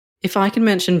If I can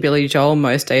mention Billy Joel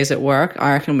most days at work,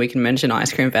 I reckon we can mention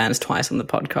Ice Cream Vans twice on the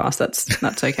podcast.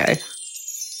 That's okay.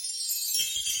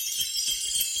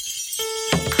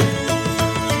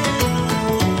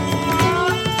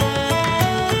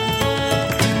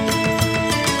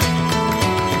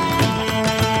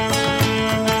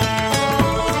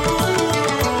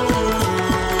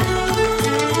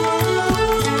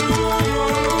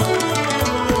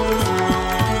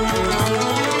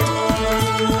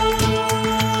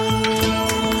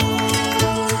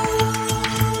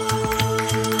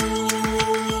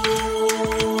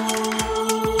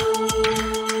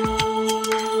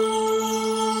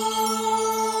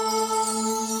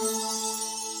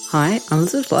 Hi, I'm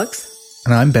Elizabeth Flux.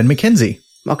 And I'm Ben McKenzie.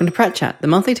 Welcome to Prat Chat, the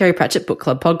monthly Terry Pratchett Book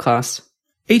Club podcast.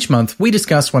 Each month, we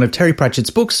discuss one of Terry Pratchett's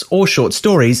books or short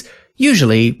stories,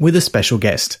 usually with a special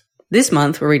guest. This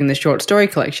month, we're reading the short story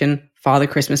collection, Father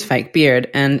Christmas Fake Beard,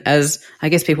 and as I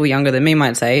guess people younger than me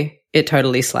might say, it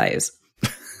totally slays.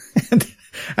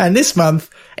 And this month,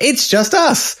 it's just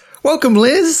us. Welcome,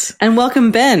 Liz. And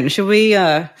welcome, Ben. Should we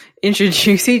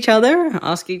introduce each other,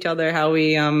 ask each other how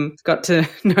we got to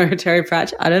know Terry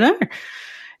Pratchett? I don't know.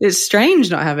 It's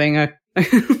strange not having a...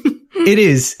 It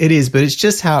is, but it's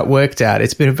just how it worked out.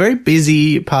 It's been a very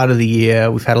busy part of the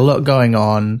year. We've had a lot going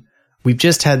on. We've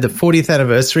just had the 40th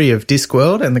anniversary of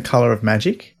Discworld and the Colour of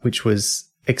Magic, which was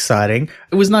exciting.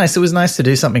 It was nice. It was nice to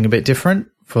do something a bit different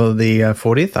for the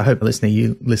 40th. I hope, listener,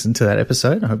 you listened to that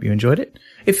episode. I hope you enjoyed it.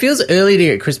 It feels early to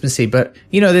get Christmassy, but,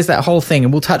 there's that whole thing,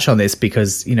 and we'll touch on this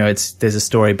because, there's a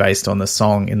story based on the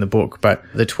song in the book, but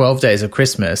the 12 days of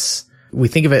Christmas, we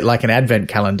think of it like an advent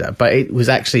calendar, but it was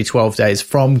actually 12 days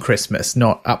from Christmas,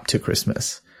 not up to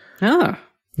Christmas. Oh.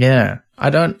 Yeah.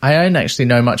 I don't actually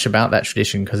know much about that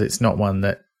tradition because it's not one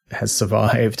that has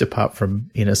survived apart from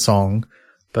in a song,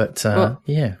 but,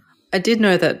 yeah. I did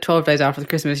know that 12 days after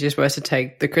Christmas, you're supposed to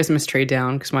take the Christmas tree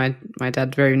down because my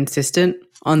dad's very insistent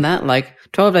on that. Like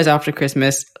 12 days after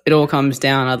Christmas, it all comes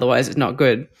down. Otherwise, it's not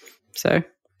good. So,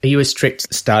 are you a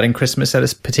strict starting Christmas at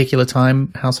a particular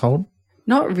time household?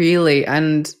 Not really.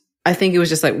 And I think it was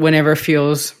just like whenever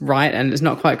feels right and it's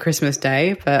not quite Christmas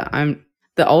Day. But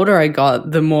the older I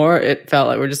got, the more it felt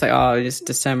like we're just like, oh, it's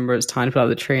December. It's time to put up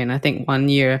the tree. And I think one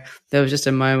year there was just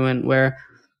a moment where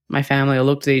my family all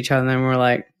looked at each other and we were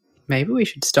like, maybe we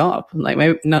should stop. Like,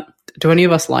 maybe not. Do any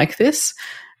of us like this?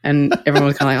 And everyone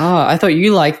was kind of like, oh, I thought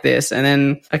you liked this. And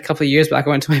then a couple of years back, I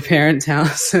went to my parents'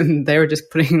 house and they were just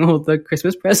putting all the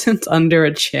Christmas presents under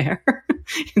a chair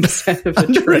instead of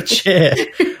under a chair.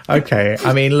 Okay.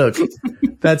 I mean, look,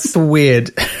 that's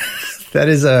weird. That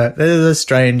is a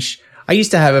strange. I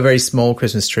used to have a very small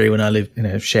Christmas tree when I lived in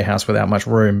a share house without much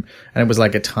room. And it was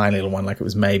like a tiny little one, like it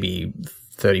was maybe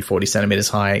 30, 40 centimeters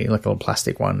high, like a little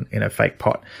plastic one in a fake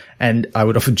pot. And I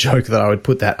would often joke that I would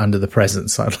put that under the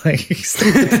presents. I'd like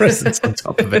stick the presents on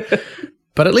top of it.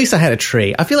 But at least I had a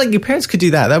tree. I feel like your parents could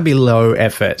do that. That would be low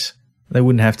effort. They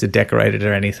wouldn't have to decorate it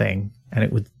or anything. And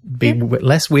it would be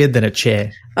less weird than a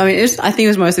chair. I mean, I think it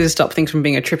was mostly to stop things from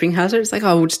being a tripping hazard. It's like,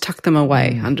 oh, we'll just tuck them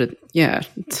away under, yeah.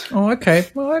 Oh, okay.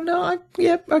 Well, no,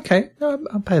 okay. No,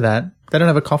 I'll pay that. They don't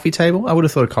have a coffee table? I would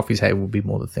have thought a coffee table would be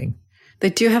more the thing. They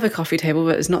do have a coffee table,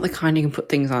 but it's not the kind you can put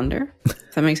things under. Does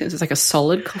that make sense? It's like a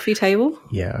solid coffee table.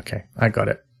 Yeah, okay. I got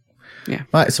it. Yeah.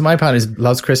 So my partner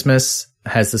loves Christmas,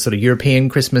 has the sort of European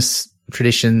Christmas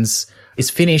traditions, is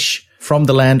Finnish from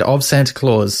the land of Santa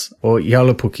Claus, or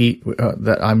Joulupuki,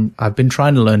 that I've been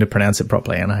trying to learn to pronounce it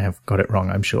properly, and I have got it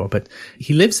wrong, I'm sure. But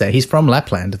he lives there. He's from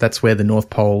Lapland. That's where the North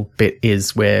Pole bit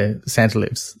is, where Santa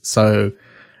lives. So,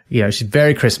 she's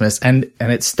very Christmas, and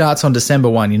it starts on December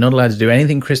 1. You're not allowed to do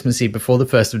anything Christmassy before the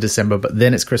 1st of December, but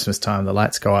then it's Christmas time. The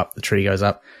lights go up, the tree goes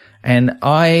up. And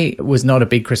I was not a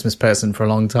big Christmas person for a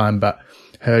long time, but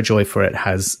her joy for it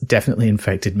has definitely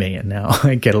infected me, and now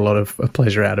I get a lot of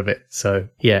pleasure out of it. So,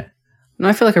 yeah. And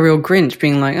I feel like a real Grinch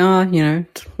being like,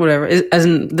 whatever. As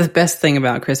in, the best thing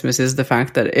about Christmas is the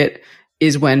fact that it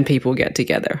is when people get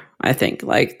together, I think.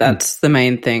 Like, that's the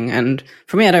main thing. And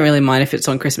for me, I don't really mind if it's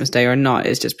on Christmas Day or not.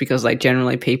 It's just because, like,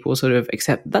 generally people sort of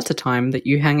accept that's a time that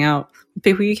you hang out with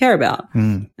people you care about.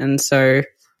 And so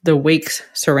the weeks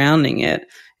surrounding it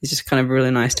is just kind of a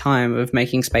really nice time of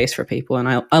making space for people.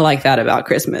 And I like that about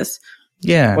Christmas.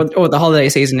 Yeah. Or the holiday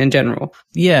season in general.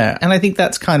 Yeah. And I think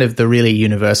that's kind of the really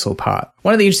universal part.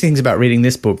 One of the interesting things about reading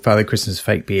this book, Father Christmas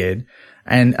Fake Beard,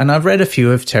 and I've read a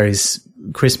few of Terry's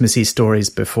Christmassy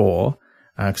stories before,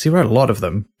 because he wrote a lot of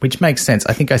them, which makes sense.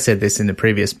 I think I said this in the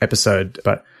previous episode,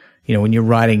 but, when you're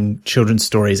writing children's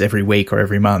stories every week or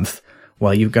every month,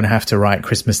 well, you're going to have to write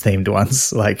Christmas themed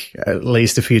ones, like at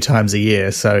least a few times a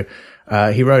year. So,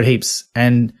 he wrote heaps,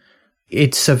 and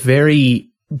it's a very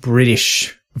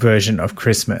British version of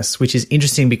Christmas, which is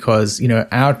interesting because, you know,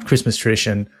 our Christmas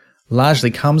tradition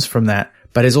largely comes from that,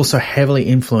 but is also heavily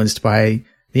influenced by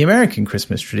the American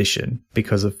Christmas tradition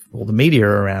because of all the media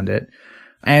around it.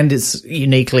 And it's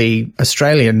uniquely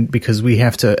Australian because we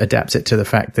have to adapt it to the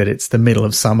fact that it's the middle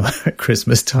of summer at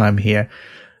Christmas time here.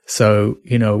 So,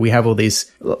 you know, we have all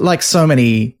these, like so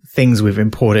many things we've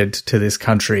imported to this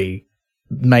country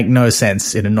make no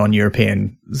sense in a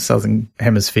non-European Southern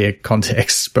Hemisphere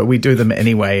context, but we do them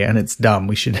anyway, and it's dumb.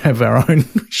 We should have our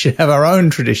own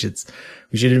traditions.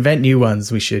 We should invent new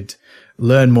ones. We should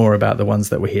learn more about the ones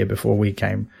that were here before we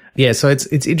came. Yeah, so it's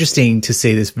interesting to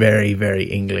see this very, very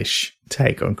English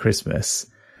take on Christmas,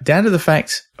 down to the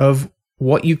fact of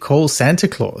what you call Santa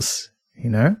Claus, you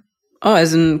know? Oh,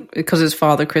 as in because it's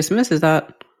Father Christmas, is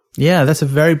that? Yeah, that's a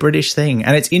very British thing.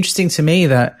 And it's interesting to me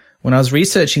that when I was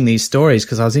researching these stories,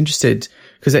 because I was interested,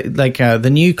 because the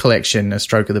new collection, A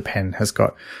Stroke of the Pen, has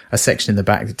got a section in the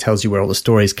back that tells you where all the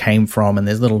stories came from, and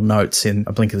there's little notes in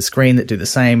a blink of the screen that do the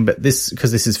same. But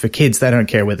because this is for kids, they don't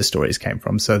care where the stories came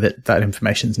from, so that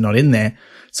information's not in there.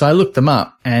 So I looked them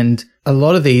up, and a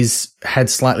lot of these had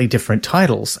slightly different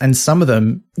titles, and some of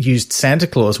them used Santa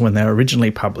Claus when they were originally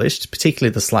published,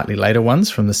 particularly the slightly later ones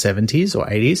from the 70s or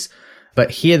 80s. But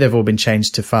here they've all been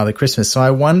changed to Father Christmas. So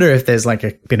I wonder if there's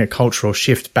been a cultural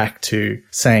shift back to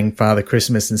saying Father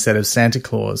Christmas instead of Santa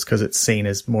Claus, because it's seen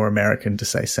as more American to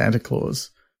say Santa Claus.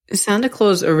 Is Santa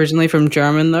Claus originally from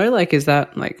German though? Like, is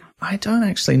that like? I don't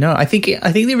actually know. I think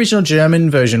the original German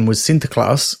version was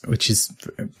Sinterklaas, which is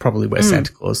probably where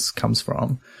Santa Claus comes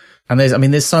from. And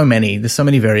there's so many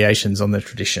variations on the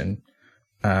tradition.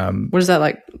 What is that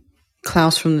like?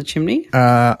 Klaus from the chimney?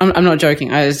 I'm not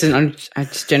joking. I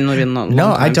just generally been not.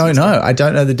 No, I don't know. I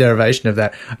don't know the derivation of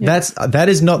that. Yeah. That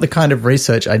is not the kind of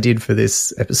research I did for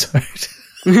this episode.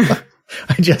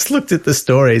 I just looked at the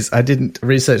stories. I didn't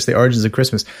research the origins of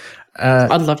Christmas.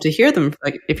 I'd love to hear them.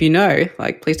 Like, if you know,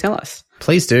 like, please tell us.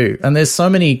 Please do. And there's so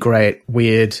many great,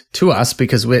 weird to us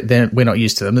because we're not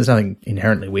used to them. There's nothing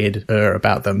inherently weird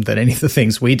about them than any of the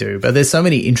things we do. But there's so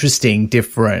many interesting,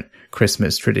 different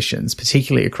Christmas traditions,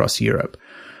 particularly across Europe.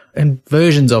 And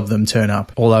versions of them turn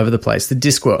up all over the place. The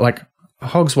Discworld, like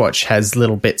Hogswatch has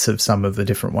little bits of some of the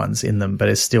different ones in them, but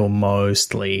it's still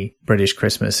mostly British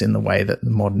Christmas in the way that the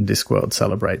modern Discworld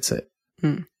celebrates it.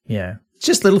 Yeah.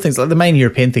 Just little things. Like the main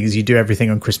European thing is you do everything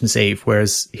on Christmas Eve,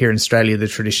 whereas here in Australia, the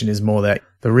tradition is more that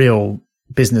the real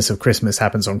business of Christmas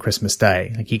happens on Christmas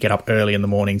Day. Like you get up early in the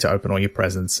morning to open all your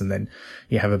presents, and then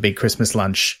you have a big Christmas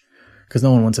lunch because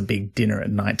no one wants a big dinner at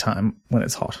nighttime when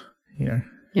it's hot, you know?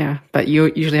 Yeah, but you're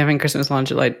usually having Christmas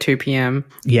lunch at like 2 p.m.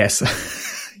 Yes.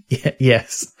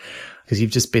 Yes. Because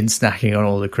you've just been snacking on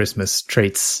all the Christmas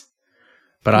treats.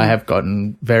 But I have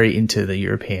gotten very into the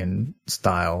European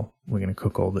style. We're going to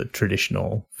cook all the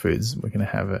traditional foods. We're going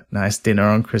to have a nice dinner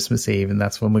on Christmas Eve, and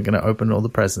that's when we're going to open all the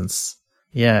presents.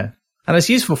 Yeah. And it's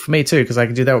useful for me too, because I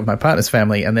can do that with my partner's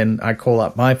family, and then I call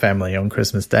up my family on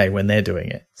Christmas Day when they're doing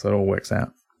it. So it all works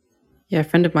out. Yeah, a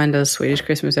friend of mine does Swedish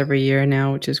Christmas every year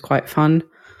now, which is quite fun.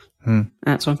 And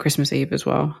that's on Christmas Eve as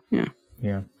well. Yeah.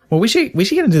 Yeah. Well, we should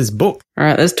get into this book. All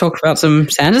right, let's talk about some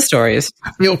Santa stories.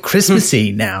 I feel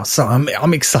Christmassy now, so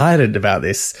I'm excited about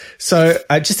this. So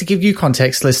just to give you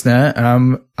context, listener,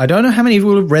 I don't know how many of you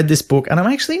will have read this book, and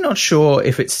I'm actually not sure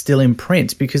if it's still in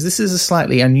print because this is a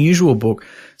slightly unusual book.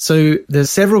 So there's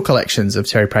several collections of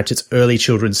Terry Pratchett's early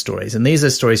children's stories, and these are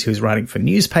stories he was writing for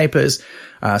newspapers,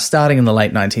 starting in the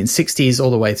late 1960s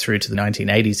all the way through to the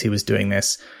 1980s. He was doing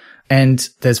this. And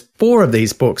there's 4 of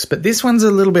these books, but this one's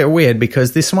a little bit weird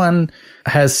because this one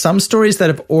has some stories that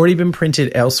have already been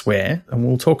printed elsewhere, and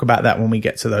we'll talk about that when we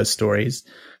get to those stories.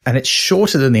 And it's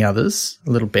shorter than the others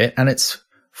a little bit, and it's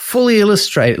fully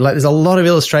illustrated. Like there's a lot of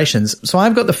illustrations. So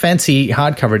I've got the fancy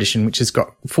hardcover edition, which has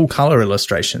got full color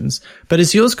illustrations. But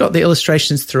has yours got the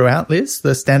illustrations throughout, Liz,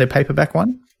 the standard paperback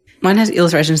one? Mine has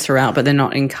illustrations throughout, but they're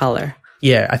not in color.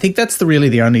 Yeah, I think that's really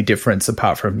the only difference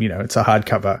apart from, it's a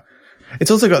hardcover. It's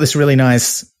also got this really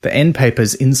nice, the end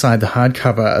papers inside the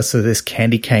hardcover are sort of this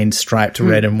candy cane striped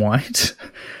red and white.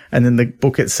 And then the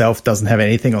book itself doesn't have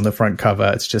anything on the front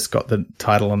cover. It's just got the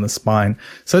title on the spine.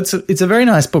 So it's a very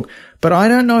nice book, but I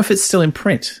don't know if it's still in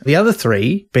print. The other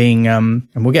 3 being, and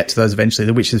we'll get to those eventually,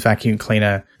 The Witch's Vacuum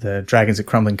Cleaner, The Dragons at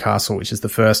Crumbling Castle, which is the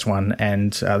first one,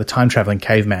 and The Time Traveling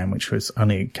Caveman, which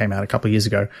came out a couple of years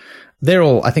ago.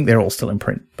 I think they're all still in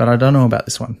print, but I don't know about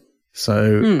this one.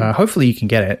 So hopefully you can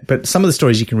get it. But some of the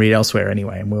stories you can read elsewhere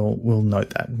anyway, and we'll note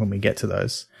that when we get to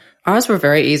those. Ours were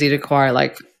very easy to acquire.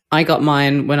 Like I got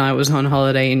mine when I was on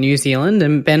holiday in New Zealand.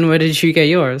 And Ben, where did you get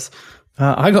yours?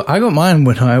 I got mine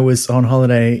when I was on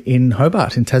holiday in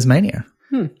Hobart in Tasmania.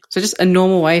 So just a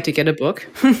normal way to get a book.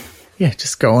 Yeah,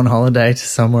 just go on holiday to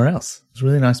somewhere else. It's a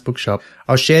really nice bookshop.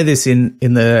 I'll share this in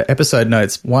the episode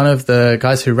notes. One of the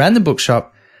guys who ran the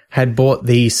bookshop had bought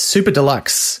the super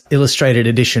deluxe illustrated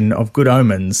edition of Good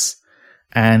Omens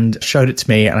and showed it to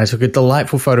me, and I took a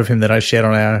delightful photo of him that I shared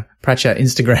on our Pratchat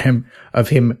Instagram of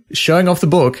him showing off the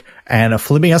book and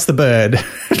flipping us the bird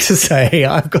to say,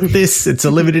 I've got this. It's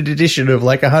a limited edition of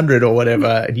like 100 or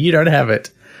whatever, and you don't have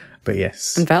it. But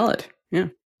yes. And valid. Yeah.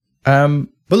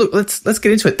 But look, let's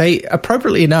get into it. They,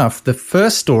 appropriately enough, the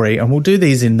first story, and we'll do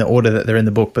these in the order that they're in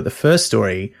the book, but the first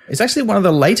story is actually one of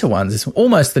the later ones. It's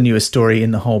almost the newest story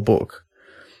in the whole book.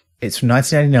 It's from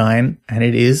 1989, and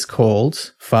it is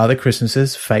called Father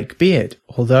Christmas's Fake Beard,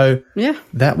 although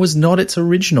that was not its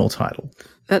original title.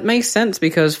 That makes sense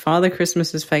because Father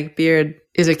Christmas's Fake Beard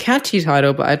is a catchy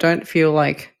title, but I don't feel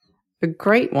like a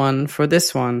great one for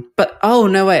this one. But, oh,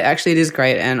 no, wait, actually it is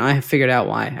great, and I have figured out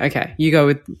why. Okay, you go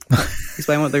with,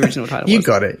 explain what the original title was. You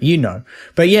got it, you know.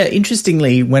 But yeah,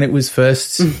 interestingly, when it was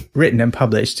first written and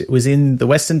published, it was in the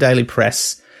Western Daily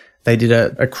Press. They did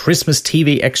a Christmas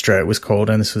TV extra, it was called,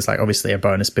 and this was like obviously a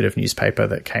bonus bit of newspaper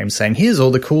that came saying, here's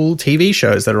all the cool TV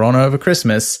shows that are on over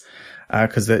Christmas,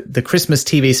 because the Christmas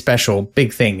TV special,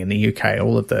 big thing in the UK,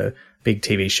 all of the big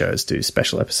TV shows do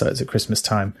special episodes at Christmas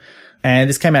time. And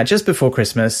this came out just before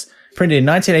Christmas, printed in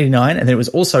 1989, and then it was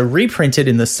also reprinted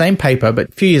in the same paper, but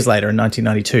a few years later in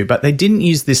 1992. But they didn't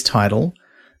use this title.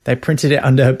 They printed it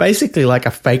under basically like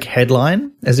a fake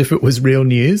headline, as if it was real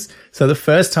news. So the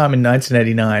first time in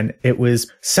 1989, it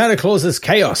was Santa Claus's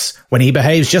chaos when he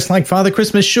behaves just like Father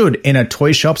Christmas should in a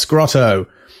toy shop's grotto.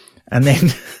 And then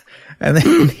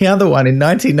the other one in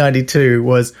 1992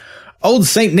 was Old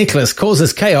St. Nicholas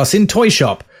causes chaos in toy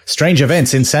shop. Strange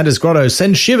events in Santa's grotto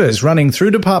send shivers running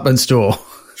through department store.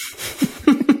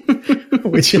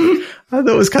 Which I thought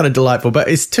was kind of delightful, but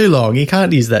it's too long. You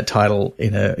can't use that title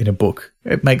in a book.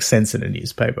 It makes sense in a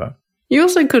newspaper. You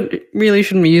also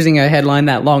shouldn't be using a headline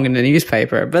that long in a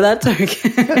newspaper, but that's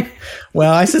okay.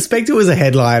 Well, I suspect it was a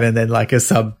headline and then like a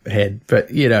subhead, but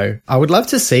you know, I would love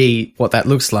to see what that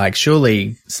looks like.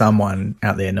 Surely someone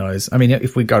out there knows. I mean,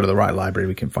 if we go to the right library,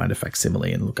 we can find a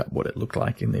facsimile and look up what it looked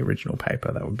like in the original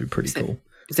paper. That would be pretty cool.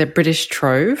 Is that British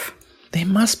Trove? There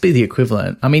must be the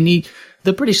equivalent. I mean,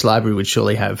 the British Library would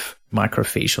surely have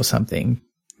microfiche or something.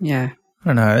 Yeah. I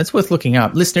don't know. It's worth looking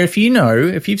up. Listener, if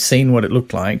you've seen what it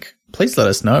looked like, please let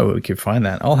us know where we could find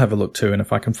that. I'll have a look too, and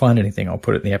if I can find anything, I'll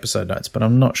put it in the episode notes, but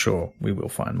I'm not sure we will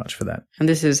find much for that. And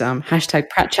this is hashtag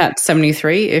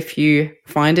PratChat73 if you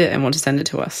find it and want to send it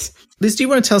to us. Liz, do you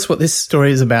want to tell us what this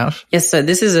story is about? Yes, so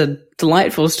this is a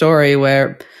delightful story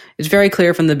where it's very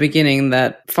clear from the beginning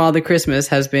that Father Christmas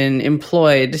has been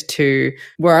employed to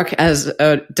work as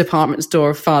a department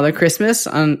store Father Christmas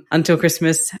until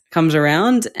Christmas comes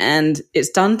around. And it's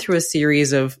done through a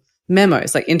series of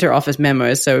memos, like inter-office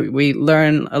memos. So we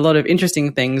learn a lot of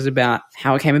interesting things about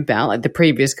how it came about. Like the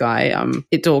previous guy,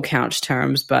 it's all couch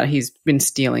terms, but he's been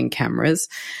stealing cameras.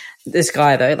 This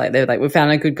guy, though, they're like, we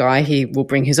found a good guy. He will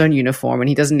bring his own uniform and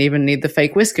he doesn't even need the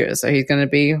fake whiskers. So he's going to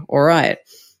be all right.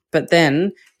 But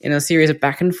then in a series of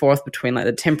back and forth between like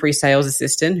the temporary sales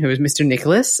assistant, who is Mr.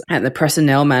 Nicholas, and the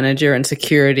personnel manager and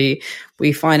security,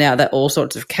 we find out that all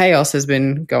sorts of chaos has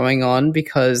been going on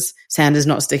because Santa's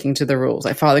not sticking to the rules.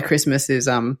 Like Father Christmas is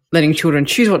letting children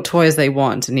choose what toys they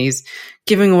want, and he's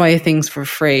giving away things for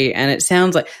free. And it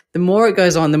sounds like the more it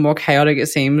goes on, the more chaotic it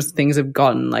seems things have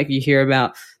gotten. Like you hear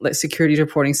about like security's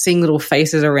reporting seeing little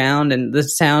faces around and the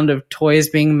sound of toys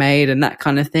being made and that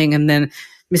kind of thing. And then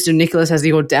Mr. Nicholas has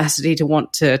the audacity to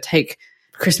want to take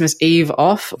Christmas Eve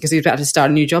off because he's about to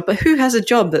start a new job. But who has a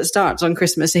job that starts on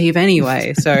Christmas Eve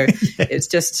anyway? So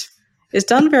it's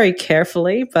done very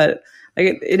carefully, but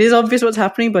like it is obvious what's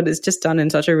happening, but it's just done in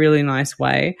such a really nice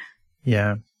way.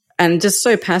 Yeah. And just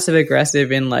so passive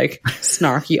aggressive in like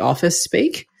snarky office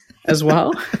speak as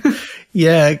well.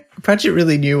 Yeah, Pratchett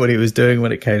really knew what he was doing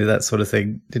when it came to that sort of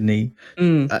thing, didn't he?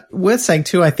 Worth saying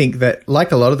too, I think that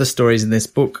like a lot of the stories in this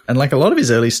book and like a lot of his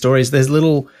early stories, there's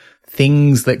little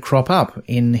things that crop up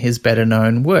in his better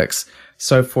known works.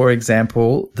 So, for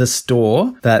example, the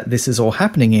store that this is all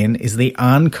happening in is the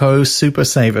Arnco Super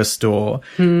Saver store.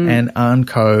 And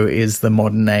Arnco is the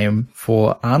modern name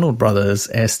for Arnold Brothers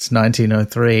Est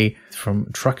 1903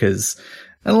 from Truckers.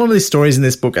 And a lot of these stories in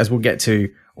this book, as we'll get to,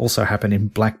 also happen in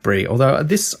Blackberry. Although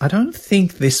I don't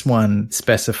think this one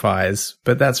specifies,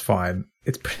 but that's fine.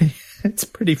 It's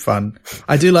pretty fun.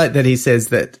 I do like that he says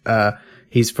that,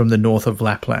 he's from the north of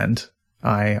Lapland.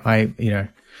 My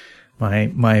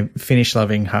Finnish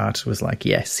loving heart was like,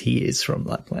 yes, he is from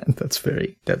Lapland.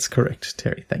 That's correct,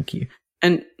 Terry. Thank you.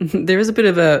 And there is a bit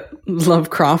of a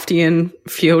Lovecraftian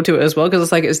feel to it as well, because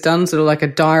it's like it's done sort of like a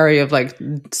diary of like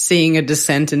seeing a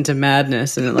descent into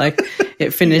madness, and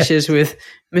it finishes with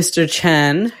Mr.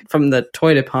 Chan from the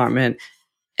toy department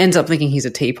ends up thinking he's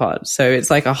a teapot. So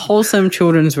it's like a wholesome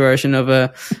children's version of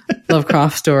a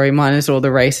Lovecraft story minus all the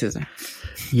racism.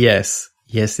 Yes,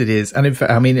 it is. And in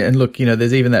fact, I mean, and look,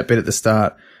 there's even that bit at the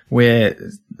start where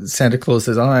Santa Claus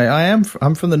says, I'm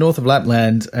from the north of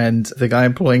Lapland, and the guy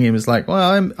employing him is like,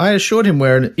 well, I assured him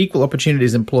we're an equal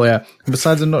opportunities employer. And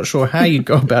besides, I'm not sure how you'd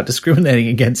go about discriminating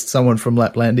against someone from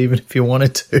Lapland, even if you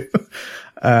wanted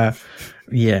to.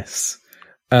 Yes.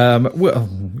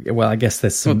 Well, I guess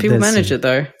there's some... Well, people manage it,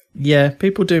 though. Yeah,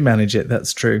 people do manage it.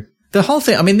 That's true. The whole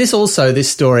thing, I mean, this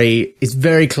story is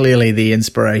very clearly the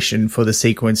inspiration for the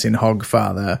sequence in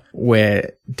Hogfather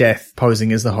where Death,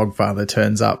 posing as the Hogfather,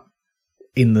 turns up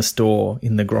in the store,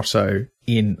 in the grotto,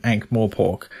 in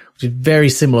Ankh-Morpork, which is very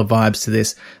similar vibes to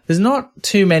this. There's not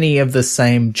too many of the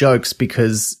same jokes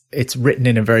because it's written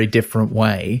in a very different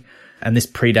way, and this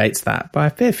predates that by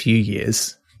a fair few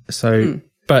years. So,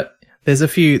 but there's a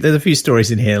few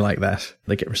stories in here like that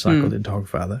get recycled into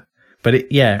Hogfather.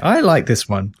 But I like this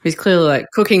one. He's clearly like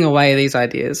cooking away these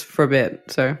ideas for a bit.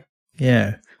 So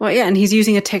yeah. Well, yeah, and he's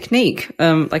using a technique,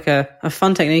 like a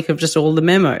fun technique of just all the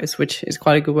memos, which is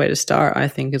quite a good way to start, I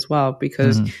think, as well,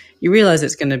 because you realize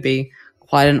it's going to be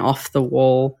quite an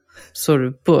off-the-wall sort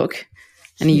of book,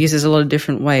 and he uses a lot of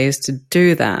different ways to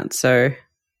do that. So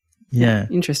yeah,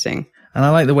 interesting. And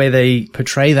I like the way they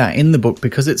portray that in the book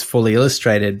because it's fully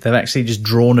illustrated. They've actually just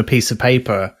drawn a piece of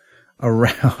paper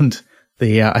around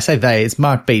I say it's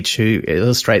Mark Beach who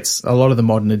illustrates a lot of the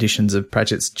modern editions of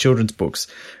Pratchett's children's books.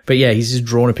 But yeah, he's just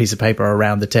drawn a piece of paper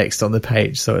around the text on the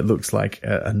page, so it looks like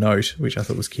a note, which I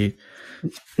thought was cute.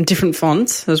 Different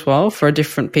fonts as well for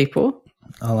different people.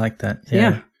 I like that.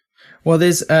 Yeah. Well,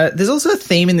 there's also a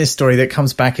theme in this story that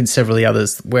comes back in several of the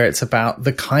others where it's about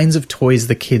the kinds of toys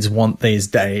the kids want these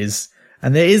days.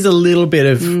 And there is a little bit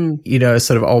of,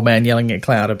 sort of old man yelling at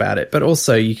cloud about it, but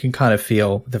also you can kind of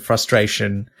feel the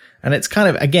frustration. And it's kind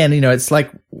of, again, it's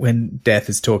like when Death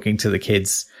is talking to the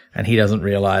kids and he doesn't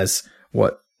realize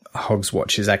what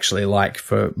Hogswatch is actually like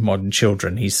for modern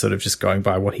children. He's sort of just going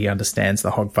by what he understands the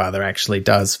Hogfather actually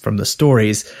does from the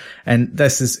stories. And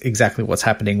this is exactly what's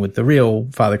happening with the real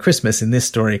Father Christmas in this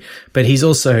story. But he's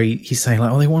saying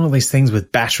like, they want all these things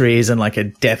with batteries and like a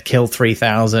Death Kill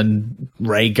 3000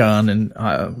 ray gun. And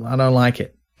I don't like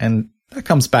it. And that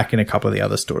comes back in a couple of the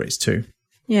other stories too.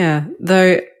 Yeah,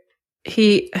 though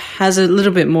he has a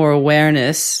little bit more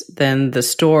awareness than the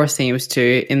store seems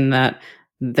to, in that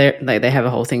they have a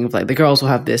whole thing of like the girls will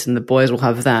have this and the boys will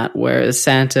have that, whereas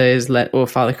Santa or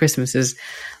Father Christmas is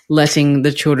letting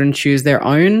the children choose their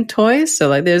own toys. So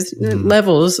like there's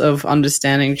levels of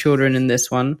understanding children in this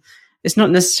one. It's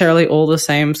not necessarily all the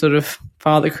same sort of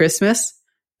Father Christmas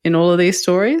in all of these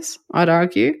stories, I'd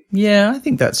argue. Yeah, I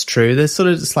think that's true. There's sort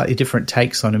of slightly different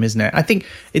takes on him, isn't it? I think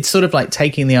it's sort of like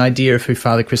taking the idea of who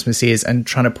Father Christmas is and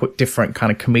trying to put different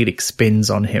kind of comedic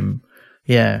spins on him.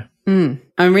 Yeah. I'm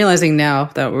realizing now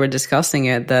that we're discussing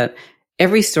it that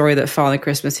every story that Father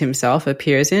Christmas himself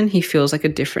appears in, he feels like a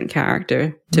different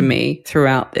character to me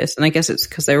throughout this. And I guess it's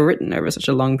because they were written over such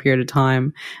a long period of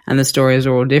time and the stories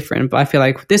are all different. But I feel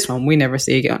like this one, we never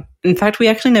see again. In fact, we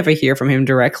actually never hear from him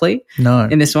directly. No.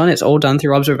 In this one, it's all done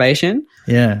through observation.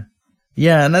 Yeah.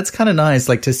 Yeah, and that's kind of nice,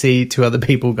 like to see two other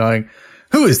people going,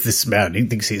 who is this man? He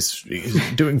thinks he's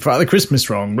doing Father Christmas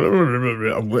wrong.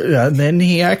 And then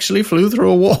he actually flew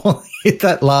through a wall. Hit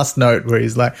that last note where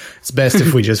he's like, it's best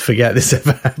if we just forget this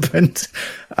ever happened.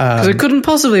 Because it couldn't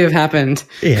possibly have happened.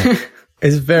 Yeah.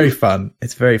 It's very fun.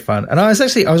 It's very fun. And I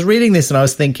was reading this and I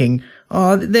was thinking,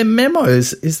 they're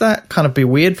memos. Is that kind of be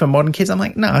weird for modern kids? I'm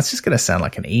like, no, it's just going to sound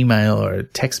like an email or a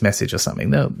text message or something.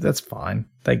 No, that's fine.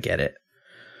 They get it.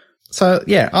 So,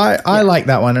 yeah, I like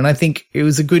that one, and I think it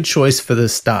was a good choice for the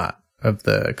start of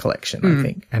the collection, I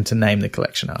think, and to name the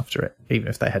collection after it, even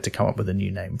if they had to come up with a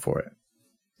new name for it.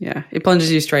 Yeah, it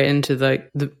plunges you straight into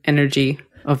the energy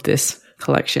of this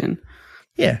collection.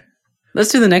 Yeah.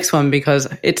 Let's do the next one because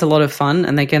it's a lot of fun,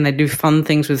 and again, they do fun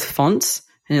things with fonts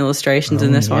and illustrations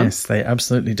in this one. Yes, they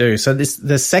absolutely do. So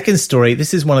the second story,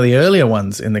 this is one of the earlier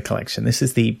ones in the collection. This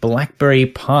is the Blackberry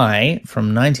Pie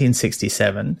from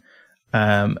 1967.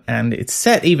 And it's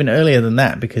set even earlier than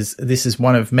that because this is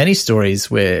one of many stories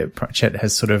where Pratchett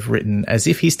has sort of written as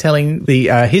if he's telling the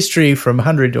history from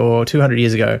 100 or 200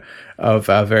 years ago of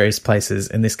various places,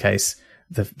 in this case,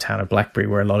 the town of Blackberry,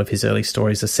 where a lot of his early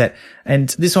stories are set. And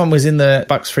this one was in the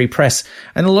Bucks Free Press.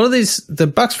 And a lot of these, the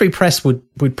Bucks Free Press would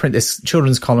print this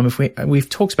children's column. We've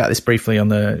talked about this briefly on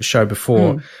the show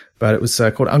before, but it was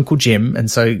called Uncle Jim. And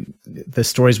so the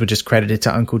stories were just credited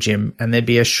to Uncle Jim, and there'd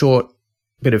be a short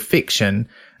bit of fiction,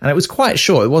 and it was quite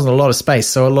short. It wasn't a lot of space.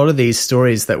 So a lot of these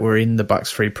stories that were in the Bucks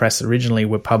Free Press originally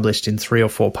were published in 3 or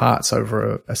 4 parts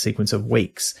over a sequence of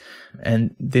weeks.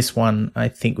 And this one, I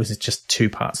think, was just 2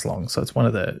 parts long. So it's one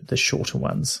of the shorter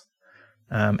ones.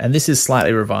 And this is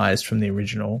slightly revised from the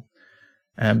original.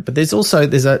 But there's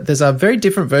a very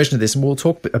different version of this, and we'll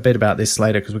talk a bit about this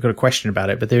later because we've got a question about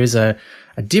it. But there is a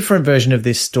different version of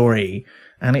this story,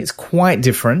 and it's quite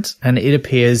different, and it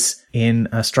appears in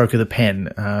A Stroke of the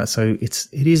Pen. So it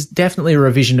is definitely a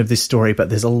revision of this story, but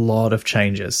there's a lot of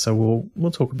changes. So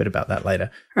we'll talk a bit about that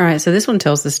later. All right. So this one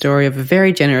tells the story of a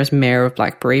very generous mayor of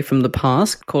Blackberry from the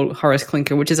past called Horace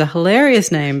Clinker, which is a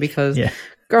hilarious name because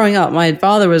growing up, my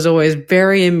father was always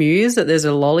very amused that there's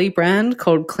a lolly brand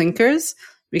called Clinkers.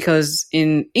 Because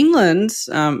in England,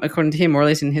 according to him, or at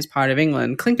least in his part of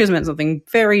England, Clinkers meant something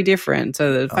very different.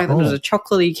 So the fact that it was a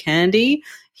chocolatey candy,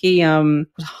 he was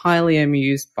highly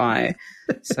amused by.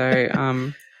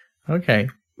 So, okay.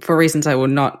 For reasons I will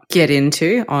not get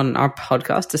into on our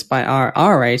podcast, despite our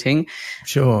R rating.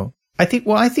 Sure. I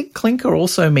think clinker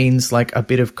also means like a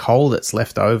bit of coal that's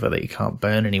left over that you can't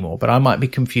burn anymore, but I might be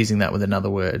confusing that with another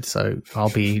word. So I'll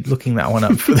be looking that one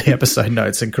up for the episode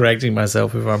notes and correcting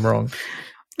myself if I'm wrong.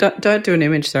 Don't do an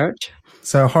image search.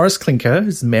 So Horace Clinker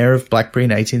is mayor of Blackberry in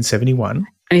 1871.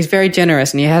 And he's very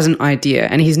generous, and he has an idea.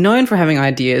 And he's known for having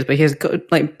ideas, but he has got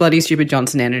like bloody stupid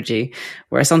Johnson energy,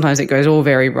 where sometimes it goes all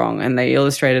very wrong. And they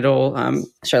illustrate it all,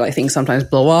 show like things sometimes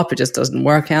blow up, it just doesn't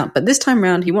work out. But this time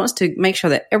around, he wants to make sure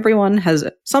that everyone has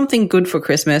something good for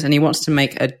Christmas, and he wants to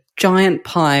make a giant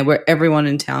pie where everyone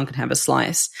in town can have a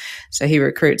slice. So he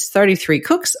recruits 33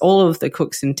 cooks, all of the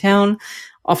cooks in town,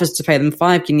 offers to pay them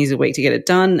 5 guineas a week to get it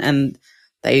done, and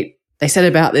they set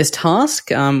about this task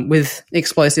with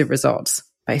explosive results,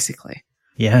 basically.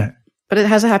 Yeah. But it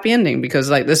has a happy ending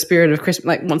because, like, the spirit of Christmas,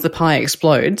 like, once the pie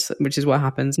explodes, which is what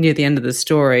happens near the end of the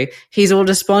story, he's all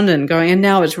despondent going, and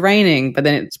now it's raining. But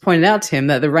then it's pointed out to him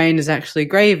that the rain is actually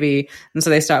gravy. And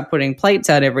so they start putting plates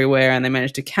out everywhere, and they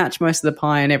manage to catch most of the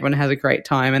pie, and everyone has a great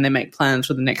time, and they make plans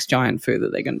for the next giant food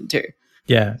that they're going to do.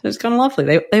 Yeah. So it's kind of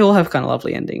lovely. They all have kind of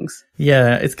lovely endings.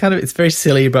 Yeah. It's very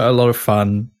silly, but a lot of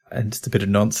fun and just a bit of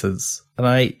nonsense. And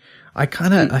I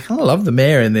kind of love the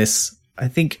mayor in this. I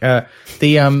think,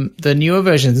 the newer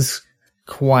version is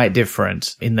quite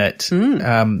different in that,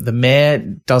 the mayor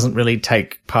doesn't really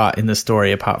take part in the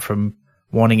story apart from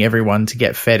wanting everyone to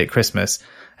get fed at Christmas.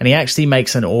 And he actually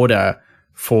makes an order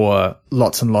for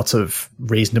lots and lots of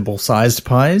reasonable sized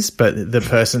pies, but the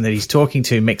person that he's talking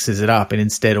to mixes it up and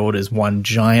instead orders one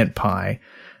giant pie.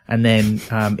 And then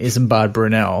Isambard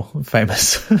Brunel,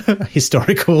 famous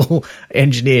historical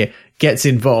engineer, gets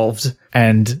involved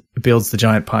and builds the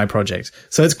giant pie project.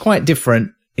 So it's quite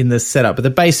different in the setup, but the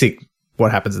basic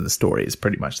what happens in the story is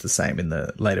pretty much the same in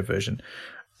the later version.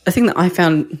 The thing that I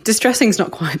found distressing is not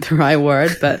quite the right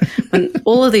word, but when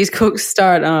all of these cooks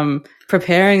start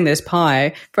preparing this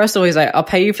pie, first of all, he's like, I'll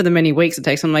pay you for the many weeks it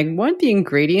takes. I'm like, won't the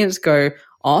ingredients go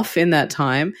off in that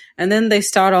time? And then they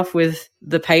start off with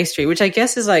the pastry, which I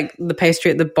guess is like the pastry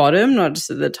at the bottom, not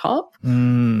just at the top.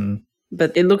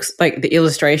 But it looks like the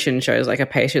illustration shows like a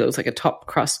pastry that looks like a top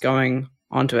crust going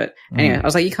onto it. Anyway, I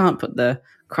was like, you can't put the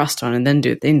crust on and then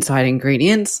do the inside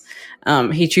ingredients.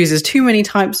 He chooses too many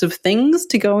types of things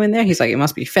to go in there. He's like, it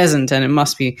must be pheasant and it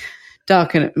must be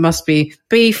duck and it must be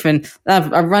beef, and I've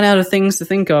run out of things to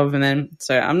think of. And then,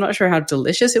 so I'm not sure how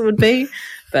delicious it would be,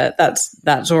 but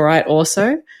that's all right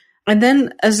also. And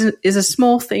then, as is a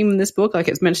small theme in this book, like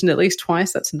it's mentioned at least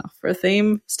twice, that's enough for a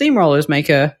theme. Steamrollers make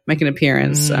an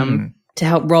appearance to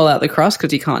help roll out the crust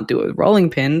because you can't do it with rolling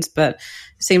pins. But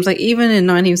it seems like even in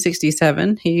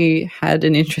 1967, he had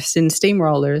an interest in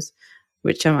steamrollers,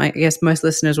 which I guess most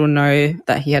listeners will know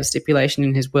that he had a stipulation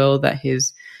in his will that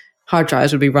his hard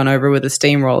drives would be run over with a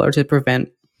steamroller to prevent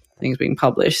things being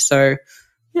published. So,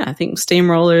 yeah, I think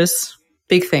steamrollers,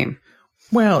 big theme.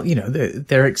 Well, you know,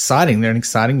 they're exciting. They're an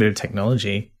exciting bit of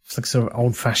technology. It's like sort of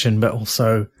old-fashioned, but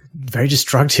also very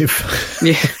destructive.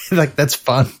 Yeah. Like, that's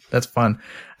fun. That's fun.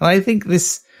 And I think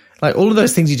this, like all of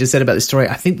those things you just said about this story,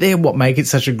 I think they're what make it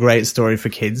such a great story for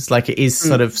kids. Like, it is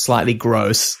sort of slightly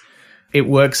gross. It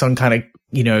works on kind of,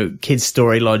 you know, kids'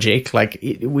 story logic. Like,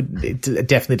 it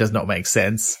definitely does not make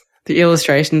sense. The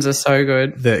illustrations are so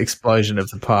good. The explosion of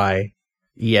the pie.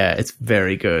 Yeah, it's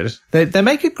very good. They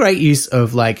make a great use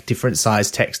of like different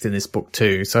size text in this book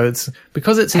too. So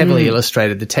because it's heavily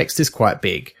illustrated, the text is quite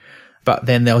big. but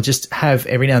then they'll just have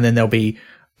every now and then there'll be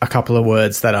a couple of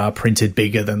words that are printed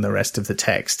bigger than the rest of the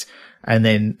text. And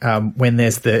then when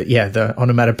there's the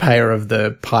onomatopoeia of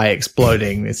the pie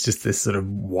exploding, it's just this sort of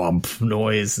whomp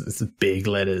noise. It's big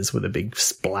letters with a big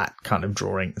splat kind of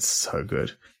drawing. It's so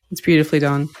good. It's beautifully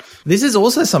done. This is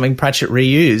also something Pratchett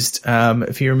reused.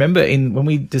 If you remember, when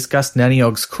we discussed Nanny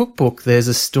Ogg's cookbook, there's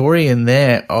a story in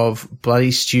there of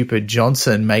Bloody Stupid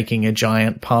Johnson making a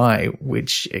giant pie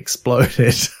which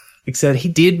exploded. Except he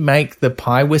did make the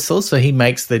pie whistle, so he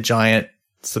makes the giant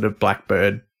sort of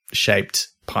blackbird-shaped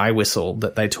pie whistle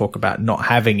that they talk about not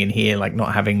having in here, like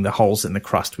not having the holes in the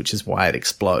crust, which is why it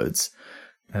explodes.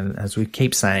 And as we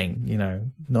keep saying,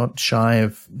 not shy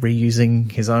of reusing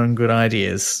his own good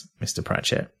ideas, Mr.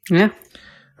 Pratchett. Yeah.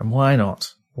 And why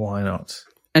not? Why not?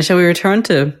 And shall we return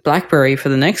to Blackberry for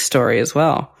the next story as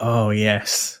well? Oh,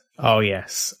 yes. Oh,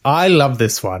 yes. I love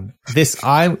this one.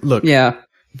 Yeah.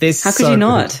 This How could you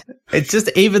not? Good. It's just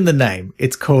even the name.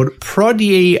 It's called Prod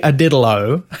Ye a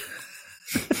Diddle-O.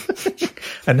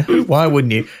 And why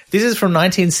wouldn't you? This is from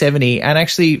 1970 and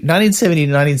actually 1970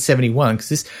 to 1971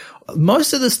 because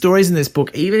most of the stories in this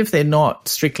book, even if they're not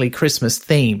strictly Christmas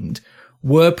themed,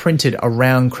 were printed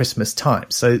around Christmas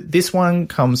time. So this one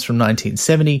comes from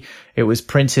 1970. It was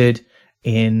printed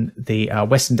in the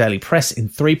Western Daily Press in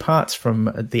 3 parts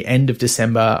from the end of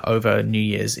December over New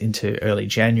Year's into early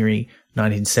January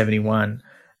 1971.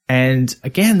 And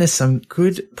again, there's some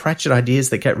good Pratchett ideas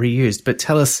that get reused. But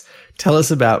tell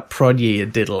us about Prod Ye a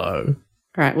Diddle-O.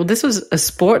 Right. Well, this was a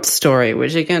sports story,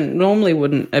 which again normally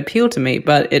wouldn't appeal to me,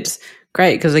 but it's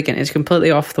great because again, it's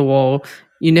completely off the wall.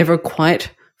 You never quite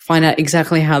find out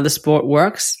exactly how the sport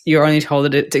works. You're only told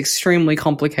that it's extremely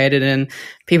complicated and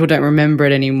people don't remember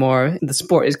it anymore. The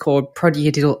sport is called Prod Ye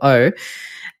a Diddle-O,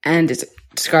 and it's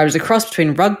described as a cross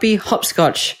between rugby,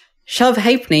 hopscotch, shove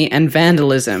halfpenny, and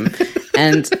vandalism.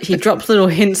 And he drops little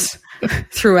hints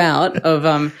throughout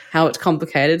of how it's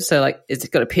complicated. So, like, it's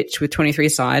got a pitch with 23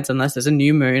 sides unless there's a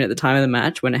new moon at the time of the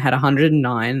match when it had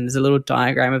 109. There's a little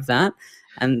diagram of that.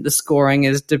 And the scoring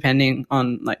is depending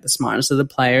on, like, the smartness of the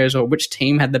players or which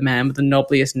team had the man with the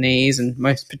knobbliest knees and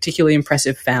most particularly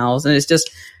impressive fouls. And it's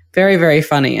just very, very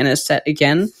funny. And it's set,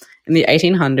 again, in the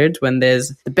 1800s when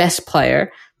there's the best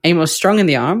player, Amos Strong in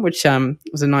the Arm, which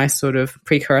was a nice sort of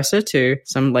precursor to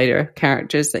some later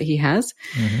characters that he has,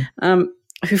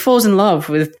 who falls in love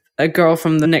with a girl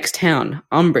from the next town,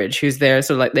 Umbridge, who's there,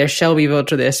 sort of like their Shelbyville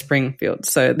to their Springfield.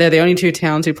 So they're the only 2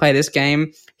 towns who play this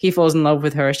game. He falls in love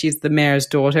with her. She's the mayor's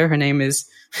daughter. Her name is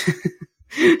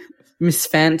Miss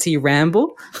Fancy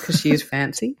Ramble because she is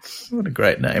fancy. What a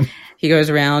great name. He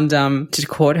goes around to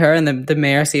court her, and the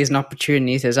mayor sees an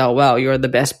opportunity. He says, oh, well, you're the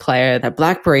best player that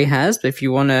Blackberry has, but if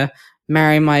you want to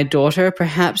marry my daughter,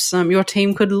 perhaps your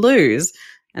team could lose.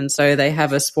 And so they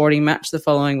have a sporting match the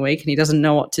following week, and he doesn't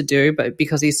know what to do, but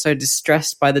because he's so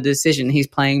distressed by the decision, he's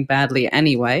playing badly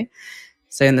anyway.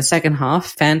 So in the second half,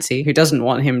 Fancy, who doesn't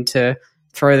want him to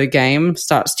throw the game,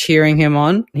 starts cheering him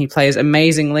on. He plays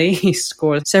amazingly. He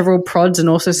scores several prods and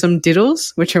also some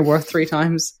diddles, which are worth 3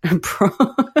 times a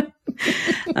prod.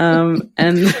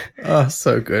 And oh,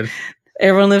 so good.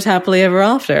 Everyone lives happily ever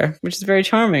after, which is very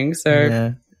charming. So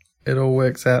yeah, it all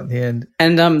works out in the end.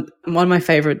 And one of my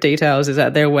favorite details is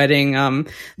at their wedding,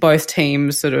 both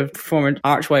teams sort of form an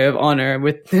archway of honor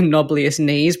with the knobbliest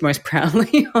knees most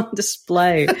proudly on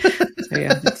display. So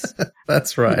yeah,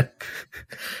 that's right.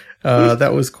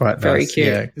 That was quite nice. Very cute.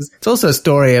 Yeah. It's also a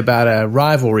story about a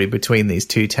rivalry between these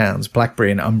 2 towns,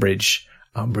 Blackberry and Umbridge.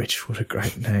 Umbridge, what a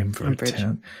great name for Umbridge. A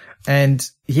town. And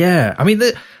yeah, I mean,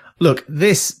 look,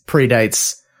 this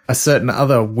predates a certain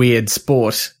other weird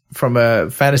sport from a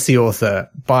fantasy author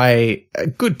by a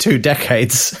good 2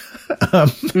 decades.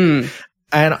 And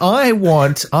I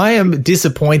am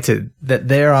disappointed that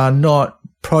there are not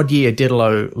Prod Ye a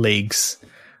Diddle-O leagues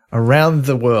around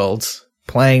the world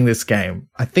playing this game.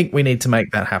 I think we need to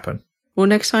make that happen. Well,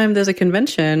 next time there's a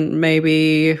convention,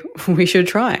 maybe we should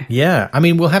try. Yeah. I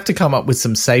mean, we'll have to come up with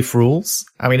some safe rules.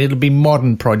 I mean, it'll be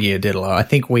modern Prod Ye a Diddle-O. I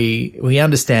think we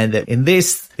understand that in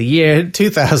the year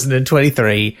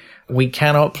 2023, we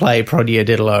cannot play Prod Ye a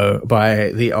Diddle-O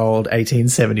by the old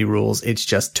 1870 rules. It's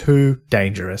just too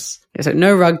dangerous. Yeah, so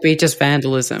no rugby, just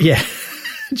vandalism. Yeah.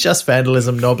 Just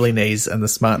vandalism, knobbly knees, and the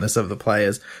smartness of the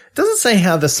players. It doesn't say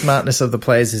how the smartness of the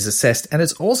players is assessed, and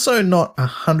it's also not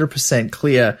 100%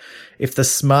 clear if the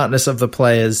smartness of the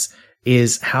players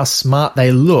is how smart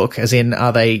they look, as in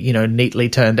are they, neatly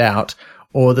turned out,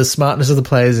 or the smartness of the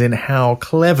players in how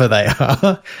clever they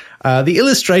are. The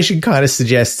illustration kind of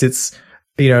suggests it's,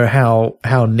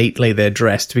 how neatly they're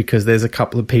dressed because there's a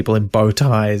couple of people in bow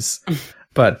ties.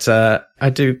 But I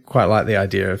do quite like the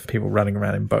idea of people running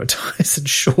around in bow ties and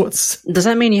shorts. Does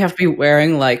that mean you have to be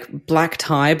wearing like black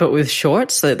tie but with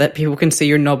shorts so that people can see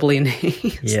your knobbly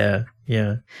knees? Yeah.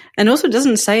 And also it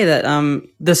doesn't say that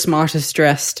the smartest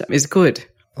dressed is good.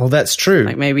 Oh, that's true.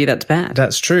 Like maybe that's bad.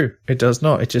 That's true. It does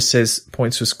not. It just says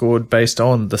points were scored based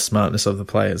on the smartness of the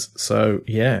players. So,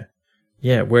 yeah.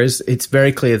 Whereas it's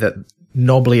very clear that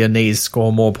knobblier knees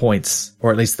score more points,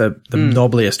 or at least the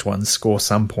knobbliest ones score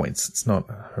some points. It's not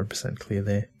 100% clear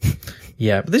there.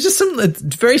 Yeah, but there's just some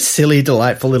very silly,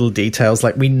 delightful little details.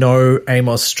 Like we know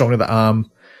Amos strong in the arm,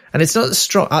 and it's not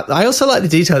strong. I also like the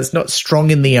detail. It's not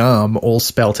strong in the arm, all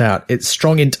spelt out. It's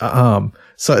strong into arm.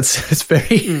 So it's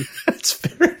very,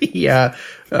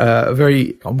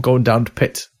 very, I'm going down to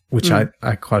pit, which I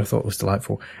quite thought was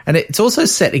delightful. And it's also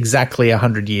set exactly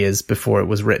 100 years before it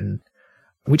was written,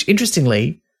 which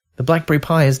interestingly, the Blackberry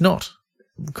Pie is not,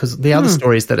 because the other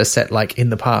stories that are set like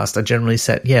in the past are generally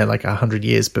set, like 100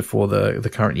 years before the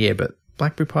current year, but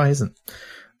Blackberry Pie isn't.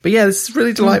 But yeah, this is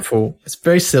really delightful. It's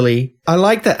very silly. I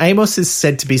like that Amos is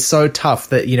said to be so tough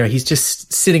that, he's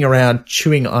just sitting around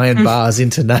chewing iron bars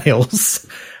into nails.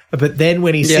 But then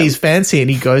when he sees Fancy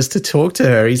and he goes to talk to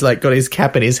her, he's like got his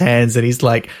cap in his hands and he's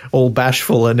like all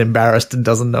bashful and embarrassed and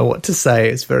doesn't know what to say.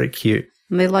 It's very cute.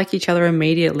 And they like each other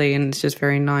immediately and it's just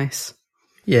very nice.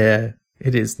 Yeah,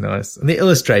 it is nice. And the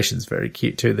illustration's very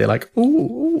cute too. They're like,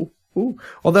 ooh.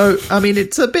 Although, I mean,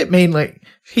 it's a bit mean. Like,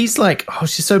 he's like, oh,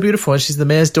 she's so beautiful and she's the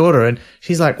mayor's daughter. And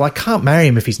she's like, well, I can't marry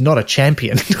him if he's not a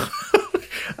champion.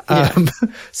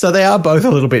 So they are both a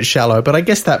little bit shallow, but I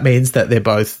guess that means that they're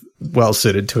both well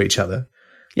suited to each other.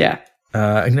 Yeah.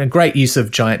 And a great use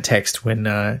of giant text when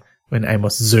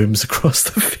Amos zooms across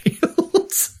the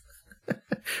fields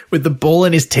with the ball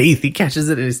in his teeth. He catches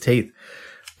it in his teeth.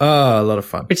 Oh, a lot of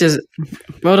fun. Which is,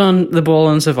 well done, the ball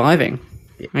on surviving,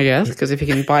 I guess, because if you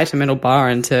can bite a metal bar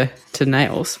into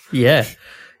nails. Yeah.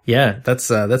 That's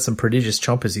some prodigious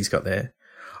chompers he's got there.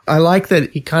 I like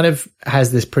that he kind of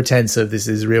has this pretense of this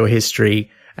is real history,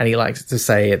 and he likes to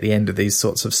say at the end of these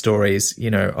sorts of stories,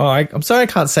 I'm sorry I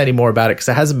can't say any more about it because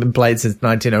it hasn't been played since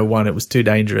 1901. It was too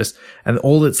dangerous, and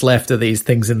all that's left are these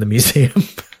things in the museum.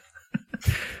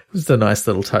 Just a nice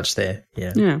little touch there.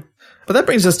 Yeah. But that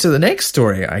brings us to the next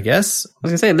story, I guess. I was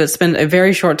going to say, let's spend a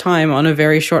very short time on a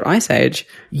very short ice age.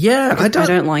 Yeah, I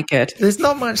don't like it. There's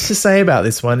not much to say about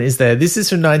this one, is there? This is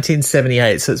from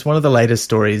 1978, so it's one of the latest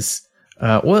stories.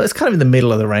 It's kind of in the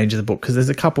middle of the range of the book because there's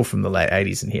a couple from the late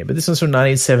 80s in here. But this one's from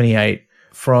 1978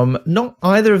 from not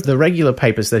either of the regular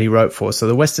papers that he wrote for. So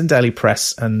the Western Daily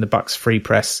Press and the Bucks Free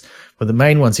Press were the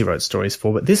main ones he wrote stories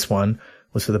for. But this one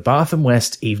was for the Bath and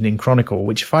West Evening Chronicle,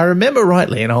 which, if I remember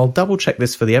rightly, and I'll double check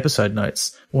this for the episode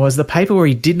notes, was the paper where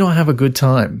he did not have a good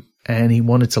time and he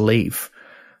wanted to leave.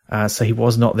 So he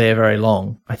was not there very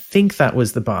long. I think that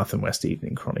was the Bath and West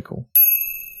Evening Chronicle.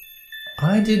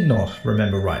 I did not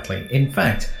remember rightly. In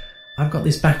fact, I've got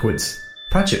this backwards.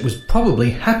 Pratchett was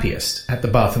probably happiest at the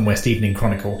Bath and West Evening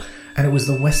Chronicle, and it was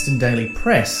the Western Daily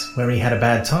Press where he had a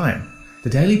bad time.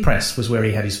 The Daily Press was where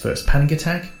he had his first panic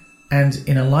attack, and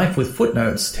in A Life with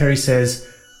Footnotes, Terry says,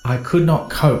 I could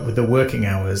not cope with the working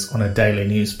hours on a daily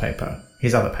newspaper.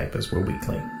 His other papers were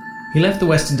weekly. He left the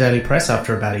Western Daily Press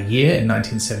after about a year in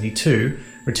 1972,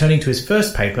 returning to his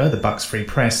first paper, the Bucks Free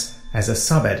Press, as a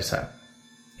sub-editor.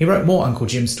 He wrote more Uncle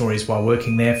Jim stories while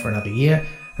working there for another year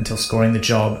until scoring the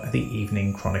job at the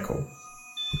Evening Chronicle.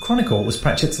 The Chronicle was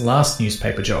Pratchett's last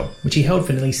newspaper job, which he held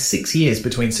for nearly 6 years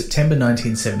between September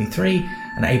 1973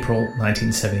 and April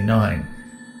 1979.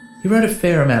 He wrote a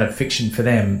fair amount of fiction for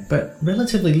them, but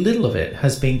relatively little of it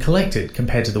has been collected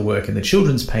compared to the work in the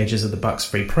children's pages of the Bucks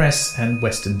Free Press and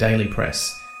Western Daily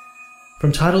Press.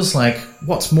 From titles like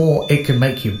What's More, It Can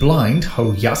Make You Blind,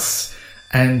 Ho Yuss,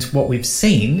 and what we've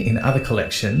seen in other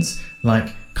collections,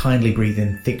 like Kindly Breathe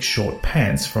in Thick Short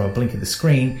Pants from A Blink of the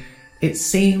Screen, it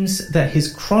seems that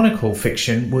his chronicle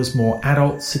fiction was more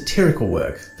adult satirical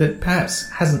work that perhaps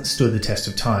hasn't stood the test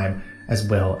of time as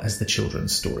well as the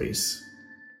children's stories.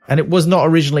 And it was not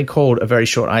originally called A Very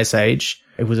Short Ice Age.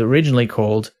 It was originally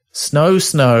called Snow,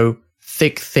 Snow,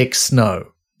 Thick, Thick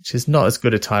Snow, which is not as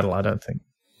good a title, I don't think.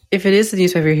 If it is the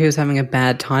newspaper he was having a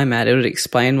bad time at, it would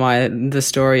explain why the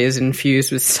story is infused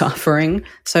with suffering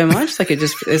so much. Like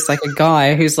it's like a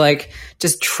guy who's like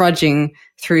just trudging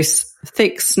through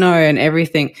thick snow and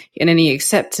everything, and then he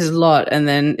accepts his lot and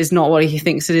then is not what he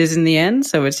thinks it is in the end.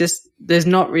 So it's just, there's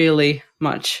not really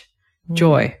much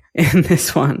joy in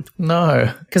this one.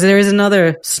 No. Because there is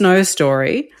another snow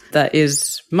story that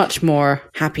is much more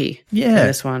happy than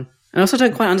this one. And I also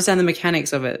don't quite understand the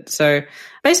mechanics of it. So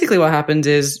basically what happens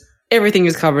is everything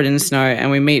is covered in snow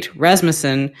and we meet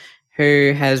Rasmussen,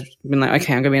 who has been like,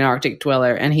 okay, I'm going to be an Arctic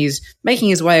dweller. And he's making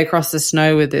his way across the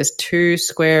snow with this 2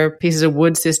 square pieces of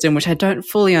wood system, which I don't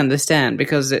fully understand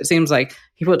because it seems like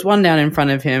he puts one down in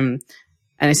front of him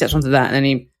and he steps onto that and then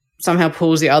he somehow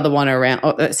pulls the other one around.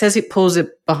 Oh, it says he pulls it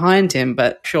behind him,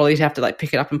 but surely he'd have to like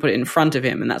pick it up and put it in front of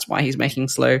him. And that's why he's making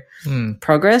slow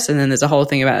progress. And then there's a whole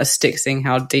thing about a stick seeing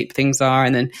how deep things are.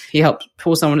 And then he helps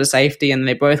pull someone to safety and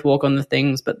they both walk on the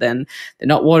things, but then they're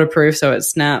not waterproof. So it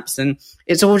snaps and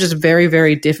it's all just very,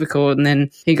 very difficult. And then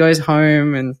he goes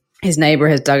home and his neighbor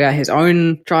has dug out his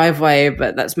own driveway,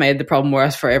 but that's made the problem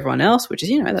worse for everyone else, which is,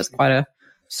 that's quite a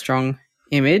strong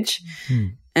image.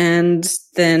 And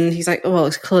then he's like, oh, well,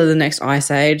 it's clearly the next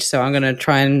ice age, so I'm going to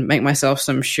try and make myself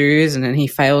some shoes. And then he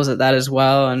fails at that as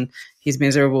well, and he's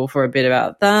miserable for a bit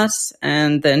about that.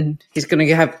 And then he's going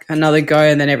to have another go,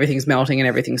 and then everything's melting and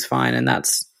everything's fine, and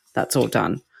that's all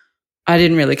done. I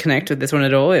didn't really connect with this one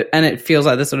at all, and it feels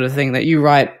like the sort of thing that you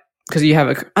write because you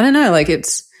have I don't know, like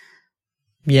it's...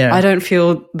 Yeah. I don't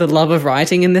feel the love of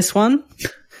writing in this one.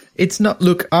 It's not...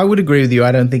 Look, I would agree with you.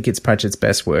 I don't think it's Pratchett's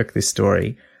best work, this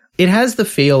story. It has the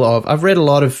feel of, I've read a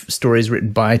lot of stories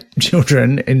written by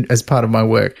children as part of my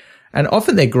work, and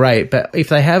often they're great, but if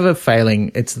they have a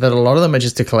failing, it's that a lot of them are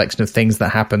just a collection of things that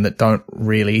happen that don't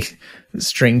really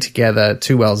string together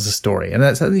too well as a story. And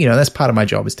that's, that's part of my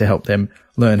job, is to help them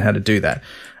learn how to do that.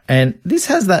 And this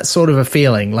has that sort of a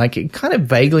feeling, like it kind of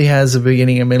vaguely has a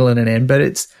beginning, a middle, and an end, but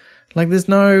it's like we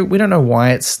don't know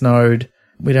why it snowed.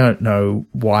 We don't know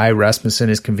why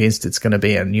Rasmussen is convinced it's going to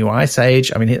be a new ice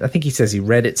age. I mean, I think he says he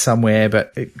read it somewhere,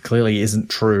 but it clearly isn't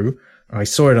true. I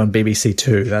saw it on BBC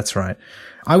Two. That's right.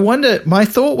 I wonder, my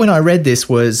thought when I read this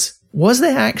was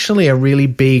there actually a really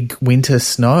big winter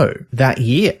snow that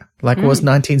year? Like, was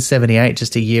 1978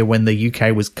 just a year when the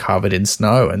UK was covered in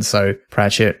snow? And so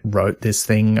Pratchett wrote this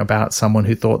thing about someone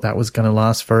who thought that was going to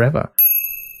last forever.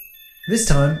 This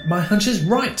time, my hunch is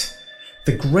right.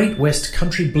 The Great West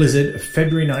Country Blizzard of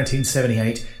February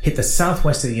 1978 hit the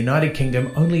southwest of the United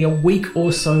Kingdom only a week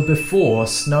or so before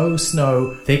Snow,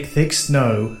 Thick, Thick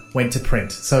Snow went to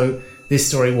print. So this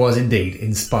story was indeed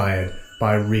inspired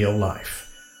by real life.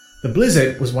 The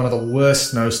blizzard was one of the worst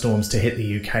snowstorms to hit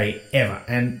the UK ever,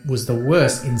 and was the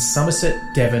worst in Somerset,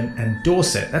 Devon and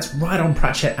Dorset. That's right on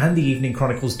Pratchett and the Evening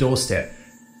Chronicle's doorstep.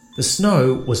 The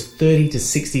snow was 30 to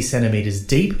 60 centimetres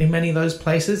deep in many of those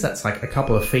places. That's like a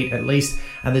couple of feet at least.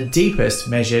 And the deepest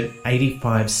measured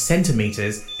 85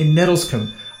 centimetres in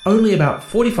Nettlescombe, only about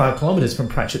 45 kilometres from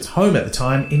Pratchett's home at the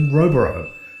time in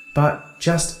Roborough. But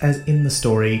just as in the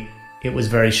story, it was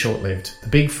very short-lived. The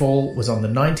big fall was on the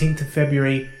 19th of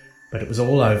February, but it was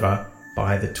all over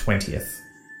by the 20th.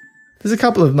 There's a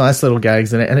couple of nice little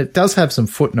gags in it, and it does have some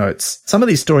footnotes. Some of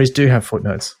these stories do have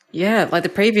footnotes. Yeah, like the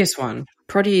previous one.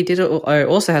 Prodigy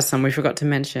also has some we forgot to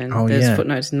mention. Oh, There's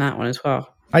footnotes in that one as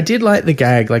well. I did like the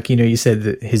gag, like, you said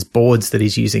that his boards that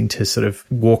he's using to sort of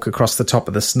walk across the top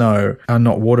of the snow are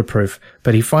not waterproof,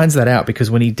 but he finds that out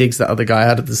because when he digs the other guy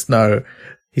out of the snow,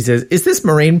 he says, "Is this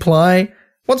marine ply?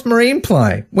 What's marine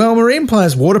ply?" "Well, marine ply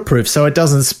is waterproof, so it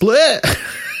doesn't split."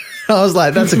 I was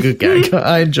like, that's a good gag.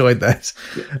 I enjoyed that.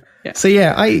 Yeah. So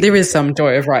yeah, there is some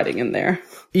joy of writing in there.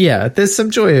 Yeah, there's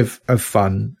some joy of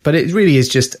fun, but it really is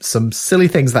just some silly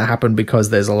things that happen because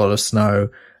there's a lot of snow,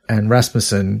 and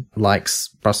Rasmussen likes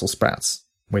Brussels sprouts,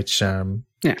 which,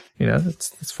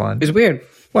 that's fine. It's weird.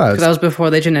 Well, because that was before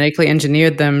they genetically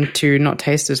engineered them to not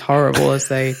taste as horrible as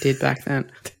they did back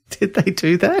then. Did they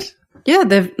do that? Yeah,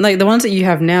 they've like the ones that you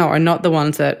have now are not the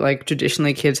ones that like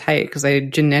traditionally kids hate because they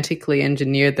genetically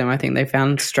engineered them. I think they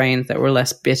found strains that were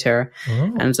less bitter,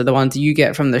 and so the ones you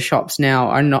get from the shops now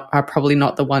are probably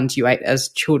not the ones you ate as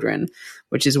children,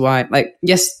 which is why, like,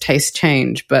 yes, tastes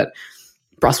change, but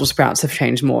Brussels sprouts have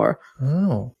changed more.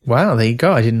 Oh, wow, there you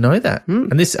go. I didn't know that.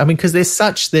 And this, I mean, because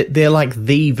they're like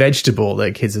the vegetable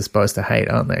that kids are supposed to hate,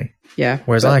 aren't they? Yeah.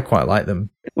 Whereas I quite like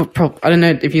them. Well, I don't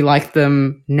know if you like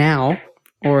them now,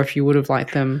 or if you would have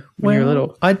liked them when you were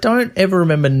little. I don't ever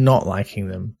remember not liking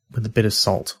them with a bit of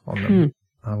salt on them.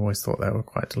 I always thought they were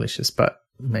quite delicious, but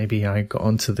maybe I got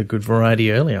onto the good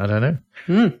variety early. I don't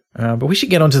know. But we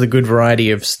should get onto the good variety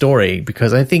of story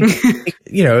because I think,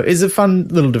 it's a fun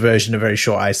little diversion, a very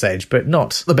short ice age, but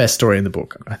not the best story in the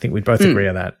book. I think we'd both agree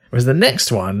on that. Whereas the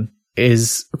next one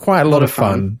is quite a lot of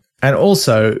fun. And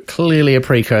also clearly a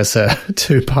precursor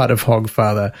to part of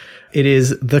Hogfather. It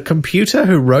is The Computer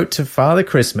Who Wrote to Father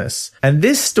Christmas. And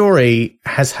this story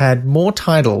has had more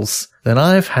titles than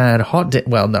I've had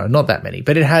well, no, not that many,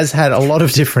 but it has had a lot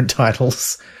of different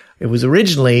titles. It was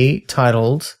originally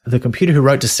titled The Computer Who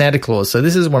Wrote to Santa Claus. So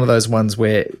this is one of those ones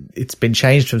where it's been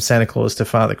changed from Santa Claus to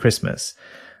Father Christmas.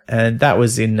 And that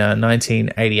was in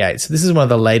 1988. So this is one of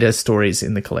the later stories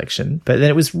in the collection. But then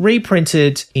it was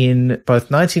reprinted in both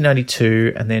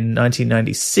 1992 and then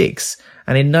 1996.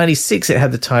 And in 96, it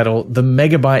had the title, The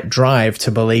Megabyte Drive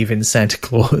to Believe in Santa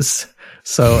Claus.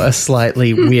 So a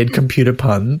slightly weird computer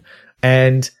pun.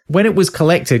 And when it was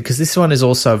collected, because this one is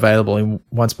also available in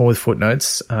Once More with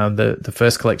Footnotes, the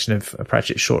first collection of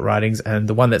Pratchett's short writings, and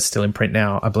the one that's still in print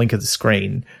now, A Blink of the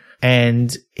Screen.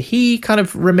 And he kind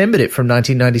of remembered it from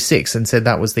 1996 and said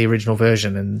that was the original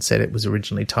version, and said it was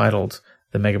originally titled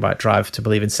The Megabyte Drive to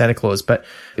Believe in Santa Claus. But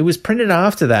it was printed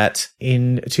after that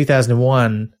in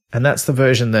 2001, and that's the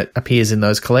version that appears in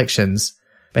those collections.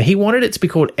 But he wanted it to be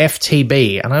called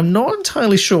FTB, and I'm not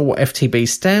entirely sure what FTB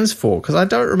stands for, because I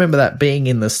don't remember that being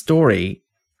in the story.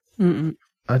 Mm-mm.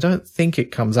 I don't think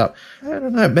it comes up. I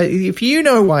don't know. But if you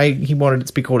know why he wanted it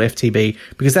to be called FTB,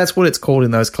 because that's what it's called in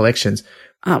those collections.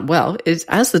 Well, it's,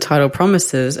 as the title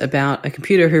promises, about a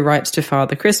computer who writes to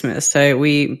Father Christmas. So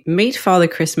we meet Father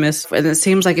Christmas, and it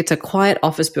seems like it's a quiet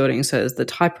office building. So the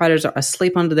typewriters are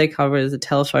asleep under their covers, the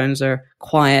telephones are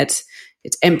quiet,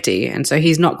 it's empty. And so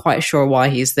he's not quite sure why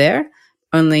he's there,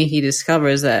 only he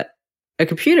discovers that a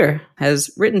computer has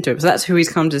written to him. So that's who he's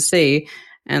come to see.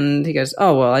 And he goes,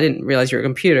 oh, well, I didn't realize you're a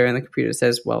computer. And the computer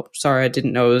says, well, sorry, I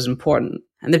didn't know it was important.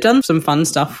 And they've done some fun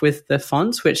stuff with the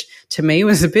fonts, which to me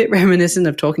was a bit reminiscent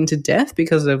of Talking to Death,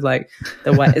 because of like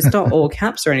the way it's not all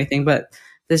caps or anything, but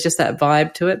there's just that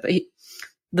vibe to it. But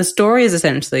the story is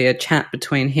essentially a chat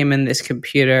between him and this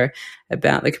computer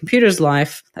about the computer's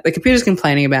life. The computer's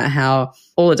complaining about how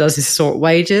all it does is sort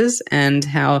wages and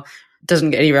how it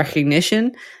doesn't get any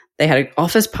recognition. They had an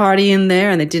office party in there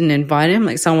and they didn't invite him.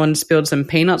 Like someone spilled some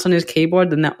peanuts on his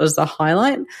keyboard, and that was the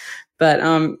highlight. But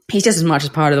he's just as much as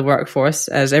part of the workforce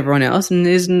as everyone else and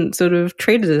isn't sort of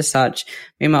treated as such.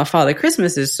 Meanwhile, Father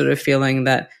Christmas is sort of feeling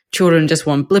that children just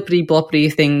want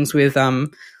blippity-bloppity things with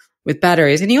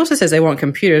batteries. And he also says they want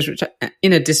computers, which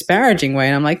in a disparaging way.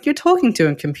 And I'm like, you're talking to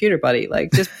a computer, buddy.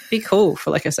 Like, just be cool for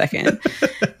like a second.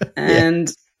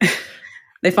 And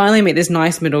they finally meet this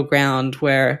nice middle ground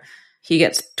where he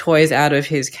gets toys out of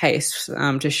his case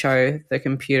to show the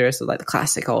computer, so like the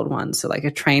classic old ones, so like a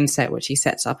train set which he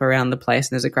sets up around the place,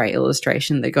 and there's a great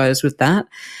illustration that goes with that.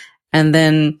 And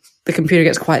then the computer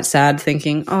gets quite sad,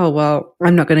 thinking, oh, well,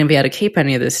 I'm not going to be able to keep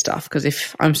any of this stuff, because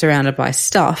if I'm surrounded by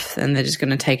stuff, then they're just going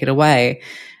to take it away.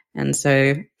 And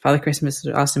so Father Christmas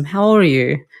asks him, how old are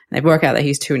you? And they work out that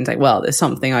he's 2, and he's like, well, there's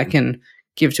something I can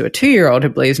give to a 2-year-old who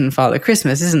believes in Father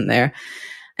Christmas, isn't there?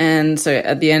 And so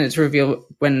at the end, it's revealed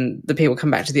when the people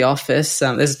come back to the office,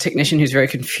 there's a technician who's very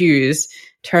confused.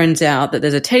 Turns out that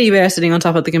there's a teddy bear sitting on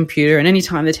top of the computer, and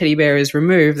anytime the teddy bear is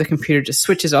removed, the computer just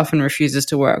switches off and refuses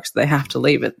to work, so they have to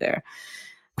leave it there.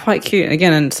 Quite cute.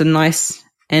 Again, and it's a nice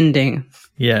ending.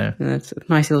 Yeah. And it's a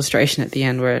nice illustration at the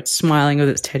end where it's smiling with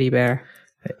its teddy bear.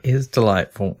 It is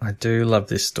delightful. I do love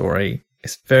this story.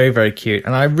 It's very, very cute.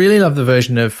 And I really love the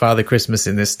version of Father Christmas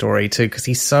in this story too, because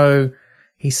he's so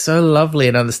lovely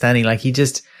and understanding. Like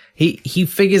he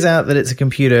figures out that it's a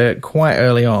computer quite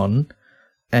early on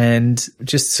and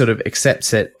just sort of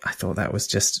accepts it. I thought that was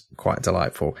just quite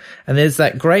delightful. And there's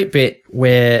that great bit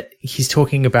where he's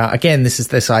talking about, again,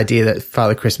 this idea that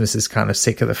Father Christmas is kind of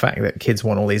sick of the fact that kids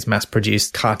want all these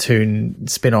mass-produced cartoon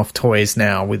spin-off toys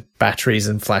now with batteries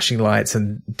and flashing lights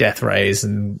and death rays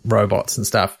and robots and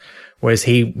stuff, whereas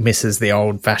he misses the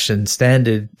old-fashioned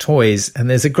standard toys. And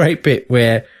there's a great bit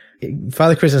where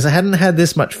Father Christmas, I hadn't had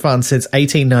this much fun since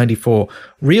 1894.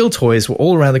 Real toys were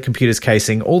all around the computer's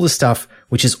casing, all the stuff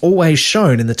which is always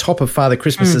shown in the top of Father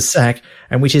Christmas's sack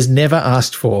and which is never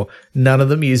asked for. None of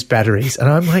them use batteries. And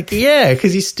I'm like, yeah,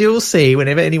 because you still see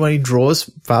whenever anyone who draws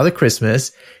Father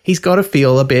Christmas, he's got to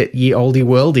feel a bit ye olde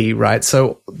worldy, right?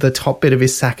 So the top bit of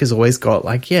his sack has always got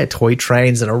like, yeah, toy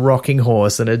trains and a rocking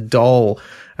horse and a doll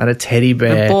and a teddy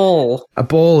bear. A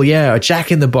ball, yeah, a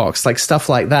Jack in the Box, like stuff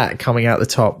like that coming out the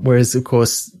top. Whereas, of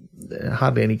course,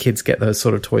 hardly any kids get those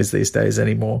sort of toys these days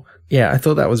anymore. Yeah, I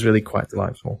thought that was really quite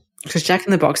delightful. Because Jack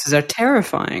in the Boxes are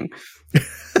terrifying.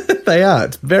 They are.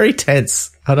 It's very tense.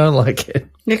 I don't like it.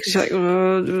 Yeah, because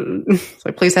you're like, it's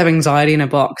like, please have anxiety in a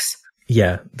box.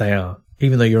 Yeah, they are.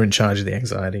 Even though you're in charge of the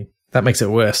anxiety. That makes it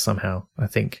worse somehow, I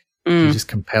think. You're just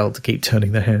compelled to keep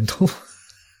turning the handle.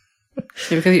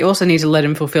 Yeah, because you also need to let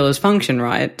him fulfill his function,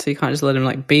 right? So you can't just let him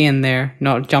like be in there,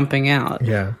 not jumping out.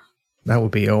 Yeah, that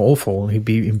would be awful. He'd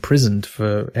be imprisoned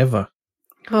forever.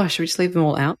 Oh, should we just leave them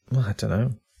all out? Well, I don't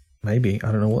know. Maybe.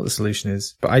 I don't know what the solution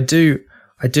is. But I do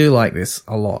like this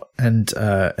a lot. And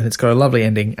it's got a lovely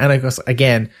ending. And of course,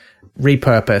 again,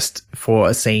 repurposed for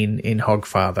a scene in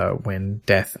Hogfather when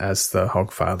Death as the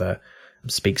Hogfather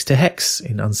speaks to Hex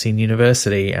in Unseen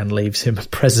University and leaves him a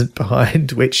present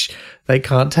behind, which they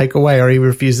can't take away, or he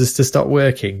refuses to stop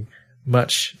working,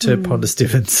 much to Ponder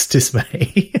Stiven's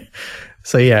dismay.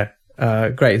 So yeah,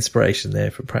 great inspiration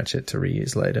there for Pratchett to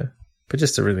reuse later. But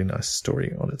just a really nice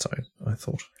story on its own, I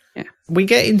thought. Yeah. We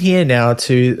get in here now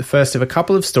to the first of a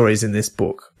couple of stories in this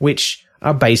book, which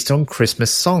are based on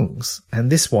Christmas songs.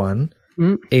 And this one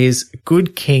is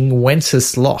Good King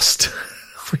Wenceslas,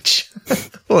 which I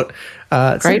thought...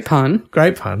 Great pun.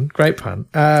 Great pun.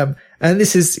 And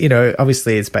this is,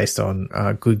 obviously it's based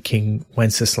on Good King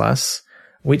Wenceslas,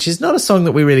 which is not a song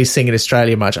that we really sing in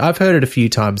Australia much. I've heard it a few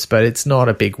times, but it's not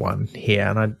a big one here,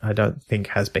 and I don't think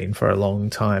has been for a long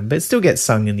time. But it still gets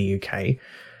sung in the UK.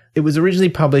 It was originally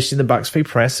published in the Bucks Free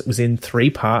Press. It was in 3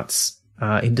 parts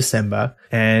in December,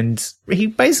 and he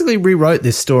basically rewrote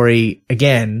this story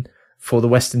again for the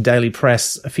Western Daily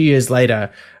Press a few years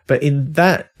later. But in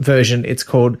that version, it's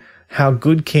called How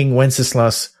Good King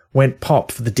Wenceslas Went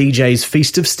Pop for the DJ's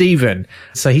Feast of Stephen.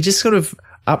 So he just sort of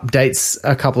updates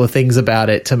a couple of things about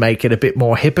it to make it a bit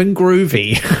more hip and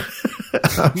groovy,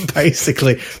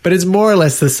 basically. But it's more or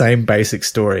less the same basic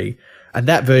story. And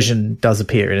that version does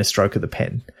appear in A Stroke of the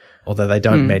Pen, although they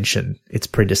don't mention its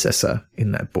predecessor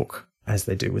in that book, as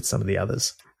they do with some of the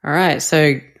others. All right.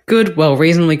 So good, well,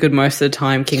 reasonably good most of the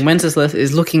time. King Wenceslas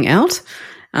is looking out.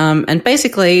 And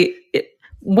basically,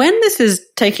 when this is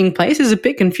taking place is a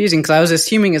bit confusing because I was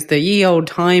assuming it's the ye old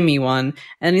timey one,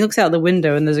 and he looks out the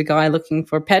window and there's a guy looking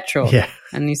for petrol. Yeah.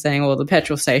 And he's saying, well, the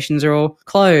petrol stations are all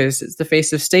closed. It's the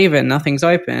Feast of Stephen. Nothing's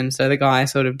open. So the guy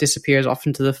sort of disappears off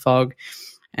into the fog.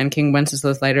 And King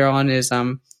Wenceslas later on is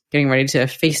getting ready to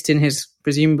feast in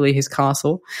presumably his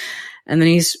castle. And then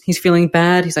he's feeling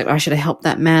bad. He's like, I should have helped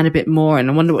that man a bit more. And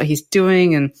I wonder what he's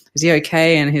doing. And is he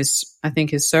okay? And I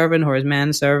think his servant or his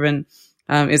manservant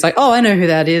is like, oh, I know who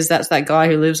that is. That's that guy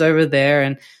who lives over there.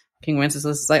 And King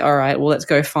Wenceslas is like, all right, well, let's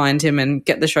go find him and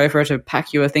get the chauffeur to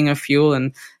pack you a thing of fuel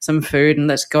and some food. And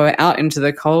let's go out into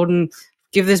the cold and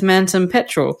give this man some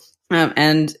petrol.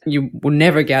 And you will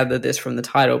never gather this from the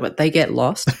title, but they get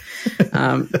lost.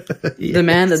 Yes. The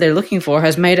man that they're looking for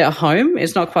has made it home.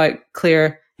 It's not quite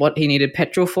clear what he needed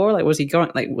petrol for. Like, was he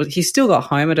going, he still got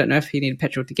home. I don't know if he needed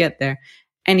petrol to get there.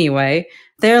 Anyway,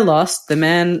 they're lost. The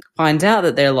man finds out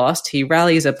that they're lost. He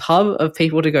rallies a pub of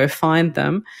people to go find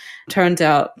them. Turns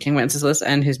out King Wenceslas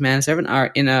and his manservant are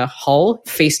in a hole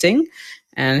feasting,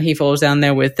 and he falls down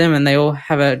there with them, and they all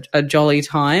have a jolly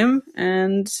time,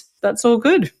 and that's all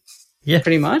good. Yeah,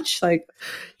 pretty much.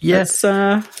 Yes,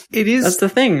 it is. That's the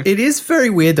thing. It is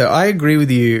very weird, though. I agree with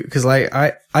you because,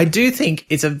 I do think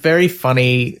it's a very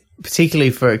funny, particularly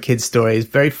for a kid's story, it's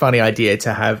a very funny idea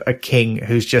to have a king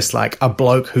who's just like a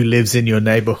bloke who lives in your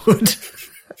neighborhood,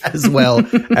 as well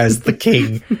as the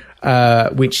king,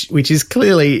 which is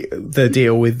clearly the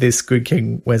deal with this Good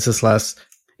King Wenceslas.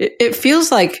 It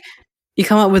feels like you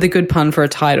come up with a good pun for a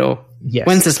title. Yes,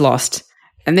 Wenceslas.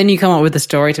 And then you come up with a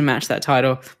story to match that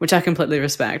title, which I completely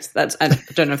respect. I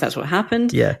don't know if that's what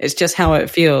happened. Yeah. It's just how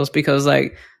it feels because,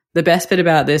 the best bit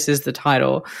about this is the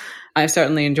title. I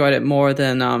certainly enjoyed it more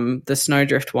than the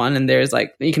Snowdrift one. And there's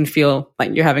you can feel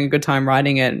like you're having a good time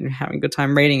writing it and having a good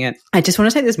time reading it. I just want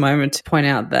to take this moment to point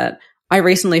out that I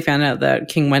recently found out that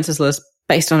King Wenceslas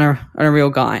based on a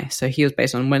real guy. So he was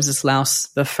based on Wenceslaus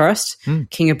I,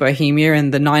 King of Bohemia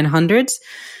in the 900s.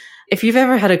 If you've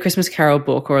ever had a Christmas Carol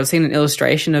book or seen an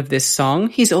illustration of this song,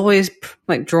 he's always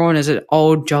drawn as an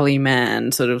old jolly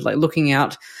man, sort of looking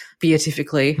out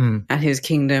beatifically at his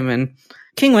kingdom. And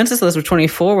King Wenceslas was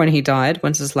 24 when he died,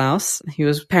 Wenceslaus. He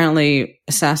was apparently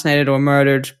assassinated or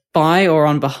murdered by or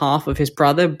on behalf of his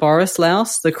brother,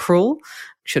 Borislaus the Cruel.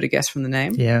 Should have guessed from the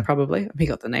name. Yeah. Probably. He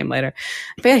got the name later.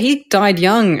 But yeah, he died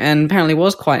young and apparently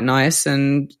was quite nice,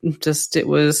 and it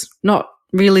was not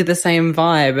really the same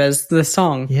vibe as the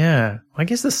song. Yeah. I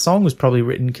guess the song was probably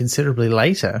written considerably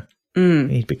later.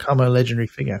 He'd become a legendary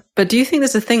figure. But do you think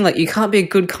there's a thing you can't be a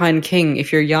good, kind king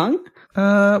if you're young?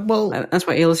 Well, that's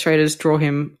why illustrators draw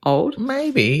him old.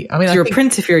 Maybe. I mean, you're a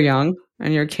prince if you're young,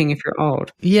 and you're a king if you're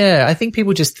old. Yeah, I think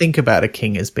people just think about a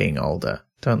king as being older,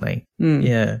 don't they?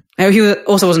 Yeah. He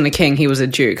also wasn't a king; he was a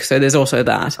duke. So there's also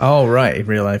that. Oh, right. In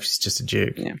real life, he's just a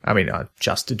duke. Yeah. I mean,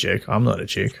 just a duke. I'm not a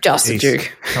duke. Just a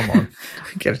duke. Come on.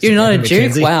 You're not a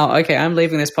duke? Wow. Okay, I'm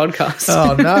leaving this podcast.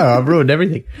 Oh no, I've ruined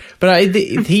everything. But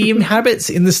he inhabits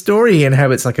in the story. He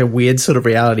inhabits a weird sort of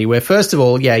reality where, first of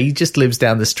all, he just lives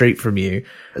down the street from you.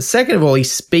 Second of all, he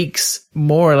speaks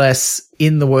more or less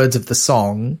in the words of the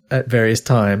song at various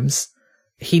times.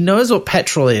 he knows what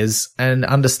petrol is and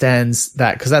understands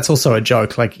that, because that's also a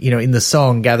joke. Like, you know, in the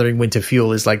song, gathering winter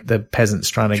fuel is like the peasants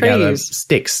trying to gather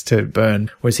sticks to burn,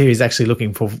 whereas here he's actually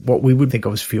looking for what we would think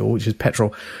of as fuel, which is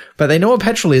petrol. But they know what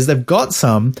petrol is. They've got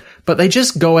some, but they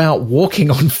just go out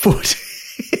walking on foot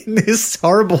in this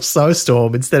horrible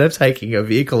snowstorm instead of taking a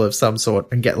vehicle of some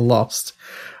sort and get lost.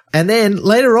 And then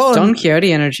later on, Don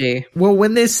Quixote energy. Well,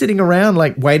 when they're sitting around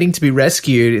like waiting to be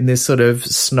rescued in this sort of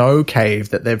snow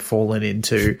cave that they've fallen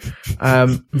into,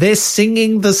 they're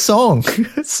singing the song.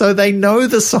 So they know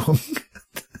the song.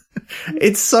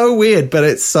 It's so weird, but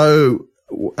it's so,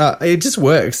 it just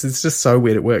works. It's just so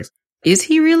weird. It works. Is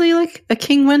he really like a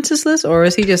King Wenceslas, or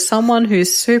is he just someone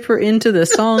who's super into the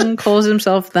song, calls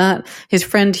himself that? His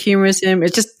friend humors him.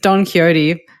 It's just Don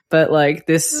Quixote. But like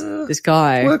this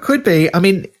guy. Well, it could be. I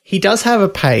mean, he does have a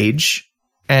page,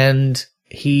 and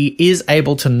he is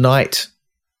able to knight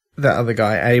the other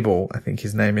guy, Abel, I think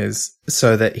his name is,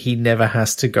 so that he never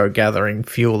has to go gathering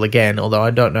fuel again. Although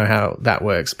I don't know how that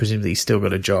works. Presumably he's still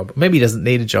got a job. Maybe he doesn't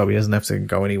need a job. He doesn't have to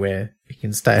go anywhere. He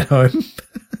can stay at home.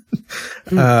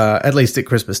 At least at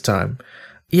Christmas time.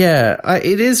 Yeah,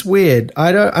 it is weird.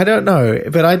 I don't know,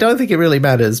 but I don't think it really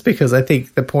matters, because I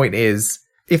think the point is,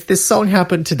 if this song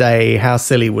happened today, how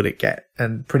silly would it get?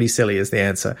 And pretty silly is the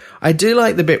answer. I do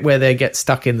like the bit where they get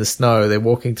stuck in the snow. They're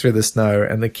walking through the snow,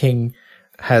 and the king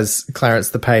has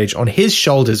Clarence the Page on his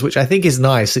shoulders, which I think is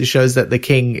nice. It shows that the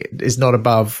king is not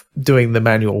above doing the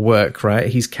manual work, right?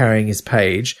 He's carrying his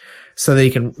page so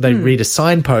that they read a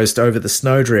signpost over the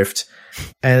snowdrift.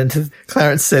 And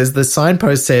Clarence says, the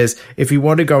signpost says, if you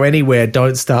want to go anywhere,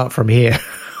 don't start from here,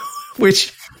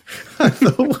 which I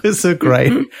thought was a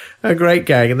great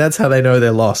gag. And that's how they know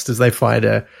they're lost, is they find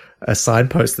a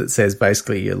signpost that says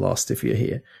basically you're lost if you're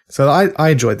here. So I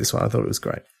enjoyed this one. I thought it was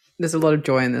great. There's a lot of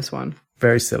joy in this one.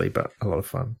 Very silly, but a lot of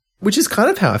fun. Which is kind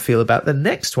of how I feel about the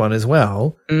next one as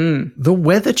well. The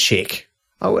Weather Chick.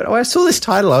 I saw this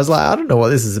title. I was like, I don't know what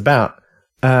this is about.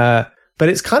 But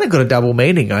it's kind of got a double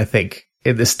meaning, I think,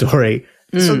 in this story.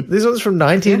 So this one's from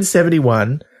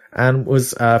 1971. And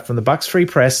was from the Bucks Free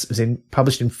Press. It was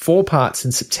published in 4 parts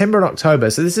in September and October.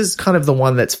 So this is kind of the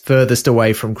one that's furthest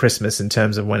away from Christmas in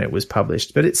terms of when it was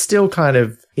published. But it's still kind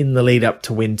of in the lead up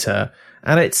to winter.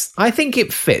 And I think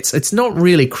it fits. It's not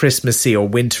really Christmassy or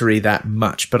wintry that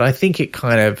much, but I think it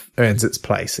kind of earns its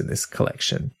place in this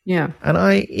collection. Yeah. And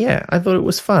I thought it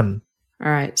was fun.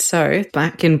 All right, so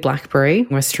back in Blackberry,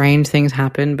 where strange things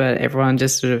happen, but everyone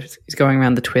just sort of is going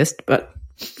around the twist, but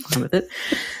fine with it.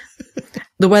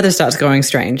 The weather starts going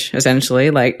strange, essentially.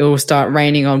 Like, it will start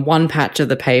raining on one patch of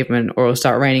the pavement, or it'll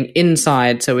start raining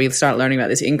inside. So we start learning about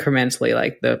this incrementally,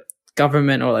 like the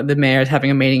government or like the mayor is having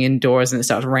a meeting indoors, and it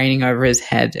starts raining over his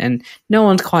head, and no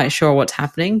one's quite sure what's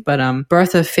happening. But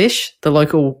Bertha Fish, the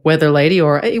local weather lady,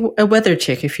 or a weather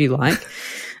chick, if you like,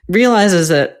 realizes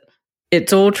that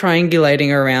it's all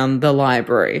triangulating around the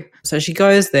library. So she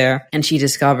goes there and she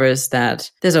discovers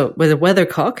that there's a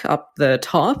weathercock up the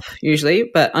top, usually,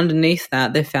 but underneath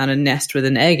that they found a nest with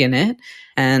an egg in it.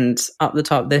 And up the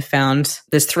top there's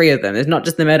 3 of them. There's not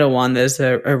just the metal one, there's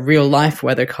a real life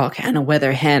weathercock and a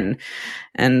weather hen.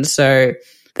 And so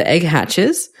the egg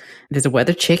hatches. There's a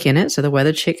weather chick in it. So the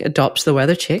weather chick adopts the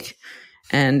weather chick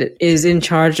and is in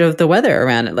charge of the weather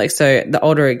around it. Like, so the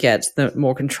older it gets, the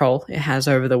more control it has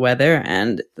over the weather.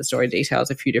 And the story details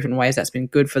a few different ways that's been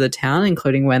good for the town,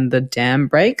 including when the dam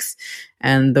breaks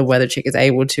and the weather chick is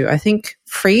able to, I think,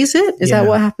 freeze it. Is that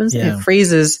what happens? Yeah. It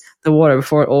freezes the water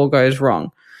before it all goes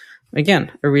wrong.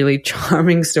 Again, a really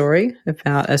charming story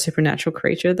about a supernatural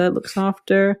creature that looks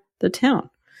after the town.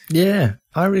 Yeah,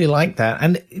 I really like that.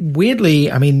 And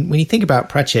weirdly, I mean, when you think about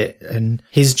Pratchett and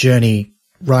his journey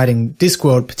writing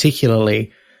Discworld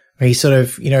particularly, where he sort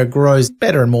of, grows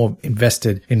better and more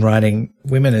invested in writing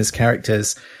women as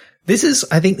characters. This is,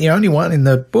 I think, the only one in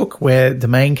the book where the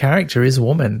main character is a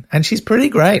woman, and she's pretty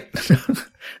great.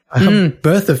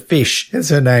 Bertha Fish is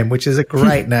her name, which is a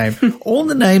great name. All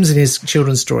the names in his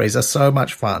children's stories are so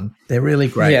much fun. They're really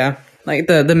great. Yeah. Like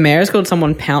the mayor's called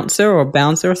someone Pouncer or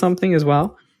Bouncer or something as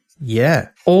well. Yeah.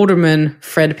 Alderman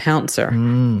Fred Pouncer.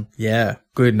 Yeah.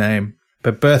 Good name.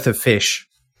 But Bertha Fish.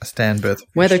 Stan Bertha Fish.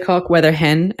 Weathercock, weather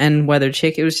hen, and weather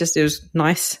chick. It was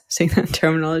nice seeing that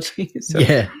terminology. So.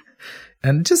 Yeah.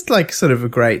 And just like sort of a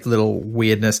great little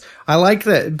weirdness. I like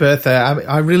that Bertha,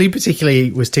 I really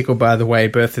particularly was tickled by the way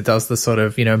Bertha does the sort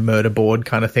of, murder board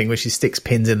kind of thing where she sticks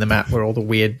pins in the map where all the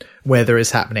weird weather is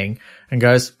happening and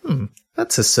goes,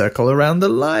 that's a circle around the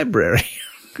library.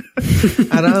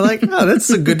 And I'm like, oh, that's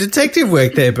some good detective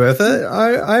work there, Bertha.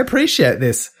 I appreciate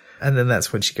this. And then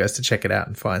that's when she goes to check it out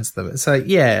and finds them. So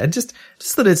yeah, and just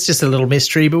that it's just a little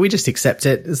mystery, but we just accept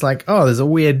it. It's like, oh, there's a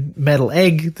weird metal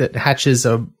egg that hatches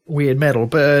a weird metal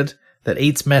bird that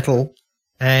eats metal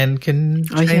and can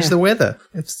change the weather.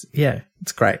 It's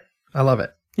great. I love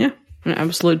it. Yeah, an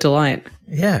absolute delight.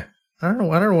 Yeah. I don't know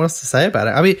what else to say about it.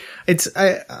 I mean,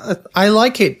 I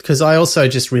like it because I also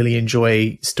just really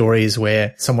enjoy stories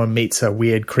where someone meets a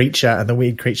weird creature and the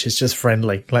weird creature's just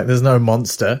friendly. Like there's no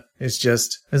monster.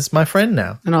 It's my friend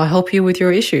now. And I'll help you with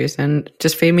your issues and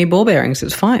just feed me ball bearings.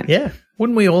 It's fine. Yeah.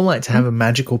 Wouldn't we all like to have a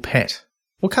magical pet?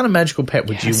 What kind of magical pet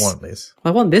would you want, Liz?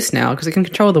 I want this now because it can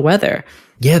control the weather.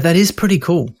 Yeah, that is pretty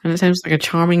cool. And it seems like a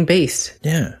charming beast.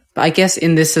 Yeah. But I guess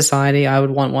in this society, I would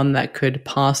want one that could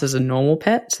pass as a normal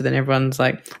pet. So then everyone's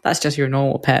like, that's just your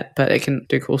normal pet, but it can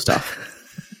do cool stuff.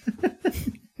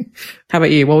 How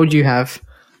about you? What would you have?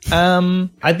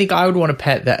 I think I would want a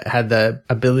pet that had the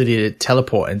ability to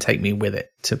teleport and take me with it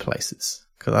to places.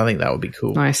 Because I think that would be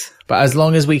cool. Nice. But as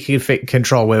long as we could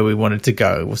control where we wanted to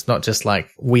go, it was not just like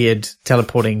weird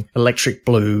teleporting electric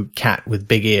blue cat with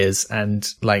big ears and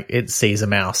like it sees a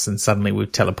mouse and suddenly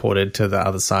we've teleported to the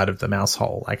other side of the mouse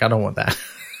hole. Like I don't want that.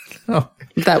 Oh.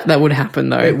 That would happen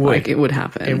though. It would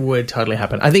happen. It would totally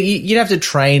happen. I think you'd have to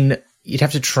train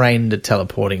the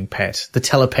teleporting pet, the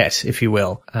telepet, if you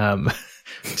will,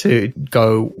 to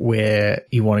go where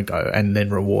you want to go and then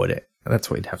reward it. That's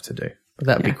what you'd have to do.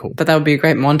 That would be cool. But that would be a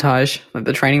great montage. Like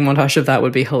the training montage of that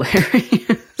would be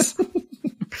hilarious.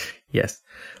 Yes.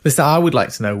 Listen, I would like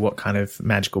to know what kind of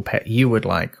magical pet you would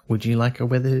like. Would you like a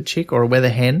weather chick or a weather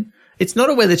hen? It's not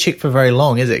a weather chick for very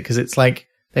long, is it? Because it's like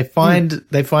they find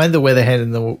the weather hen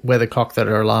and the weathercock that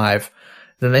are alive.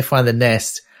 Then they find the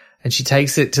nest and she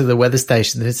takes it to the weather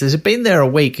station. And it's been there a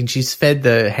week and she's fed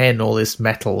the hen all this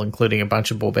metal, including a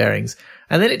bunch of ball bearings.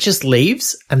 And then it just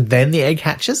leaves and then the egg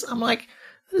hatches. I'm like,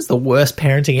 this is the worst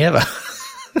parenting ever.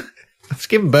 I've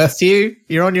given birth to you.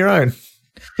 You're on your own.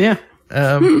 Yeah.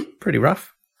 Pretty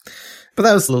rough. But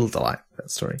that was a little delight,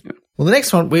 that story. Yeah. Well, the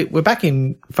next one, we're back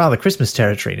in Father Christmas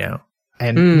territory now.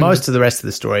 And most of the rest of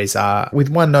the stories are, with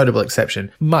one notable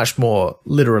exception, much more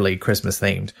literally Christmas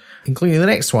themed, including the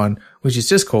next one, which is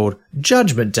just called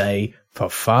Judgment Day for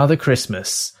Father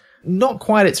Christmas. Not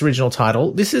quite its original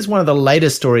title. This is one of the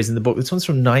latest stories in the book. This one's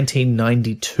from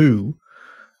 1992.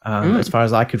 As far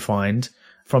as I could find,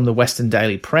 from the Western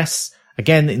Daily Press,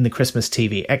 again in the Christmas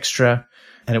TV Extra,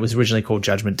 and it was originally called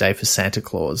Judgment Day for Santa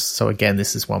Claus. So again,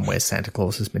 this is one where Santa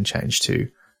Claus has been changed to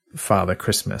Father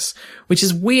Christmas, which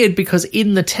is weird because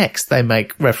in the text they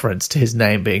make reference to his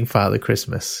name being Father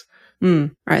Christmas. All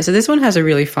right, so this one has a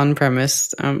really fun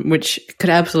premise, which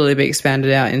could absolutely be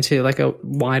expanded out into like a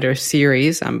wider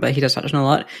series, but he does touch on a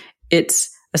lot. It's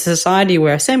a society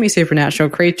where semi-supernatural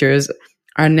creatures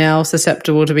are now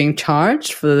susceptible to being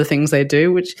charged for the things they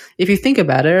do, which, if you think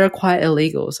about it, are quite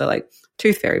illegal. So, like,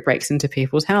 Tooth Fairy breaks into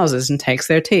people's houses and takes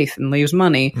their teeth and leaves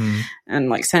money. And,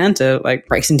 like, Santa, like,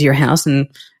 breaks into your house and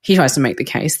he tries to make the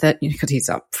case that, because he's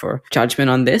up for judgment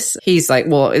on this, he's like,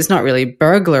 well, it's not really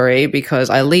burglary because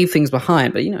I leave things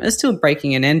behind, but, it's still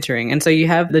breaking and entering. And so you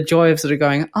have the joy of sort of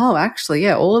going, oh, actually,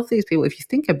 yeah, all of these people, if you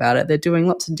think about it, they're doing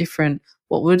lots of different,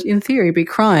 what would in theory be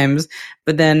crimes,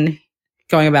 but then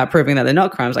going about proving that they're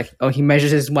not crimes, like, oh, he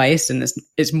measures his waist and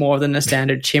it's more than a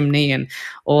standard chimney and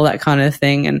all that kind of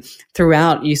thing. And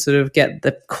throughout, you sort of get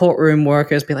the courtroom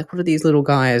workers be like, what are these little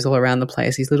guys all around the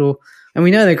place? These little, and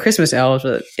we know they're Christmas elves,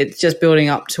 but it's just building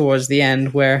up towards the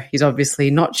end where he's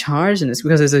obviously not charged, and it's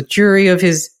because there's a jury of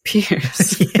his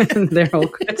peers. And they're all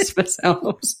Christmas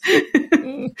elves.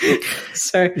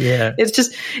 So yeah,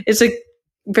 it's a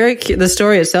the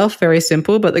story itself, very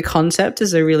simple, but the concept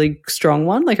is a really strong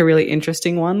one, like a really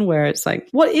interesting one where it's like,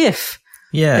 what if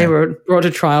they were brought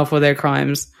to trial for their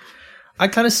crimes? I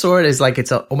kind of saw it as like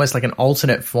it's almost like an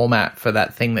alternate format for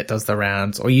that thing that does the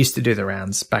rounds, or used to do the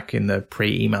rounds back in the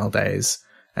pre-email days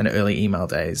and early email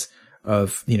days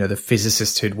of, the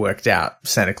physicist who'd worked out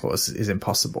Santa Claus is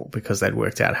impossible because they'd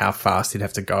worked out how fast he'd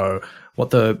have to go, what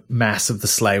the mass of the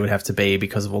sleigh would have to be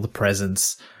because of all the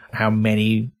presents, how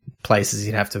many places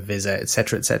you'd have to visit, et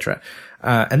cetera, et cetera.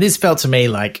 And this felt to me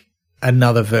like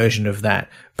another version of that.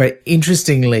 But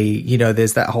interestingly,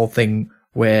 there's that whole thing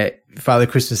where Father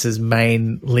Christmas's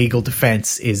main legal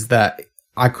defense is that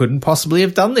I couldn't possibly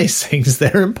have done these things.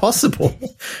 They're impossible.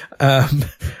 And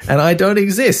I don't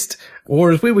exist.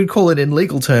 Or as we would call it in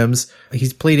legal terms,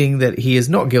 he's pleading that he is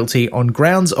not guilty on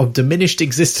grounds of diminished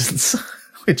existence,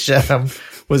 which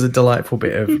was a delightful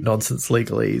bit of nonsense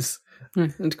legalese.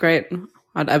 It's great.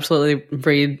 I'd absolutely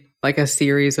read like a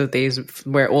series of these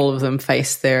where all of them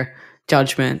face their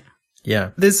judgment.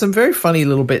 Yeah. There's some very funny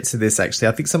little bits of this, actually.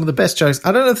 I think some of the best jokes,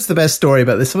 I don't know if it's the best story,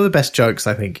 but there's some of the best jokes,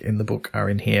 I think, in the book are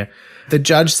in here. The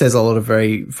judge says a lot of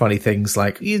very funny things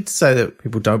like, you'd say that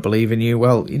people don't believe in you.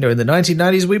 Well, in the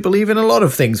 1990s, we believe in a lot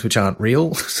of things which aren't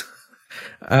real.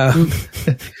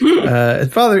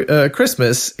 Father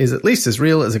Christmas is at least as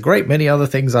real as a great many other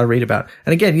things I read about.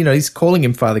 And again, he's calling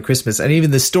him Father Christmas. And even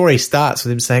the story starts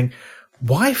with him saying,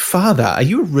 why father? Are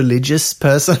you a religious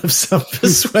person of some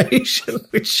persuasion?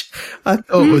 Which I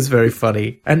thought was very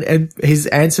funny. And his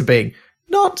answer being,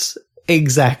 not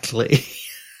exactly.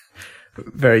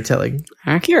 Very telling.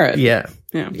 Accurate. Yeah.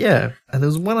 Yeah. And there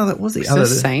was one other, what was the He's other? a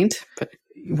saint, but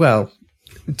Well,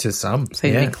 to some.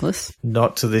 St. Nicholas.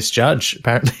 Not to this judge,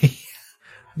 apparently.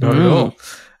 Not at all.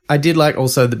 I did like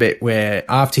also the bit where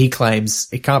after he claims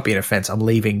it can't be an offense, I'm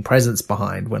leaving presents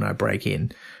behind when I break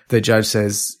in. The judge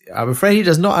says, I'm afraid he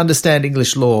does not understand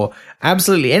English law.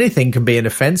 Absolutely anything can be an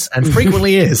offense and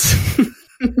frequently is.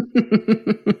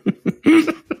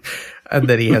 And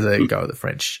then he has a go at the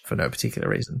French for no particular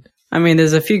reason. I mean,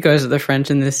 there's a few goes at the French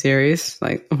in this series.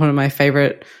 Like, one of my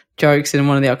favorite jokes in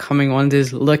one of the upcoming ones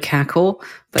is le cackle.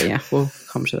 But yeah, we'll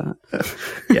come to that.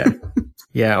 Yeah.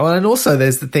 Yeah. Well, and also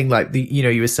there's the thing like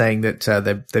you were saying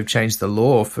that they've changed the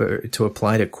law to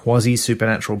apply to quasi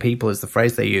supernatural people is the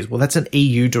phrase they use. Well, that's an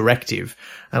EU directive.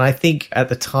 And I think at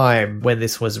the time when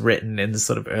this was written in the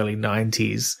sort of early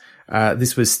 90s,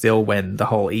 this was still when the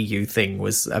whole EU thing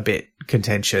was a bit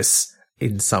contentious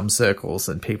in some circles,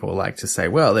 and people like to say,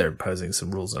 well, they're imposing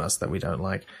some rules on us that we don't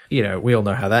like. We all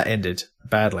know how that ended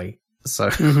badly.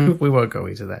 So we won't go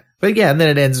into that. But yeah, and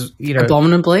then it ends,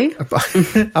 Abominably?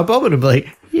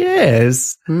 Abominably.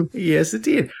 Yes. Yes, it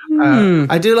did.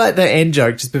 I do like the end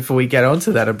joke just before we get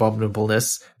onto that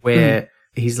abominableness where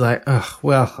he's like, oh,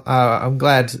 well, I'm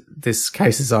glad this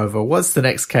case is over. What's the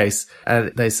next case?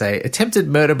 And they say, attempted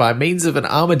murder by means of an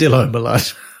armadillo, Millard.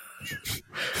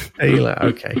 And you're like,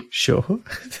 okay, sure.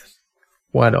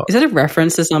 Why not? Is that a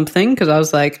reference to something? Because I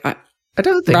was like, I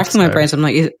don't think racking my brains. I'm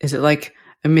like, is it like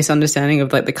a misunderstanding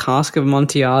of like the cask of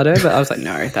Amontillado? But I was like,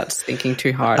 no, that's thinking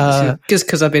too hard. Just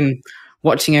because I've been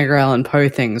watching Edgar Allan Poe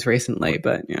things recently.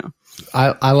 But yeah,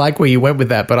 I like where you went with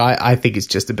that, but I think it's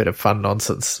just a bit of fun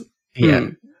nonsense.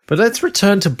 Yeah. But let's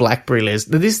return to Blackberry Liz.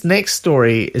 Now, this next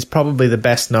story is probably the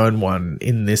best known one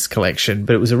in this collection,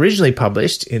 but it was originally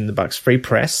published in the Bucks Free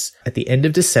Press at the end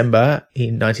of December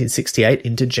in 1968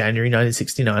 into January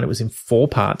 1969. It was in 4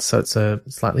 parts, so it's a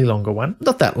slightly longer one.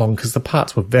 Not that long because the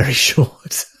parts were very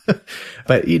short.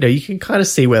 But, you can kind of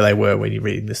see where they were when you're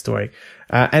reading the story.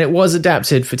 And it was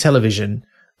adapted for television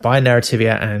by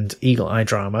Narrativia and Eagle Eye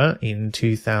Drama in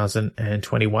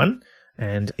 2021.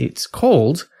 And it's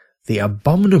called The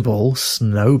Abominable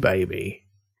Snow Baby.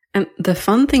 And the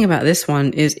fun thing about this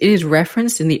one is it is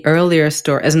referenced in the earlier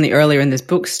story, as in the earlier in this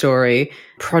book story,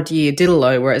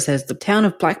 Prodiadillo, where it says the town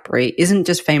of Blackberry isn't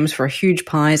just famous for huge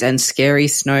pies and scary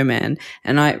snowmen.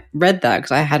 And I read that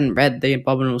because I hadn't read The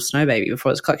Abominable Snow Baby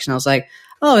before this collection. I was like,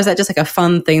 oh, is that just like a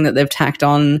fun thing that they've tacked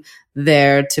on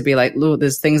there to be like, look,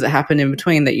 there's things that happen in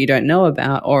between that you don't know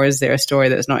about, or is there a story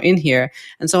that's not in here?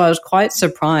 And so I was quite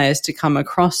surprised to come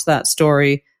across that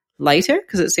story later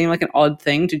because it seemed like an odd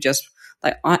thing to just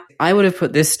like I would have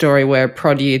put this story where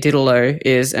Prodiadillo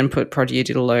is and put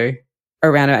Prodiadillo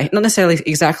around it. Not necessarily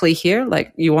exactly here,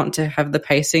 like you want to have the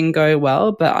pacing go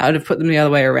well, but I would have put them the other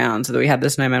way around so that we had the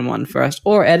snowman one first,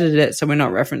 or edited it so we're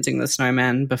not referencing the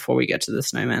snowman before we get to the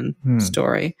snowman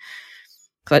story.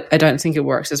 But I don't think it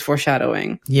works as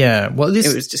foreshadowing. Yeah, well,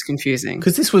 it was just confusing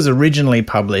because this was originally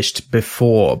published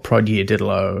before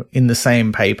Prodiadillo in the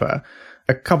same paper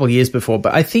a couple of years before,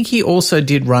 but I think he also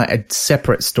did write a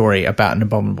separate story about an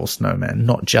abominable snowman,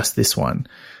 not just this one,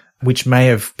 which may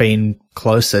have been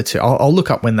closer to, I'll look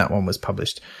up when that one was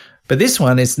published. But this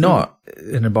one is not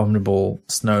an abominable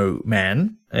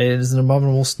snowman, it is an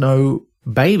abominable snow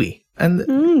baby.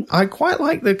 And I quite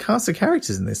like the cast of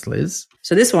characters in this, Liz.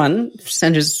 So this one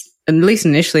centers, at least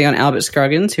initially, on Albert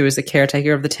Scroggins, who is the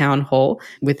caretaker of the town hall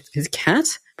with his cat,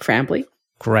 Frambly.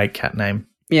 Great cat name.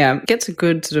 Yeah, gets a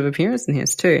good sort of appearance in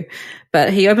his too.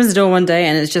 But he opens the door one day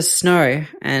and it's just snow,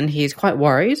 and he's quite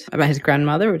worried about his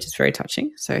grandmother, which is very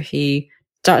touching. So he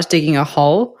starts digging a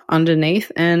hole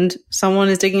underneath, and someone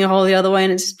is digging a hole the other way,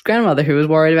 and it's his grandmother who was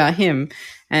worried about him.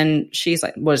 And she's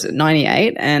like, what is it,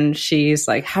 98? And she's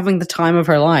like having the time of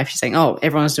her life. She's saying, oh,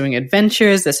 everyone's doing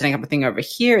adventures. They're setting up a thing over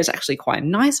here. It's actually quite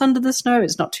nice under the snow.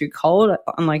 It's not too cold,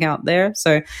 unlike out there.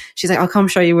 So she's like, I'll come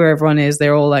show you where everyone is.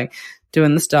 They're all like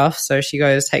doing the stuff. So she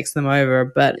goes, takes them over.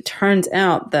 But it turns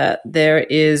out that there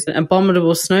is an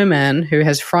abominable snowman who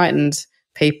has frightened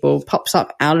people, pops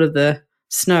up out of the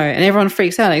Snow, and everyone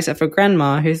freaks out except for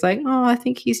Grandma, who's like, oh, I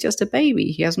think he's just a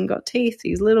baby. He hasn't got teeth.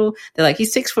 He's little. They're like,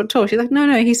 he's 6 foot tall. She's like,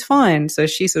 no, he's fine. So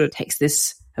she sort of takes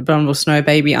this abominable snow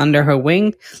baby under her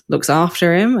wing, looks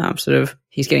after him.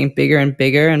 He's getting bigger and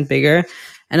bigger and bigger.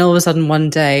 And all of a sudden one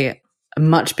day, a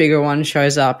much bigger one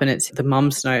shows up, and it's the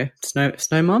mum snow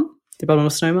mum, the abominable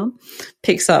snow mum,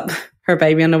 picks up her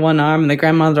baby under one arm and the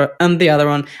grandmother on the other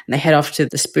one, and they head off to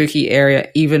the spooky area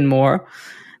even more,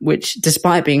 which,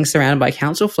 despite being surrounded by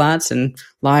council flats and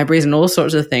libraries and all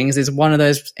sorts of things, is one of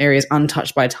those areas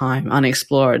untouched by time,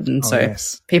 unexplored. And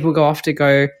people go off to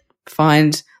go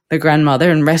find the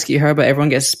grandmother and rescue her, but everyone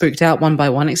gets spooked out one by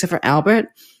one except for Albert.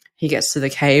 He gets to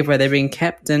the cave where they're being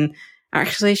kept, and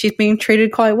actually she's being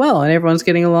treated quite well and everyone's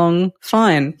getting along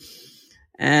fine.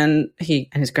 And he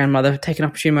and his grandmother take an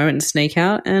opportune moment to sneak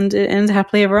out, and it ends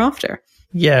happily ever after.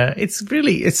 Yeah, it's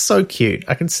so cute.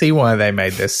 I can see why they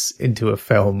made this into a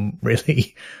film,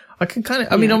 really. I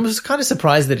was kind of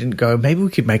surprised they didn't go, maybe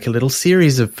we could make a little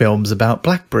series of films about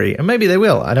Blackberry. And maybe they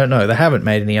will. I don't know. They haven't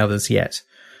made any others yet.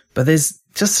 But there's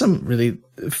just some really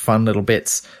fun little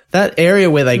bits. That area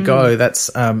where they go,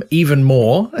 that's Even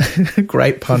More,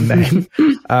 great pun name,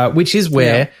 which is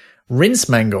where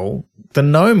Rincemangle, the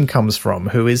gnome, comes from,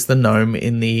 who is the gnome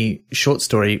in the short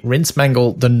story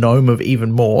Rincemangle, the Gnome of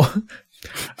Even More.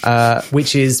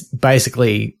 Which is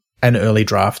basically an early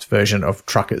draft version of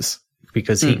Truckers,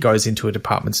 because he goes into a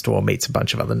department store, meets a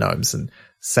bunch of other gnomes and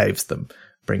saves them,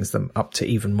 brings them up to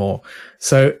Even More.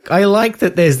 So I like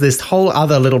that there's this whole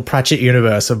other little Pratchett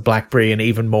universe of Blackberry and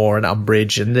Even More and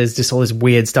Umbridge, and there's just all this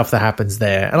weird stuff that happens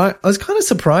there. And I was kind of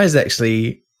surprised,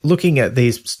 actually, looking at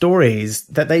these stories,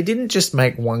 that they didn't just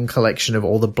make one collection of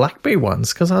all the Blackberry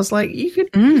ones, because I was like, you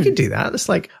could do that. It's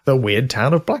like the weird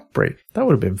town of Blackberry. That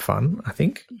would have been fun, I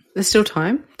think. There's still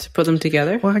time to put them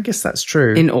together. Well, I guess that's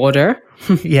true. In order.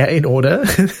 Yeah, in order.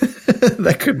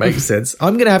 That could make sense.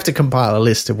 I'm going to have to compile a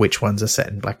list of which ones are set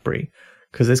in Blackberry,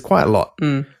 because there's quite a lot.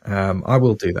 I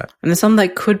will do that. And there's some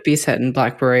that could be set in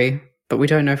Blackberry, but we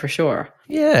don't know for sure.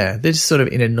 Yeah, they're just sort of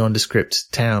in a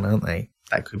nondescript town, aren't they?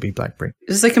 That could be Blackberry.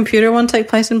 Does the computer one take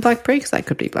place in Blackberry? Because that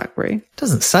could be Blackberry. It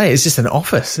doesn't say. It's just an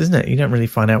office, isn't it? You don't really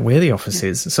find out where the office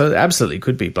is. So it absolutely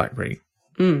could be Blackberry.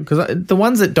 Because the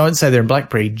ones that don't say they're in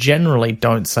Blackberry generally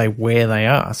don't say where they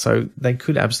are. So they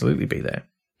could absolutely be there.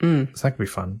 So that could be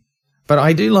fun. But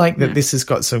I do like that this has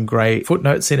got some great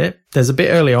footnotes in it. There's a bit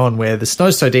early on where the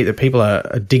snow's so deep that people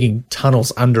are digging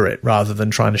tunnels under it rather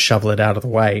than trying to shovel it out of the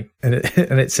way. And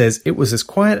it says, it was as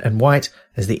quiet and white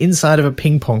as the inside of a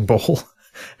ping pong ball.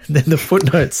 And then the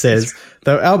footnote says,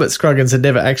 though Albert Scroggins had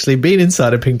never actually been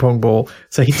inside a ping pong ball,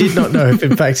 so he did not know if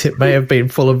in fact it may have been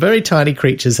full of very tiny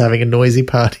creatures having a noisy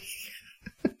party.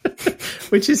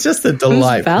 Which is just a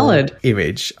delightful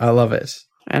image. I love it.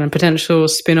 And a potential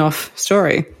spin-off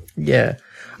story. Yeah.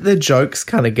 The jokes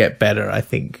kind of get better, I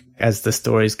think, as the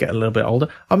stories get a little bit older.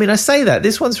 I mean, I say that.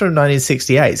 This one's from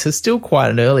 1968, so it's still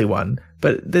quite an early one,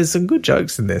 but there's some good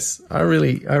jokes in this. I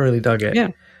really dug it. Yeah.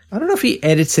 I don't know if he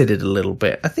edited it a little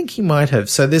bit. I think he might have.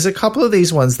 So there's a couple of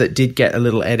these ones that did get a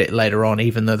little edit later on,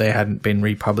 even though they hadn't been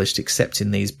republished except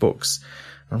in these books.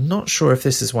 I'm not sure if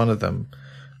this is one of them.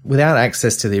 Without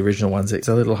access to the original ones, it's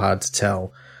a little hard to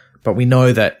tell. But we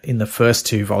know that in the first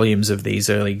 2 volumes of these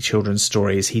early children's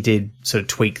stories, he did sort of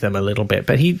tweak them a little bit.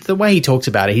 But the way he talked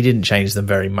about it, he didn't change them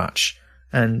very much.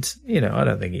 And, I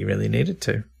don't think he really needed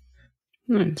to.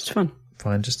 No, it's fun.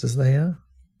 Fine just as they are.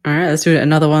 All right, let's do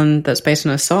another one that's based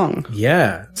on a song.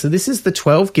 Yeah. So this is The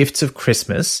 12 Gifts of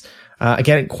Christmas.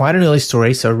 Again, quite an early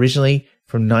story. So originally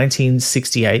from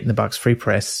 1968 in the Bucks Free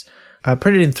Press,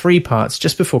 printed in 3 parts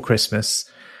just before Christmas.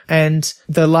 And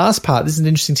the last part, this is an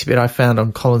interesting tidbit I found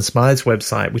on Colin Smythe's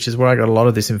website, which is where I got a lot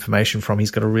of this information from.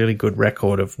 He's got a really good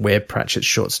record of where Pratchett's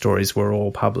short stories were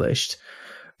all published.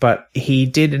 But he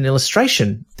did an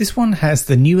illustration. This one has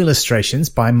the new illustrations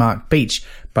by Mark Beach,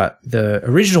 but the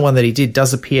original one that he did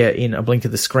does appear in A Blink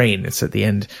of the Screen. It's at the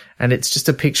end, and it's just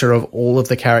a picture of all of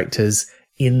the characters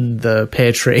in the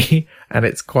pear tree, and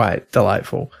it's quite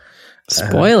delightful.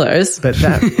 Spoilers. But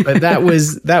that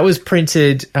was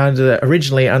printed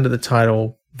originally under the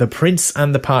title The Prince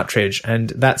and the Partridge, and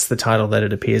that's the title that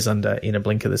it appears under in A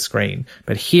Blink of the Screen.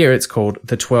 But here it's called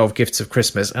The 12 Gifts of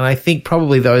Christmas, and I think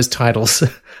probably those titles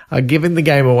are giving the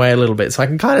game away a little bit, so I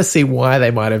can kind of see why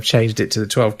they might have changed it to The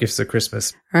 12 Gifts of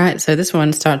Christmas. All right, so this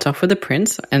one starts off with the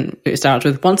prince, and it starts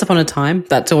with Once Upon a Time.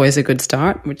 That's always a good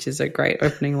start, which is a great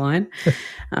opening line.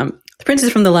 The prince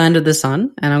is from the land of the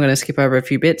sun, and I'm going to skip over a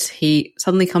few bits. He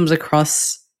suddenly comes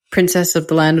across Princess of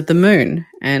the Land of the Moon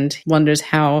and wonders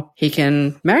how he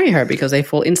can marry her because they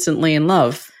fall instantly in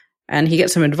love. And he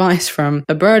gets some advice from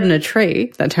a bird in a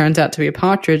tree that turns out to be a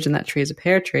partridge, and that tree is a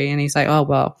pear tree. And he's like, oh,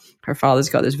 well, her father's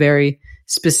got this very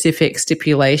specific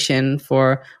stipulation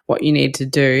for what you need to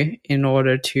do in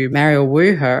order to marry or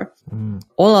woo her.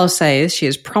 All I'll say is she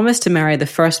has promised to marry the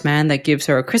first man that gives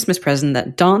her a Christmas present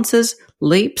that dances,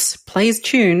 leaps, plays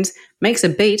tunes, makes a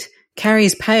beat,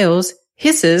 carries pails,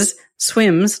 hisses,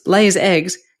 swims, lays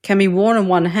eggs, can be worn on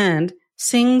one hand,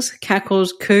 sings,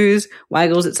 cackles, coos,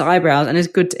 waggles its eyebrows, and is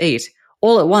good to eat.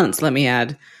 All at once, let me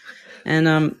add. And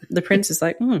the prince is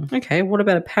like, okay, what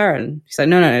about a parrot? He's like,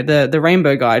 no, the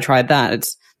rainbow guy tried that.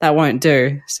 That won't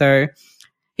do. So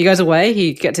he goes away.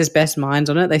 He gets his best minds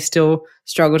on it. They still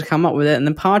struggle to come up with it. And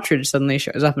the partridge suddenly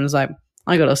shows up and is like,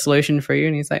 I got a solution for you.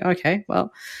 And he's like, okay,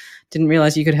 well, didn't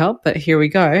realize you could help, but here we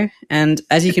go. And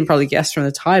as you can probably guess from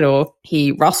the title,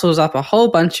 he rustles up a whole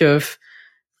bunch of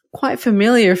quite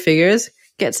familiar figures,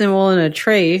 gets them all in a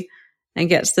tree, and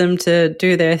gets them to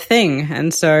do their thing.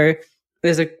 And so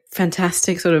there's a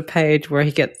fantastic sort of page where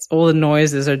he gets all the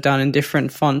noises are done in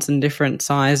different fonts and different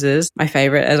sizes. My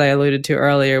favorite, as I alluded to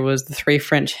earlier, was the 3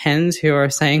 French hens who are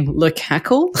saying "le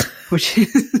cackle," which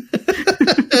is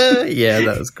yeah,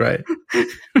 that was great.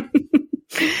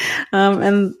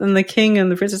 And the king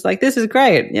and the princess are like, this is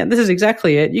great. Yeah, this is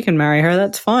exactly it. You can marry her.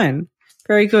 That's fine.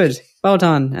 Very good. Well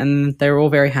done. And they're all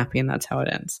very happy, and that's how it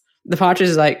ends. The partridge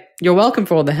is like, you're welcome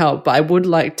for all the help, but I would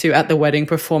like to, at the wedding,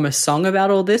 perform a song about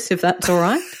all this, if that's all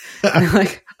right. And they're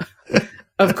like,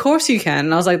 of course you can.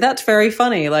 And I was like, that's very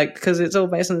funny, like, because it's all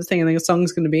based on this thing, and the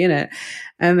song's going to be in it.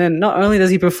 And then not only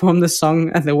does he perform the song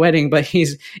at the wedding, but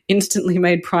he's instantly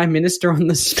made prime minister on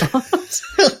the spot.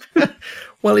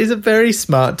 Well, he's a very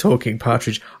smart talking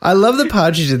partridge. I love the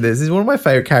partridge in this. He's one of my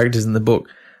favorite characters in the book.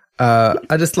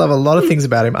 I just love a lot of things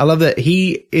about him. I love that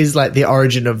he is like the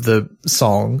origin of the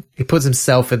song. He puts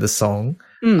himself in the song.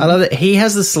 I love that he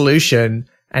has the solution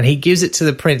and he gives it to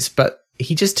the prince, but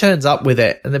he just turns up with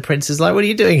it. And the prince is like, what are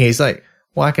you doing here? He's like,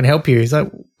 well, I can help you. He's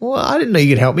like, well, I didn't know you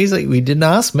could help me. He's like, you didn't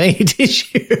ask me,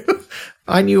 did you?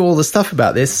 I knew all the stuff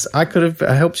about this. I could have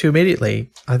helped you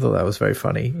immediately. I thought that was very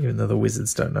funny, even though the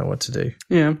wizards don't know what to do.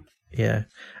 Yeah. Yeah.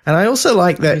 And I also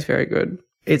like that. He's very good.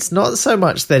 It's not so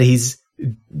much that he's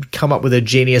come up with a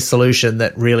genius solution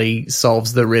that really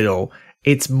solves the riddle.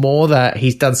 It's more that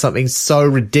he's done something so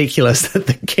ridiculous that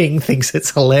the king thinks it's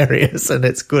hilarious and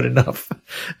it's good enough.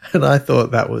 And I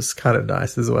thought that was kind of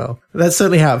nice as well. That's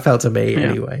certainly how it felt to me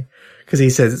anyway. Because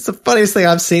he says, it's the funniest thing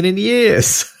I've seen in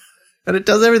years. And it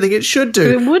does everything it should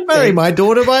do. It would marry my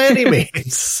daughter by any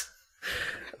means.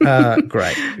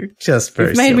 Great. Just very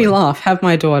You've made me laugh. Have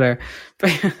my daughter.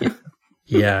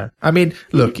 Yeah. I mean,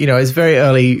 look, it's very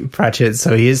early Pratchett,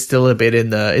 so he is still a bit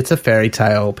it's a fairy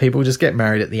tale. People just get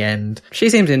married at the end. She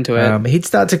seems into it. He'd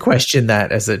start to question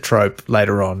that as a trope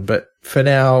later on, but for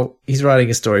now, he's writing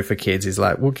a story for kids. He's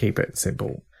like, we'll keep it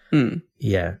simple.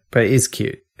 Yeah, but it is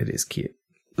cute. It is cute.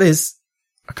 Liz,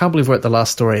 I can't believe we're at the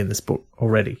last story in this book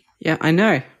already. Yeah, I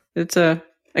know. It's a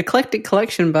eclectic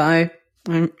collection, but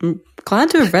I'm glad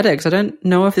to have read it because I don't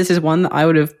know if this is one that I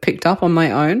would have picked up on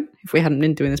my own if we hadn't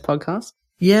been doing this podcast.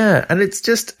 Yeah, and it's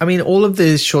just, I mean, all of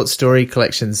the short story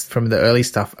collections from the early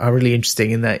stuff are really interesting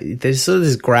in that there's sort of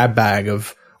this grab bag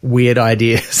of weird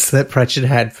ideas that Pratchett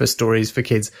had for stories for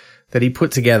kids that he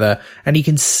put together, and you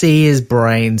can see his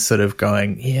brain sort of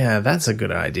going, yeah, that's a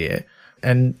good idea,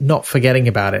 and not forgetting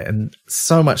about it. And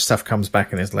so much stuff comes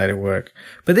back in his later work.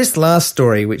 But this last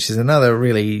story, which is another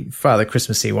really Father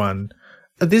Christmassy one,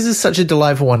 this is such a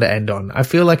delightful one to end on. I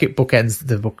feel like it bookends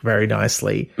the book very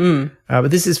nicely. But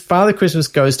this is Father Christmas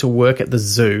Goes to Work at the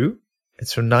Zoo.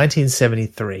 It's from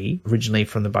 1973, originally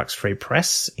from the Bucks Free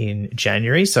Press in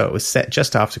January. So it was set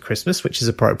just after Christmas, which is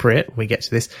appropriate when we get to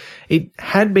this. It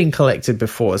had been collected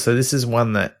before. So this is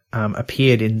one that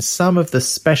appeared in some of the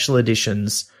special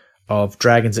editions of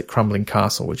Dragons at Crumbling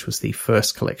Castle, which was the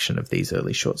first collection of these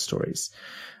early short stories.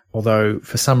 Although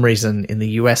for some reason in the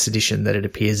US edition that it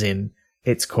appears in,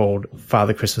 it's called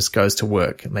Father Christmas Goes to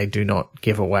Work, and they do not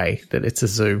give away that it's a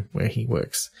zoo where he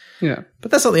works. Yeah. But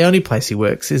that's not the only place he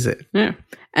works, is it? Yeah.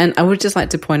 And I would just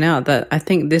like to point out that I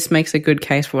think this makes a good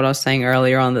case for what I was saying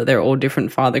earlier on, that they're all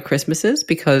different Father Christmases,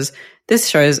 because this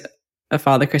shows a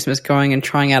Father Christmas going and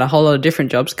trying out a whole lot of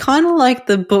different jobs, kind of like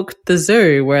the book The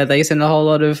Zoo, where they send a whole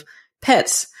lot of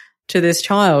pets to this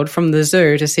child from the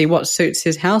zoo to see what suits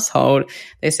his household.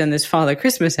 They send this Father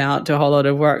Christmas out to a whole lot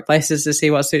of workplaces to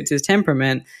see what suits his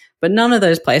temperament. But none of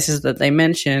those places that they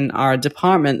mention are a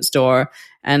department store,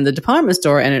 and the department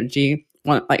store energy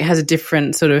has a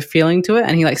different sort of feeling to it,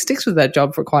 and he sticks with that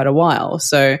job for quite a while.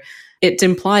 So it's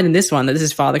implied in this one that this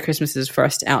is Father Christmas's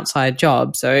first outside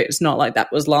job. So it's not like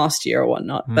that was last year or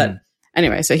whatnot. But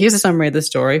Anyway, so here's a summary of the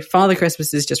story. Father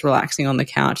Christmas is just relaxing on the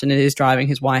couch, and it is driving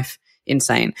his wife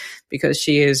insane because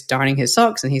she is darning his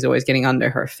socks and he's always getting under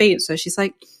her feet. So she's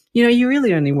like, you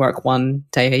really only work one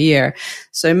day a year.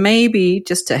 So maybe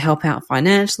just to help out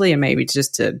financially and maybe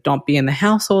just to not be in the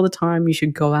house all the time, you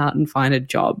should go out and find a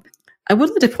job. I would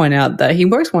like to point out that he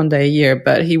works one day a year,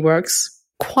 but he works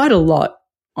quite a lot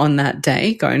on that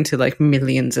day, going to like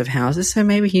millions of houses. So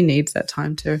maybe he needs that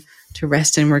time to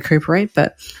rest and recuperate.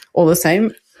 But all the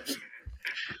same,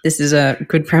 this is a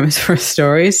good premise for a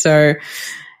story. So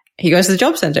he goes to the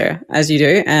job center, as you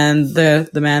do, and the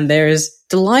man there is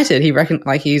delighted.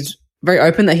 He's very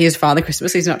open that he is Father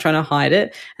Christmas. He's not trying to hide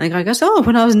it. And the guy goes, "Oh,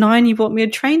 when I was 9, you bought me a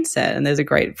train set." And there's a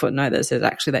great footnote that says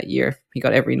actually that year he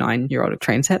got every 9-year-old a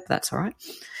train set, but that's all right.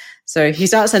 So he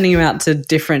starts sending him out to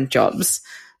different jobs.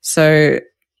 So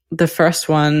the first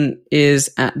one is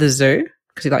at the zoo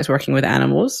because he likes working with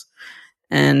animals.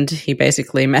 And he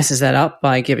basically messes that up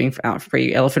by giving out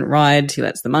free elephant rides. He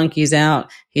lets the monkeys out.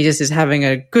 He just is having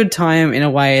a good time in a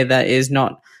way that is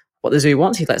not what the zoo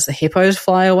wants. He lets the hippos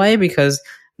fly away because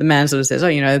the man sort of says,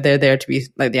 they're there to be,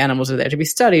 like, the animals are there to be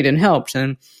studied and helped.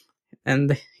 And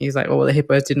he's like, well, the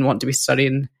hippos didn't want to be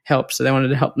studied and helped, so they wanted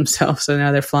to help themselves. So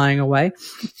now they're flying away.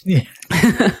 Yeah.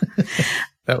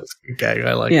 That was a good gag.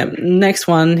 I like it. Next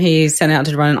one, he sent out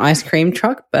to run an ice cream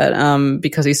truck, but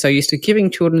because he's so used to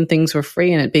giving children things for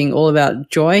free and it being all about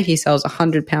joy, he sells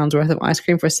 100 pounds worth of ice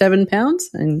cream for 7 pounds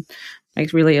and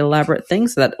makes really elaborate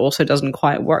things. So that also doesn't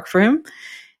quite work for him.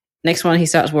 Next one, he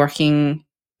starts working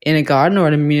in a garden or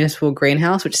in a municipal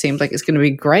greenhouse, which seems like it's going to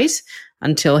be great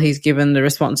until he's given the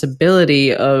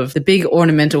responsibility of the big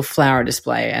ornamental flower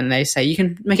display. And they say, you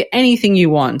can make it anything you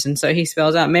want. And so he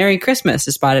spells out Merry Christmas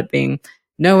despite it being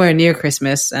nowhere near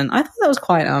Christmas. And I thought that was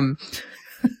quite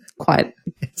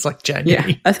it's like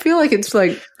January. Yeah, I feel like it's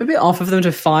like a bit off of them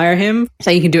to fire him,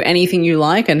 say you can do anything you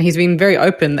like. And he's been very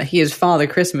open that he is Father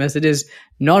Christmas. It is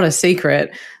not a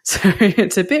secret. So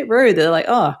it's a bit rude. They're like,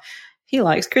 oh, he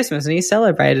likes Christmas and he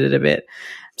celebrated it a bit.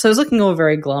 So it's looking all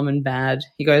very glum and bad.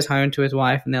 He goes home to his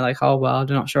wife and they're like, oh, well, I'm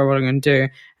not sure what I'm going to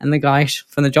do. And the guy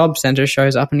from the job center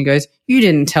shows up and he goes, you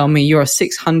didn't tell me you're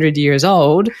 600 years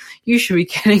old. You should be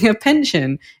getting a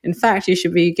pension. In fact, you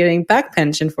should be getting back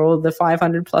pension for all the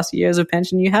 500 plus years of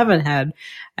pension you haven't had.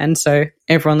 And so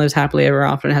everyone lives happily ever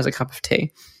after and has a cup of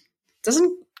tea.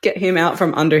 Doesn't get him out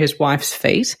from under his wife's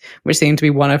feet, which seemed to be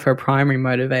one of her primary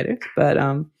motivators. But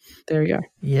there we go.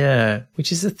 Yeah,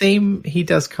 which is a theme he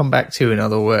does come back to in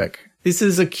other work. This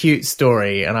is a cute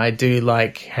story, and I do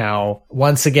like how,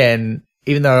 once again,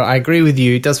 even though I agree with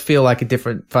you, it does feel like a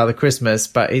different Father Christmas,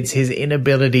 but it's his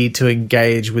inability to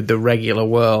engage with the regular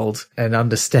world and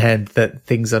understand that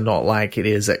things are not like it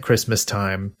is at Christmas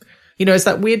time. It's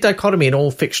that weird dichotomy in all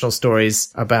fictional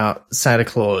stories about Santa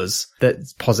Claus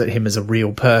that posit him as a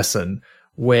real person,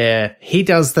 where he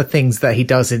does the things that he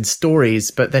does in stories,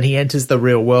 but then he enters the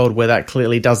real world where that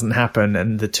clearly doesn't happen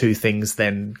and the two things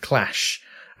then clash.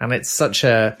 And it's such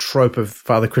a trope of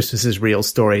Father Christmas's real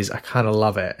stories. I kind of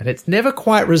love it. And it's never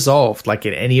quite resolved like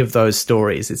in any of those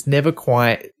stories. It's never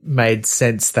quite made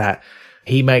sense that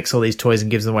he makes all these toys and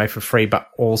gives them away for free, but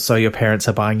also your parents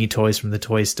are buying you toys from the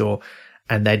toy store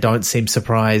and they don't seem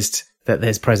surprised that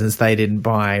there's presents they didn't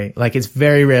buy. Like, it's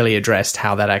very rarely addressed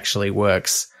how that actually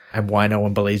works and why no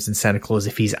one believes in Santa Claus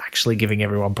if he's actually giving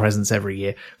everyone presents every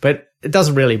year. But it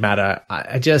doesn't really matter.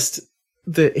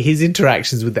 His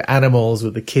interactions with the animals,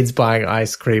 with the kids buying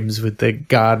ice creams, with the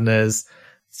gardeners,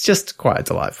 it's just quite a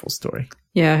delightful story.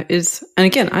 Yeah, and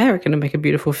again, I reckon it'd make a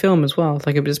beautiful film as well.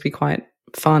 Like, it would just be quite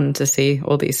fun to see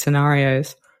all these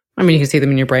scenarios. I mean, you can see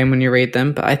them in your brain when you read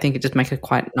them, but I think it just makes a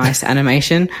quite nice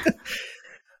animation.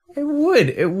 It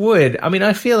would. I mean,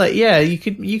 I feel like, yeah, you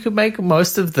could make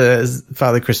most of the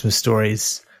Father Christmas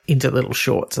stories into little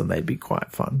shorts and they'd be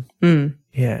quite fun. Mm.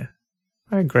 Yeah,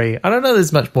 I agree. I don't know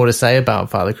there's much more to say about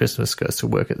Father Christmas Goes to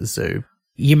Work at the Zoo.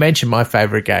 You mentioned my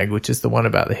favorite gag, which is the one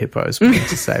about the hippos wanting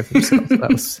to save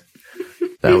themselves.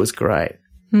 That was great.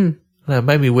 Mm. It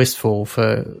made me wistful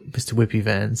for Mr. Whippy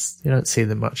vans. You don't see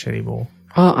them much anymore.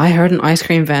 Oh, I heard an ice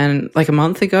cream van like a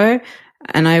month ago.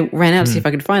 And I ran out to see if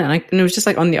I could find it. And it was just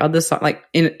like on the other side, like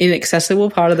inaccessible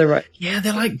part of the road. Yeah,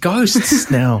 they're like ghosts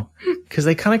now because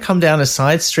they kind of come down a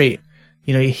side street.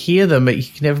 You hear them, but you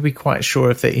can never be quite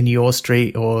sure if they're in your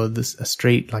street or a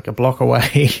street like a block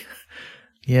away.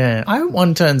 Yeah, I hope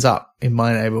one turns up in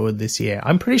my neighborhood this year.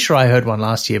 I'm pretty sure I heard one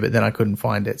last year, but then I couldn't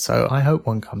find it. So I hope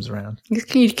one comes around.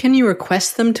 Can you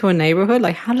request them to a neighborhood?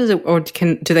 Like, how does it, or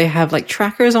do they have like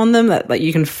trackers on them that like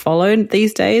you can follow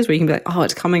these days where you can be like, oh,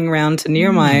 it's coming around to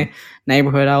near my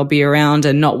neighborhood. I'll be around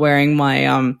and not wearing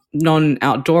my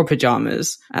non-outdoor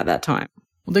pajamas at that time.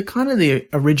 Well, they're kind of the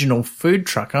original food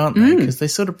truck, aren't they? Because they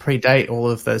sort of predate all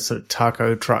of the sort of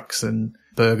taco trucks and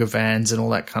burger vans and all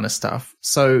that kind of stuff.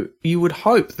 So you would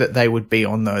hope that they would be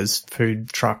on those food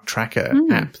truck tracker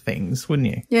app things, wouldn't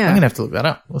you? Yeah. I'm going to have to look that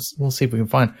up. We'll see if we can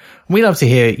find. We love to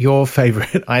hear your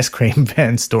favorite ice cream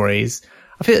van stories.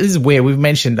 I feel this is weird. We've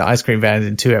mentioned ice cream vans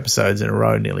in 2 episodes in a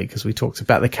row nearly because we talked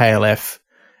about the KLF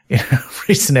in a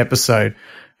recent episode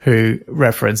who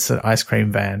referenced an ice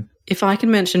cream van. If I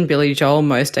can mention Billy Joel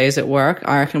most days at work,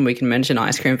 I reckon we can mention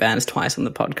ice cream vans twice on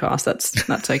the podcast.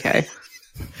 That's okay.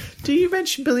 Do you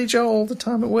mention Billy Joel all the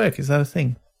time at work? Is that a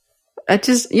thing?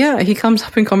 He comes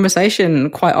up in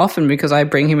conversation quite often because I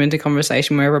bring him into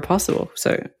conversation wherever possible.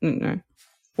 So,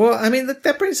 Well, I mean,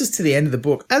 that brings us to the end of the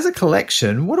book. As a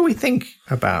collection, what do we think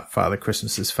about Father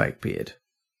Christmas's Fake Beard?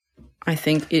 I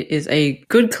think it is a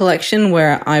good collection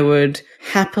where I would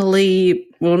happily,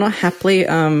 well, not happily,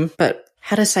 but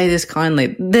how to say this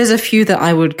kindly, there's a few that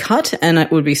I would cut and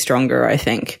it would be stronger, I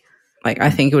think. Like,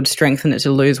 I think it would strengthen it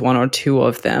to lose 1 or 2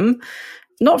 of them.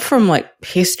 Not from, like,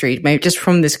 history, maybe just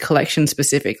from this collection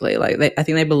specifically. Like, I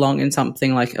think they belong in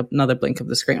something like Another Blink of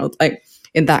the Screen, or like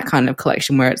in that kind of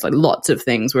collection where it's like lots of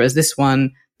things. Whereas this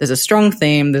one, there's a strong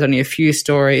theme, there's only a few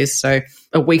stories. So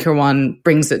a weaker one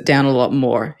brings it down a lot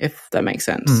more, if that makes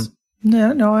sense.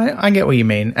 No, I get what you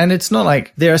mean. And it's not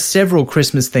like there are several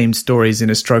Christmas-themed stories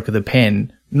in A Stroke of the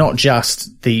Pen, not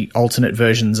just the alternate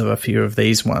versions of a few of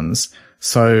these ones.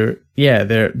 So, yeah,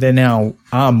 there now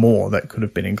are more that could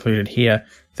have been included here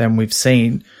than we've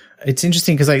seen. It's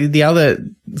interesting because like the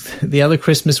other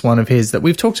Christmas one of his that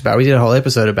we've talked about, we did a whole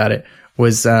episode about it,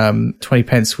 was 20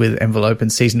 pence with envelope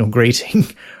and seasonal greeting,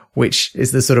 which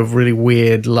is the sort of really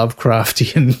weird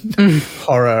Lovecraftian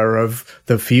horror of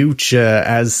the future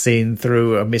as seen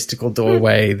through a mystical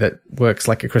doorway that works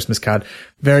like a Christmas card.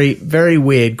 Very, very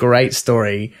weird, great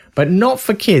story, but not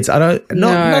for kids. Not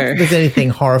that there's anything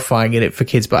horrifying in it for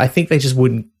kids, but I think they just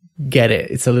wouldn't get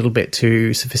it. It's a little bit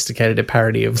too sophisticated a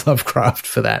parody of Lovecraft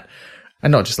for that.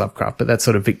 And not just Lovecraft, but that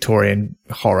sort of Victorian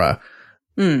horror.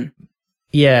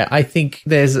 Yeah, I think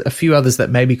there's a few others that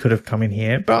maybe could have come in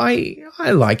here, but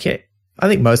I like it. I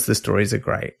think most of the stories are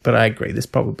great, but I agree there's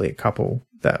probably a couple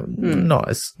that not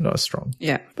as strong.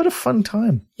 Yeah. But a fun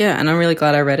time. Yeah, and I'm really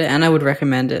glad I read it, and I would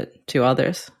recommend it to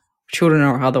others, children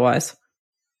or otherwise.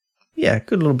 Yeah,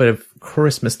 good little bit of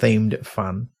Christmas-themed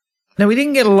fun. Now, we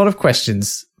didn't get a lot of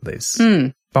questions, Liz,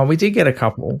 but we did get a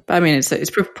couple. I mean, it's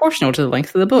proportional to the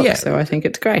length of the book, so I think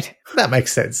it's great. That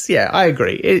makes sense. Yeah, I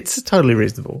agree. It's totally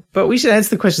reasonable. But we should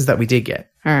answer the questions that we did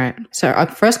get. All right. So our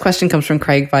first question comes from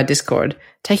Craig via Discord.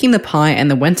 Taking the Pie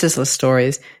and the Wenceslas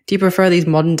stories, do you prefer these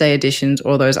modern-day editions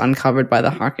or those uncovered by the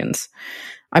Harkins?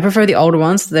 I prefer the older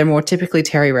ones. They're more typically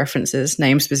Terry references,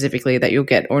 names specifically that you'll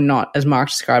get or not, as Mark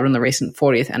described on the recent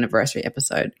 40th anniversary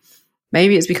episode.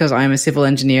 Maybe it's because I am a civil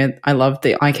engineer. I love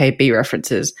the IKB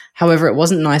references. However, it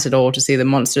wasn't nice at all to see the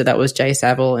monster that was Jay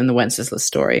Savile in the Wenceslas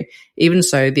story. Even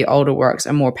so, the older works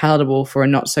are more palatable for a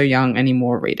not-so-young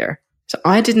anymore reader. So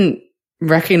I didn't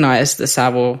recognize the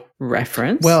Savile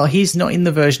reference. Well, he's not in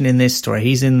the version in this story.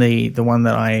 He's in the one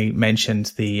that I mentioned,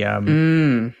 the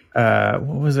what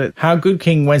was it? How Good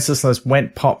King Wenceslas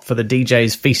Went Pop for the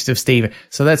DJ's Feast of Stephen.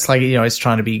 So that's like, it's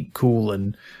trying to be cool,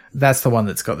 and that's the one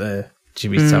that's got the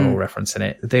Jimmy Savile reference in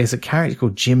it. There's a character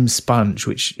called Jim Sponge,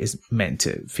 which is meant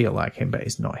to feel like him, but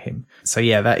it's not him. So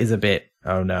yeah, that is a bit,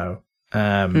 oh no.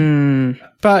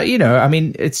 But I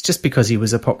mean, it's just because he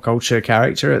was a pop culture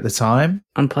character at the time.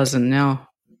 Unpleasant now.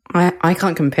 I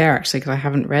can't compare actually because I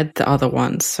haven't read the other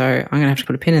ones, so I'm going to have to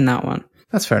put a pin in that one.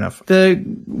 That's fair enough. The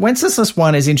Wenceslas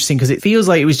one is interesting because it feels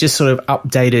like it was just sort of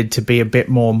updated to be a bit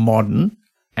more modern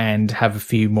and have a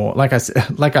few more, like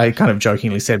I kind of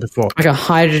jokingly said before, like a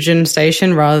hydrogen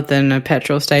station rather than a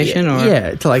petrol station,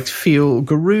 to like feel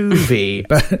groovy.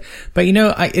 but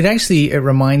it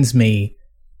reminds me.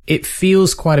 It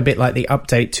feels quite a bit like the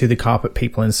update to The Carpet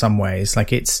People in some ways.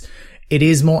 Like it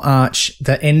is more arch.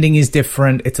 The ending is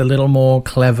different. It's a little more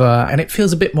clever and it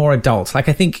feels a bit more adult. Like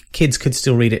I think kids could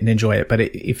still read it and enjoy it, but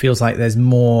it feels like there's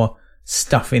more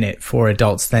stuff in it for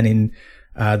adults than in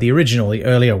the original, the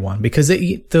earlier one, because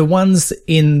the ones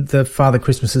in the Father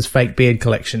Christmas's Fake Beard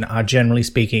collection are generally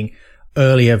speaking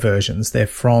earlier versions. They're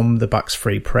from the Bucks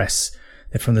Free Press.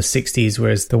 They're from the 60s,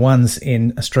 whereas the ones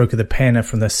in A Stroke of the Pen are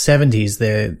from the 70s.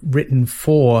 They're written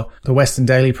for the Western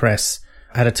Daily Press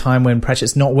at a time when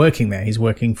Pratchett's not working there. He's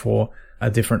working for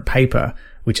a different paper,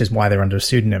 which is why they're under a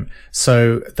pseudonym.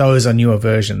 So those are newer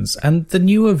versions. And the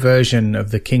newer version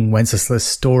of the King Wenceslas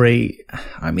story,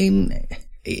 I mean,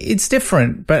 it's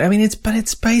different, but I mean,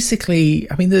 it's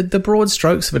basically, I mean, the broad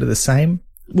strokes of it are the same.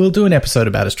 We'll do an episode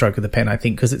about A Stroke of the Pen, I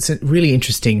think, because it's a really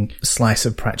interesting slice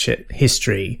of Pratchett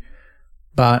history.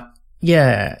 But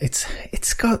yeah,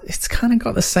 it's kind of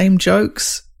got the same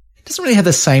jokes. It doesn't really have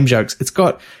the same jokes. It's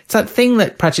that thing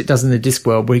that Pratchett does in the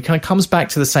Discworld where he kind of comes back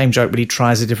to the same joke, but he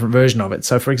tries a different version of it.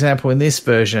 So, for example, in this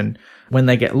version, when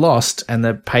they get lost and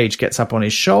the page gets up on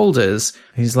his shoulders,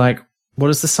 he's like, what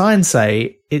does the sign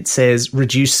say? It says,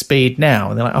 reduce speed now.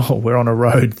 And they're like, oh, we're on a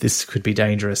road. This could be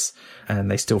dangerous. And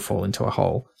they still fall into a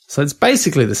hole. So it's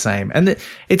basically the same. And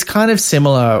it's kind of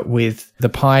similar with the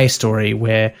pie story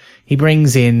where he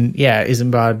brings in,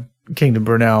 Isambard Kingdom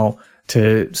Brunel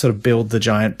to sort of build the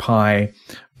giant pie,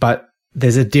 but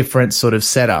there's a different sort of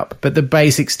setup. But the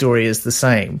basic story is the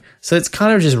same. So it's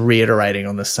kind of just reiterating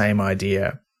on the same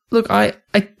idea. Look,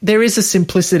 there is a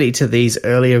simplicity to these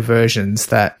earlier versions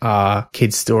that are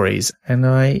kids' stories. And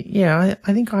I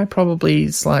think I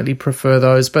probably slightly prefer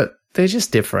those, but they're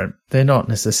just different. They're not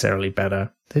necessarily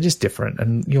better. They're just different.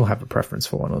 And you'll have a preference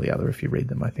for one or the other if you read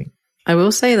them, I think. I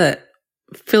will say that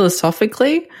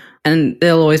philosophically, and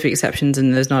there'll always be exceptions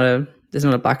and there's not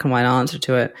a black and white answer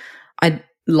to it. I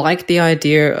like the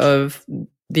idea of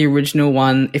the original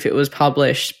one, if it was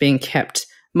published, being kept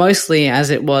mostly as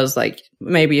it was, like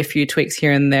maybe a few tweaks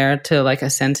here and there to like a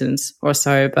sentence or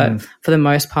so, but for the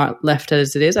most part left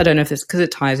as it is. I don't know if it's because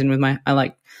it ties in with I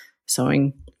like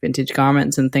sewing vintage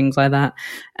garments and things like that.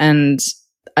 And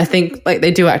I think like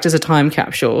they do act as a time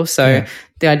capsule. So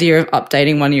the idea of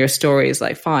updating one of your stories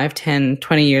like 5, 10,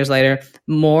 20 years later,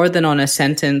 more than on a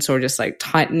sentence or just like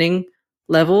tightening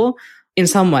level, in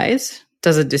some ways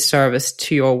does a disservice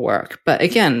to your work. But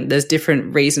again, there's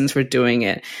different reasons for doing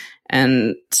it.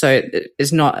 And so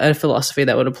it's not a philosophy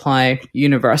that would apply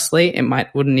universally. It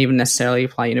wouldn't even necessarily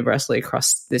apply universally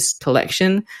across this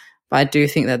collection. But I do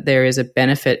think that there is a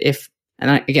benefit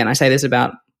I say this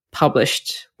about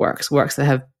published works that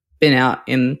have been out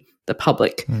in the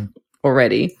public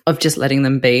already, of just letting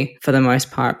them be for the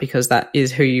most part, because that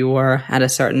is who you were at a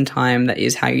certain time. That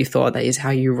is how you thought. That is how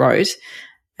you wrote.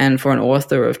 And for an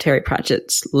author of Terry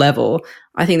Pratchett's level,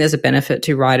 I think there's a benefit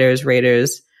to writers,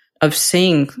 readers, of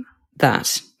seeing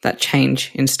that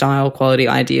change in style, quality,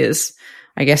 ideas.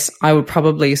 I guess I would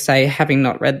probably say, having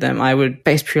not read them, I would,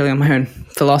 based purely on my own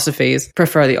philosophies,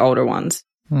 prefer the older ones.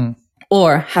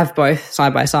 Or have both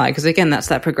side by side. Because again, that's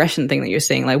that progression thing that you're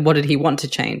seeing. Like, what did he want to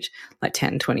change like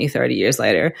 10, 20, 30 years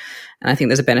later? And I think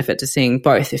there's a benefit to seeing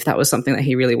both if that was something that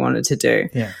he really wanted to do.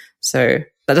 Yeah. So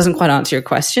that doesn't quite answer your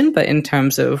question, but in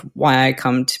terms of why I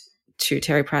come to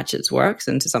Terry Pratchett's works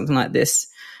and to something like this,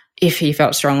 if he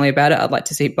felt strongly about it, I'd like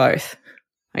to see both,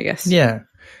 I guess. Yeah.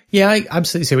 Yeah, I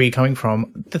absolutely see where you're coming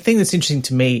from. The thing that's interesting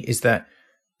to me is that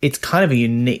it's kind of a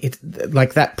unique,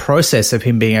 like that process of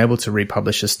him being able to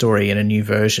republish a story in a new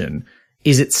version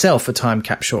is itself a time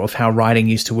capsule of how writing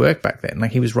used to work back then.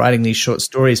 Like, he was writing these short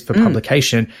stories for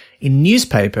publication in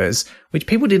newspapers, which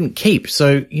people didn't keep.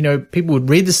 So, people would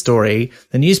read the story,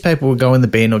 the newspaper would go in the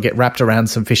bin or get wrapped around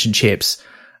some fish and chips,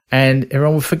 and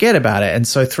everyone would forget about it. And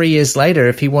so 3 years later,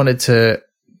 if he wanted to,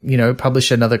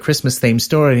 publish another Christmas themed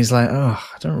story, and he's like, oh,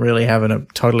 I don't really have a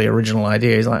totally original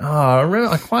idea. He's like, oh,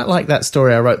 I quite like that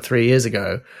story I wrote 3 years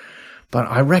ago, but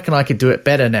I reckon I could do it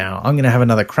better now. I'm going to have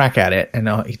another crack at it. And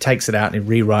he takes it out and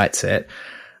he rewrites it.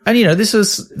 And, this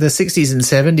was the 60s and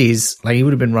 70s. Like, he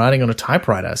would have been writing on a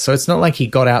typewriter. So it's not like he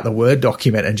got out the Word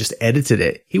document and just edited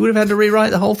it. He would have had to rewrite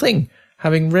the whole thing,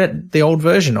 having read the old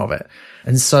version of it.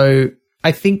 And so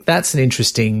I think that's an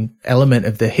interesting element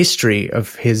of the history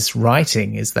of his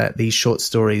writing, is that these short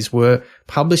stories were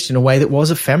published in a way that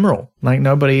was ephemeral. Like,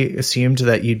 nobody assumed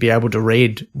that you'd be able to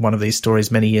read one of these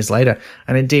stories many years later.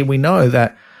 And indeed, we know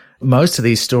that most of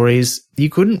these stories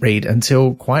you couldn't read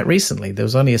until quite recently. There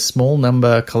was only a small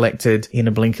number collected in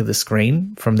a blink of the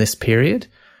screen from this period.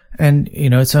 And,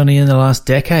 it's only in the last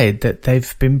decade that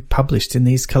they've been published in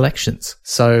these collections.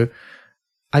 So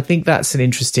I think that's an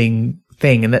interesting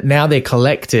thing, and that now they're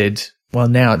collected. Well,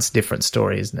 now it's a different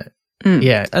story, isn't it?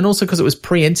 Yeah. And also because it was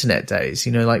pre-internet days,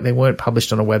 like they weren't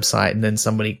published on a website and then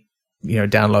somebody,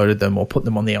 downloaded them or put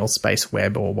them on the L-Space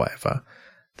web or whatever.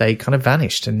 They kind of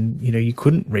vanished, and, you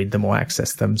couldn't read them or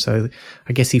access them. So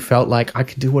I guess he felt like, I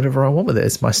can do whatever I want with it.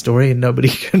 It's my story and nobody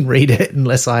can read it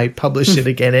unless I publish it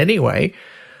again anyway.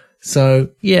 So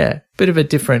yeah, bit of a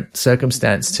different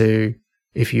circumstance to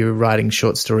if you're writing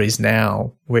short stories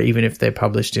now, where even if they're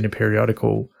published in a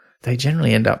periodical, they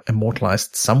generally end up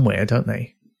immortalized somewhere, don't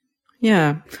they?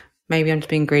 Yeah. maybe I'm just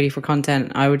being greedy for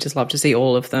content. I would just love to see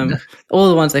all of them, all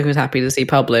the ones that he was happy to see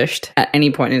published at any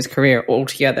point in his career all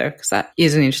together, because that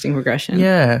is an interesting progression.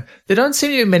 Yeah. There don't seem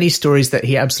to be many stories that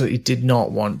he absolutely did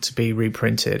not want to be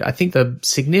reprinted. I think the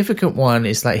significant one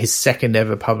is like his second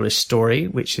ever published story,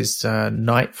 which is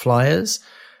Night Flyers,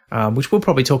 which we'll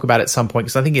probably talk about at some point,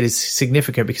 because I think it is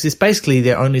significant because it's basically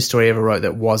the only story he ever wrote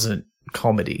that wasn't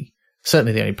comedy.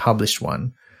 Certainly the only published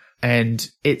one. And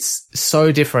it's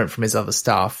so different from his other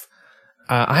stuff.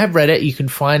 I have read it. You can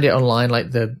find it online.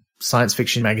 Like the science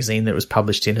fiction magazine that was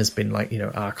published in has been like,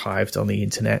 archived on the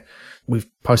internet. We've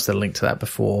posted a link to that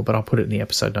before, but I'll put it in the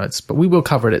episode notes. But we will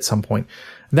cover it at some point.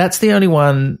 That's the only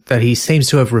one that he seems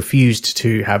to have refused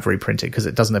to have reprinted because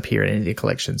it doesn't appear in any of the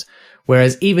collections.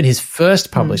 Whereas even his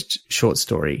first published short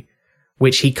story,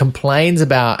 which he complains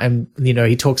about and,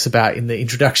 he talks about in the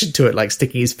introduction to it, like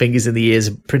sticking his fingers in the ears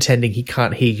and pretending he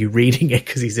can't hear you reading it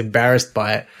because he's embarrassed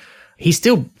by it. He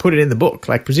still put it in the book,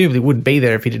 like presumably wouldn't be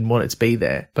there if he didn't want it to be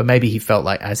there. But maybe he felt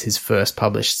like as his first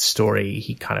published story,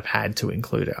 he kind of had to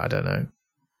include it. I don't know.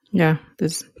 Yeah,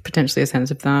 there's potentially a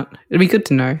sense of that. It'd be good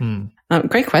to know.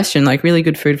 Great question, like really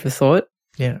good food for thought.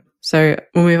 Yeah. So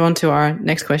we'll move on to our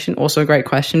next question. Also a great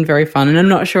question, very fun. And I'm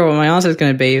not sure what my answer is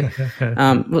going to be.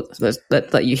 Let's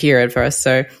let you hear it first.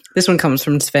 So this one comes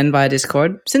from Sven via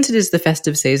Discord. Since it is the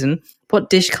festive season,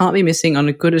 what dish can't be missing on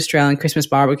a good Australian Christmas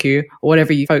barbecue or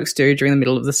whatever you folks do during the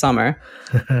middle of the summer?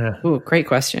 Ooh, great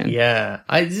question. Yeah.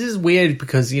 This is weird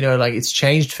because, it's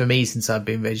changed for me since I've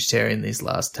been vegetarian these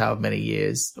last however many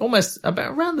years. Almost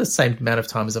about around the same amount of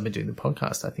time as I've been doing the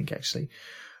podcast, I think, actually.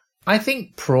 I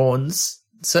think prawns...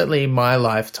 Certainly in my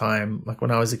lifetime, like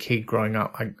when I was a kid growing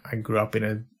up, I grew up in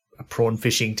a prawn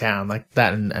fishing town like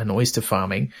that and oyster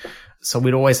farming. So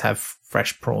we'd always have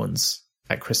fresh prawns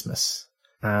at Christmas.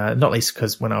 Not least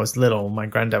because when I was little, my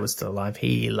granddad was still alive.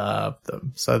 He loved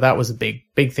them. So that was a big,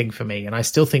 big thing for me. And I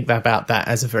still think about that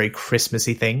as a very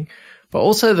Christmassy thing, but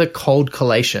also the cold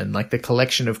collation, like the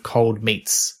collection of cold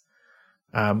meats.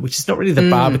 Which is not really the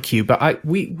barbecue, but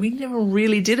we never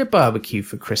really did a barbecue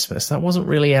for Christmas. That wasn't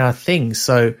really our thing.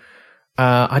 So,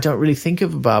 I don't really think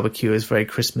of a barbecue as very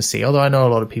Christmassy, although I know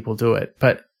a lot of people do it.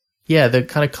 But yeah, the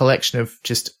kind of collection of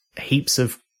just heaps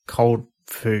of cold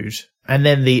food and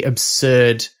then the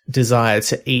absurd desire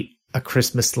to eat a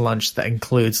Christmas lunch that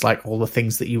includes like all the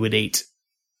things that you would eat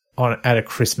at a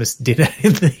Christmas dinner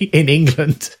in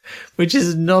England, which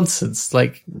is nonsense.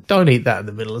 Like, don't eat that in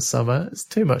the middle of summer. It's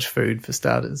too much food for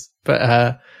starters. But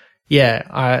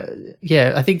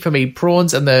I think for me,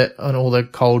 prawns and all the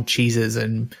cold cheeses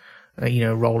and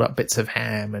rolled up bits of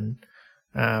ham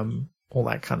and all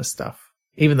that kind of stuff.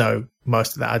 Even though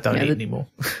most of that I don't eat anymore.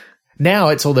 Now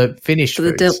it's all the finished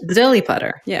foods. The deli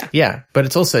putter, yeah. Yeah, but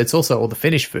it's also all the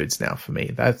finished foods now for me.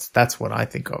 That's what I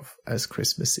think of as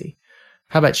Christmassy.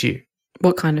 How about you?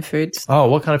 What kind of foods? Oh,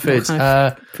 what kind of foods?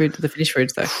 The finished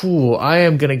foods, though. I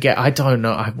am going to get, I don't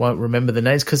know. I won't remember the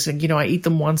names because, I eat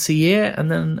them once a year and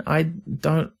then I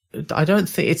don't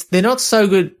think they're not so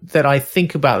good that I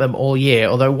think about them all year.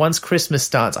 Although once Christmas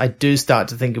starts, I do start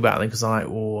to think about them because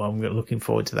I'm looking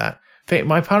forward to that. In fact,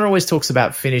 my partner always talks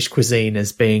about Finnish cuisine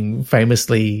as being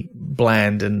famously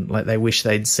bland and like they wish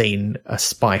they'd seen a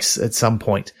spice at some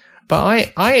point.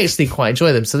 But I actually quite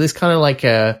enjoy them. So there's kind of like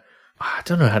I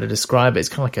don't know how to describe it. It's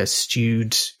kind of like a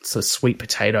stewed sort of sweet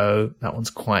potato. That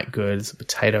one's quite good. There's a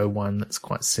potato one that's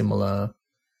quite similar.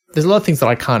 There's a lot of things that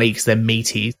I can't eat because they're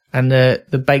meaty. And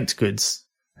the baked goods,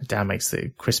 Dad makes the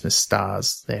Christmas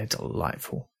stars. They're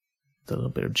delightful. The little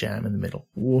bit of jam in the middle.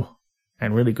 Ooh.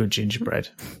 And really good gingerbread.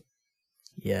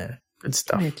 Yeah, good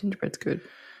stuff. Yeah, gingerbread's good.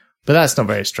 But that's not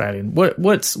very Australian.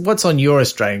 What's on your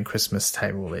Australian Christmas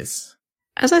table, Liz?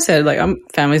 As I said, like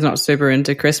family's not super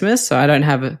into Christmas, so I don't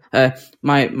have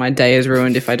my day is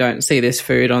ruined if I don't see this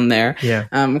food on there,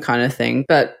 kind of thing.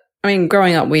 But I mean,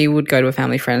 growing up, we would go to a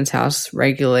family friend's house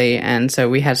regularly, and so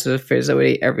we had sort of foods that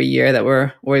we eat every year that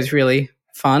were always really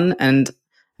fun. And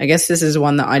I guess this is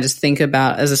one that I just think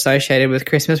about as associated with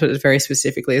Christmas, but it's very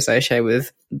specifically associated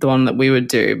with the one that we would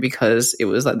do because it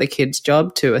was like the kids'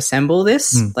 job to assemble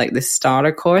this, like this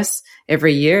starter course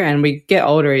every year. And we get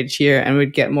older each year and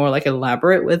we'd get more like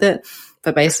elaborate with it.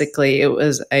 But basically it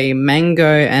was a mango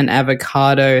and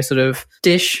avocado sort of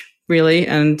dish, really.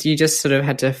 And you just sort of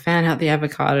had to fan out the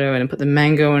avocado and put the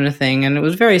mango in a thing. And it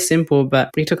was very simple,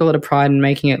 but we took a lot of pride in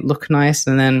making it look nice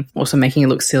and then also making it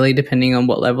look silly depending on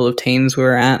what level of teens we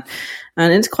were at.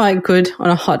 And it's quite good on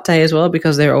a hot day as well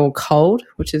because they're all cold,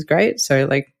 which is great. So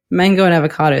like mango and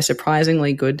avocado are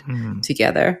surprisingly good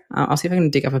together. I'll see if I can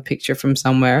dig up a picture from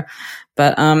somewhere.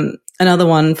 But another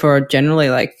one for generally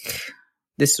like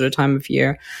this sort of time of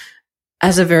year,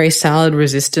 as a very salad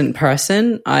resistant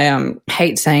person, I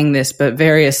hate saying this, but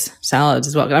various salads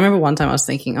as well. I remember one time I was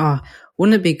thinking, oh,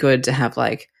 wouldn't it be good to have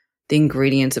like the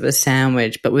ingredients of a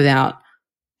sandwich, but without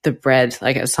the bread,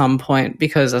 like at some point,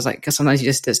 because I was like, because sometimes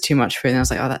there's too much food. And I was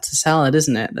like, oh, that's a salad,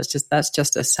 isn't it? That's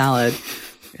just a salad,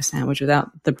 a sandwich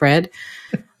without the bread.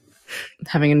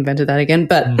 Having invented that again.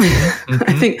 But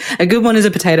I think a good one is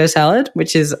a potato salad,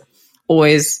 which is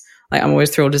always, like, I'm always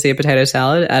thrilled to see a potato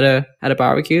salad at a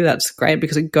barbecue. That's great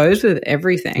because it goes with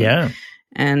everything. Yeah.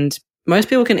 And most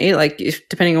people can eat, like,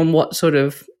 depending on what sort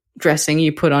of dressing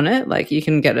you put on it, like you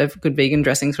can get a good vegan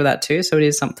dressings for that too. So it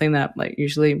is something that like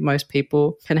usually most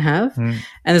people can have. And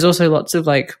there's also lots of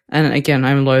like, and again,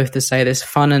 I'm loath to say this,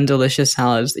 fun and delicious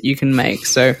salads that you can make.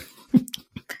 So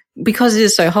because it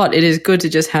is so hot, it is good to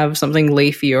just have something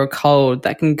leafy or cold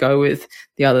that can go with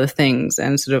the other things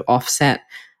and sort of offset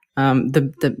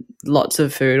the lots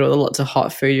of food or the lots of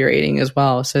hot food you're eating as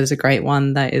well. So there's a great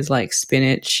one that is like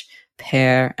spinach,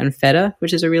 pear, and feta,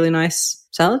 which is a really nice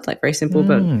salad, like very simple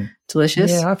but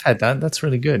delicious. Yeah, I've had that. That's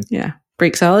really good. Yeah.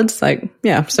 Greek salads, like,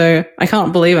 yeah. So I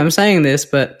can't believe I'm saying this,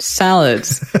 but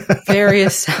salads,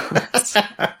 various salads.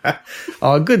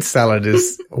 Oh, a good salad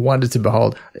is a wonder to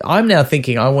behold. I'm now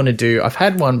thinking I've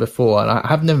had one before and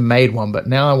I've never made one, but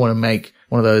now I want to make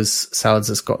one of those salads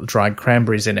that's got dried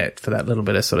cranberries in it for that little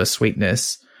bit of sort of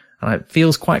sweetness. And it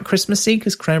feels quite Christmassy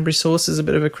because cranberry sauce is a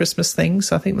bit of a Christmas thing.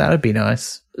 So I think that would be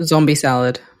nice. Zombie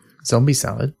salad. Zombie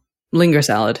salad. Linger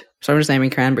salad. So I'm just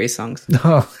naming cranberry songs.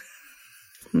 Oh.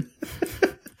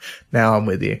 Now I'm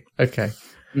with you. Okay.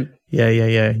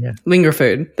 Yeah. Linger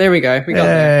food. There we go. We got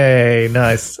there. Hey,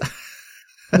 nice.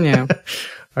 Yeah.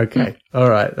 Okay. All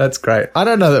right. That's great. I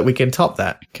don't know that we can top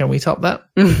that. Can we top that?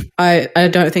 I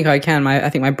don't think I can. I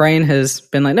think my brain has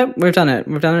been like, nope, we've done it.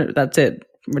 We've done it. That's it.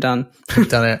 We're done. We've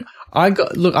done it.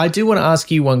 I do want to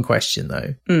ask you one question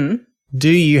though. Do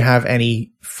you have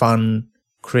any fun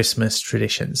Christmas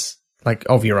traditions, like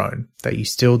of your own, that you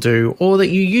still do or that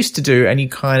you used to do and you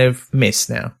kind of miss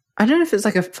now? I don't know if it's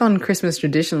like a fun Christmas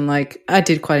tradition. Like I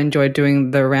did quite enjoy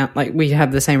doing the round, like we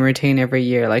have the same routine every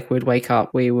year. Like we'd wake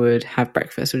up, we would have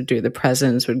breakfast, we'd do the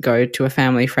presents, we'd go to a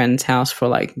family friend's house for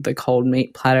like the cold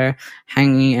meat platter,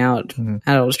 hanging out,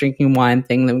 adults drinking wine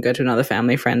thing. Then we'd go to another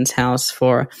family friend's house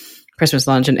for Christmas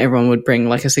lunch and everyone would bring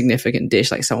like a significant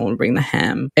dish, like someone would bring the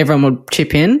ham. Everyone would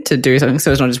chip in to do something,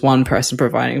 so it's not just one person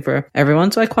providing for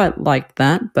everyone. So I quite liked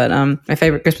that. But my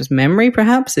favorite Christmas memory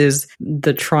perhaps is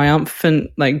the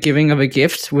triumphant like giving of a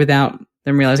gift without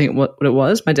them realizing what it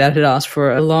was. My dad had asked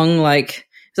for a long like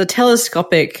it's a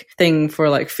telescopic thing for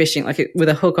like fishing, like with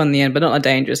a hook on the end, but not a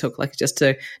dangerous hook, like just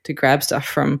to grab stuff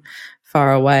from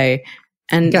far away.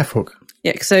 And gaff hook.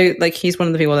 Yeah, so like he's one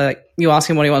of the people that like you ask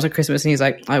him what he wants for Christmas and he's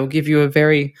like, I will give you a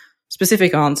very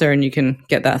specific answer and you can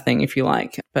get that thing if you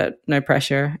like, but no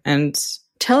pressure. And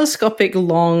telescopic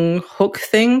long hook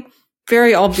thing,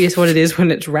 very obvious what it is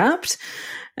when it's wrapped.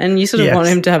 And you sort of want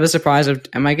him to have a surprise of,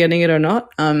 am I getting it or not?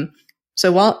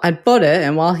 So while I bought it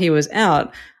and while he was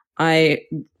out, I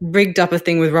rigged up a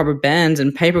thing with rubber bands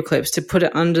and paper clips to put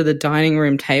it under the dining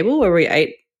room table where we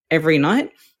ate every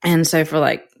night. And so for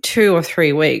like 2 or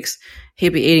 3 weeks, he'd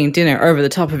be eating dinner over the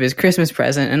top of his Christmas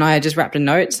present. And I had just wrapped a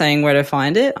note saying where to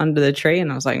find it under the tree.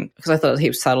 And I was like, because I thought he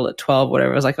was settled at 12,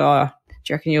 whatever. I was like, oh, do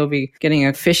you reckon you'll be getting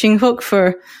a fishing hook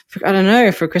for I don't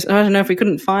know, for Christmas? I don't know if we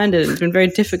couldn't find it. It's been very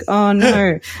difficult. Oh,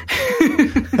 no.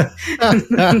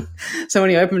 So when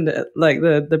he opened it, like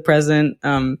the present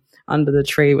under the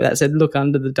tree that said, look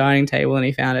under the dining table, and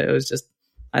he found it, it was just,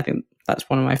 I think that's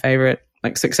one of my favorite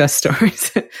like success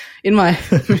stories in my,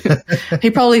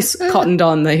 he probably cottoned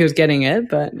on that he was getting it,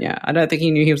 but yeah, I don't think he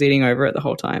knew he was eating over it the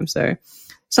whole time. So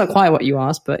it's not quite what you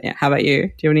asked, but yeah, how about you?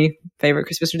 Do you have any favorite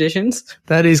Christmas traditions?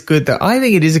 That is good though. I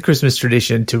think it is a Christmas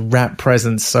tradition to wrap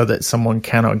presents so that someone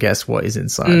cannot guess what is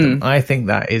inside them. I think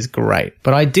that is great,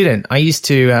 but I didn't. I used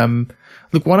to,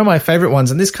 look, one of my favorite ones,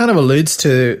 and this kind of alludes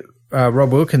to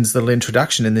Rob Wilkins' little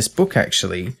introduction in this book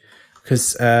actually,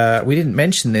 because we didn't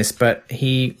mention this, but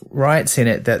he writes in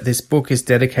it that this book is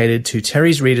dedicated to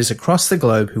Terry's readers across the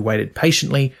globe who waited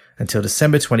patiently until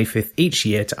December 25th each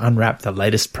year to unwrap the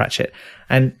latest Pratchett.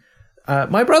 And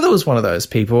my brother was one of those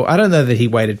people. I don't know that he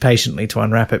waited patiently to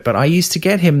unwrap it, but I used to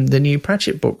get him the new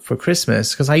Pratchett book for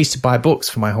Christmas because I used to buy books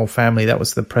for my whole family. That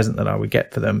was the present that I would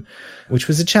get for them, which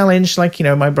was a challenge. Like, you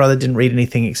know, my brother didn't read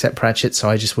anything except Pratchett, so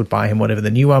I just would buy him whatever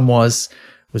the new one was.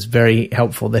 It was very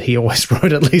helpful that he always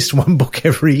wrote at least one book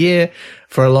every year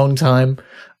for a long time.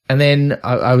 And then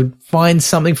I would find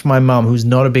something for my mum who's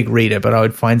not a big reader, but I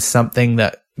would find something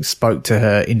that spoke to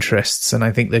her interests. And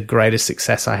I think the greatest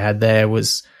success I had there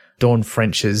was Dawn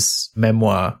French's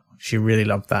memoir. She really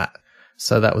loved that.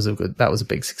 So that was a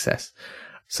big success.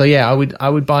 So yeah, I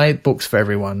would buy books for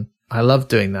everyone. I love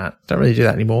doing that. Don't really do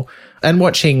that anymore. And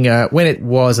watching, when it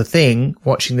was a thing,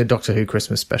 watching the Doctor Who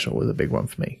Christmas special was a big one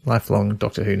for me. Lifelong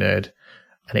Doctor Who nerd.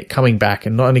 And it coming back,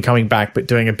 and not only coming back, but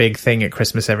doing a big thing at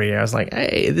Christmas every year. I was like,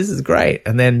 hey, this is great.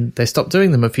 And then they stopped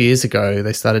doing them a few years ago.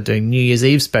 They started doing New Year's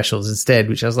Eve specials instead,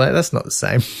 which I was like, that's not the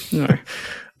same. No.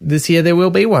 This year there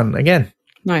will be one again.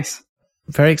 Nice.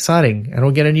 Very exciting. And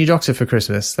we'll get a new Doctor for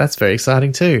Christmas. That's very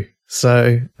exciting too.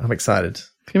 So I'm excited.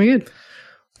 It's going to be good.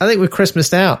 I think we're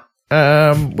Christmased out,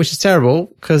 which is terrible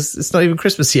because it's not even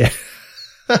Christmas yet.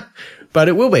 But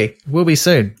it will be. It will be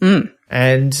soon.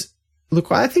 And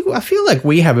look, I feel like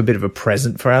we have a bit of a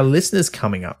present for our listeners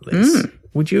coming up, Liz.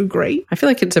 Would you agree? I feel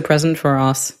like it's a present for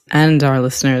us and our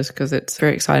listeners because it's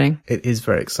very exciting. It is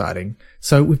very exciting.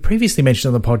 So we've previously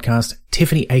mentioned on the podcast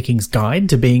Tiffany Aching's Guide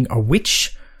to Being a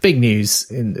Witch. Big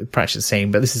news in the Pratchett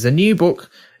scene, but this is a new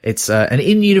book. It's an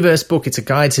in-universe book. It's a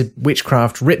guide to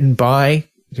witchcraft written by,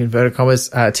 in inverted commas,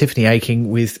 Tiffany Aching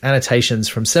with annotations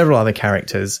from several other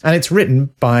characters. And it's written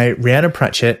by Rhianna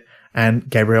Pratchett and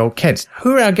Gabrielle Kent.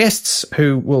 Who are our guests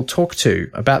who we'll talk to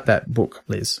about that book,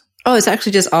 Liz? Oh, it's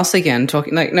actually just us again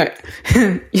talking. Like, no,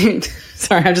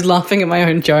 sorry, I'm just laughing at my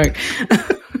own joke.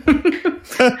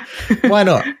 Why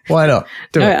not? Why not?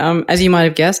 Do it. As you might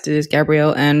have guessed, it is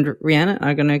Gabrielle and Rhianna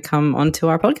are going to come onto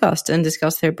our podcast and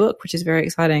discuss their book, which is very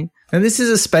exciting. And this is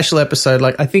a special episode.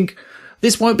 Like, I think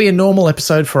this won't be a normal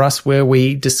episode for us where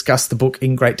we discuss the book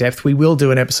in great depth. We will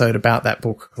do an episode about that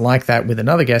book like that with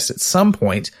another guest at some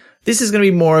point. This is going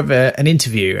to be more of an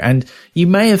interview, and you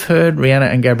may have heard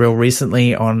Rhianna and Gabrielle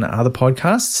recently on other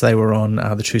podcasts. They were on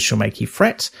The Truth Shall Make You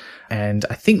Fret, and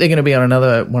I think they're going to be on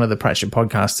another one of the Pratchett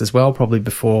podcasts as well, probably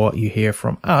before you hear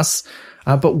from us.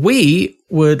 But we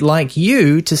would like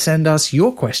you to send us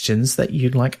your questions that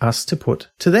you'd like us to put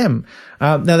to them.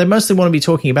 Now, they mostly want to be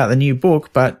talking about the new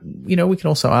book, but, you know, we can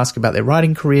also ask about their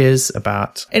writing careers,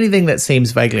 about anything that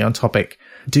seems vaguely on topic.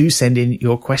 Do send in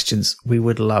your questions. We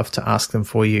would love to ask them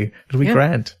for you. It'll be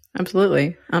grand.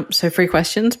 Absolutely. So for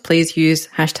questions, please use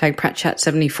hashtag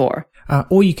PratChat74.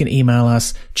 Or you can email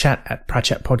us,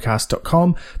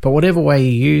 chat@pratchatpodcast.com. But whatever way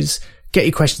you use, get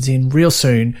your questions in real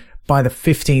soon by the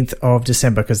 15th of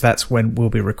December, because that's when we'll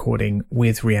be recording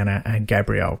with Rhianna and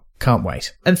Gabrielle. Can't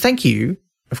wait. And thank you,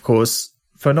 of course,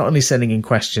 for not only sending in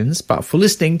questions, but for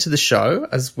listening to the show.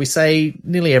 As we say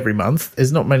nearly every month,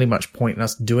 there's not really much point in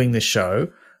us doing this show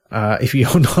if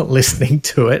you're not listening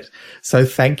to it. So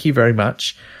thank you very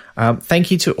much.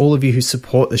 Thank you to all of you who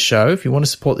support the show. If you want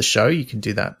to support the show, you can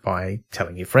do that by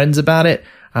telling your friends about it.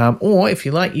 Or if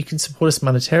you like, you can support us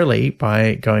monetarily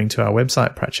by going to our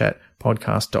website,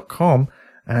 pratchatpodcast.com,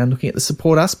 and looking at the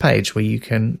Support Us page, where you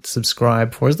can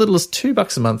subscribe for as little as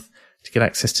 $2 a month to get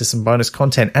access to some bonus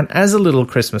content. And as a little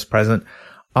Christmas present,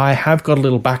 I have got a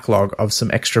little backlog of some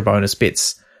extra bonus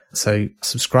bits. So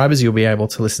subscribers, you'll be able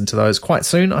to listen to those quite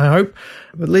soon, I hope.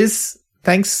 But Liz,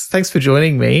 thanks for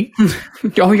joining me.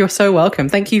 Oh, you're so welcome.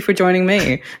 Thank you for joining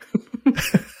me.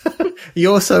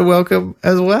 You're so welcome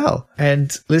as well.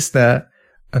 And listener,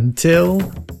 until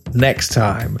next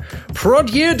time, prod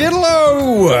you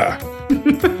diddle-o!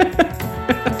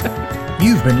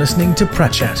 You've been listening to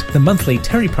Pratchat, the monthly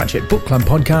Terry Pratchett Book Club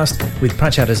podcast with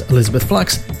Pratchatters Elizabeth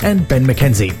Flux and Ben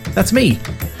McKenzie. That's me.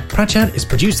 Pratchat is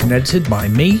produced and edited by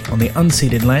me on the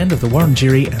unceded land of the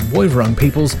Wurundjeri and Woiwurrung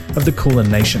peoples of the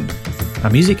Kulin Nation. Our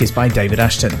music is by David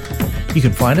Ashton. You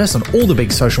can find us on all the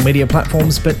big social media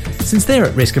platforms, but since they're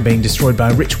at risk of being destroyed by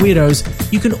rich weirdos,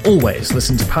 you can always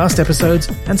listen to past episodes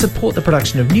and support the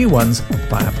production of new ones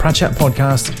via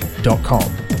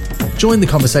pratchatpodcast.com. Join the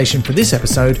conversation for this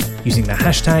episode using the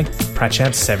hashtag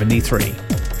Pratchat73.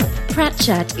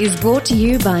 Pratchat is brought to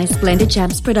you by Splendid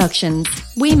Chaps Productions.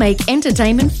 We make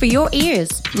entertainment for your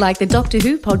ears, like the Doctor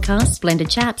Who podcast Splendid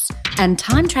Chaps and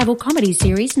time travel comedy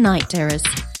series Night Terrace.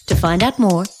 To find out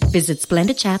more, visit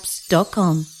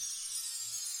splendidchaps.com.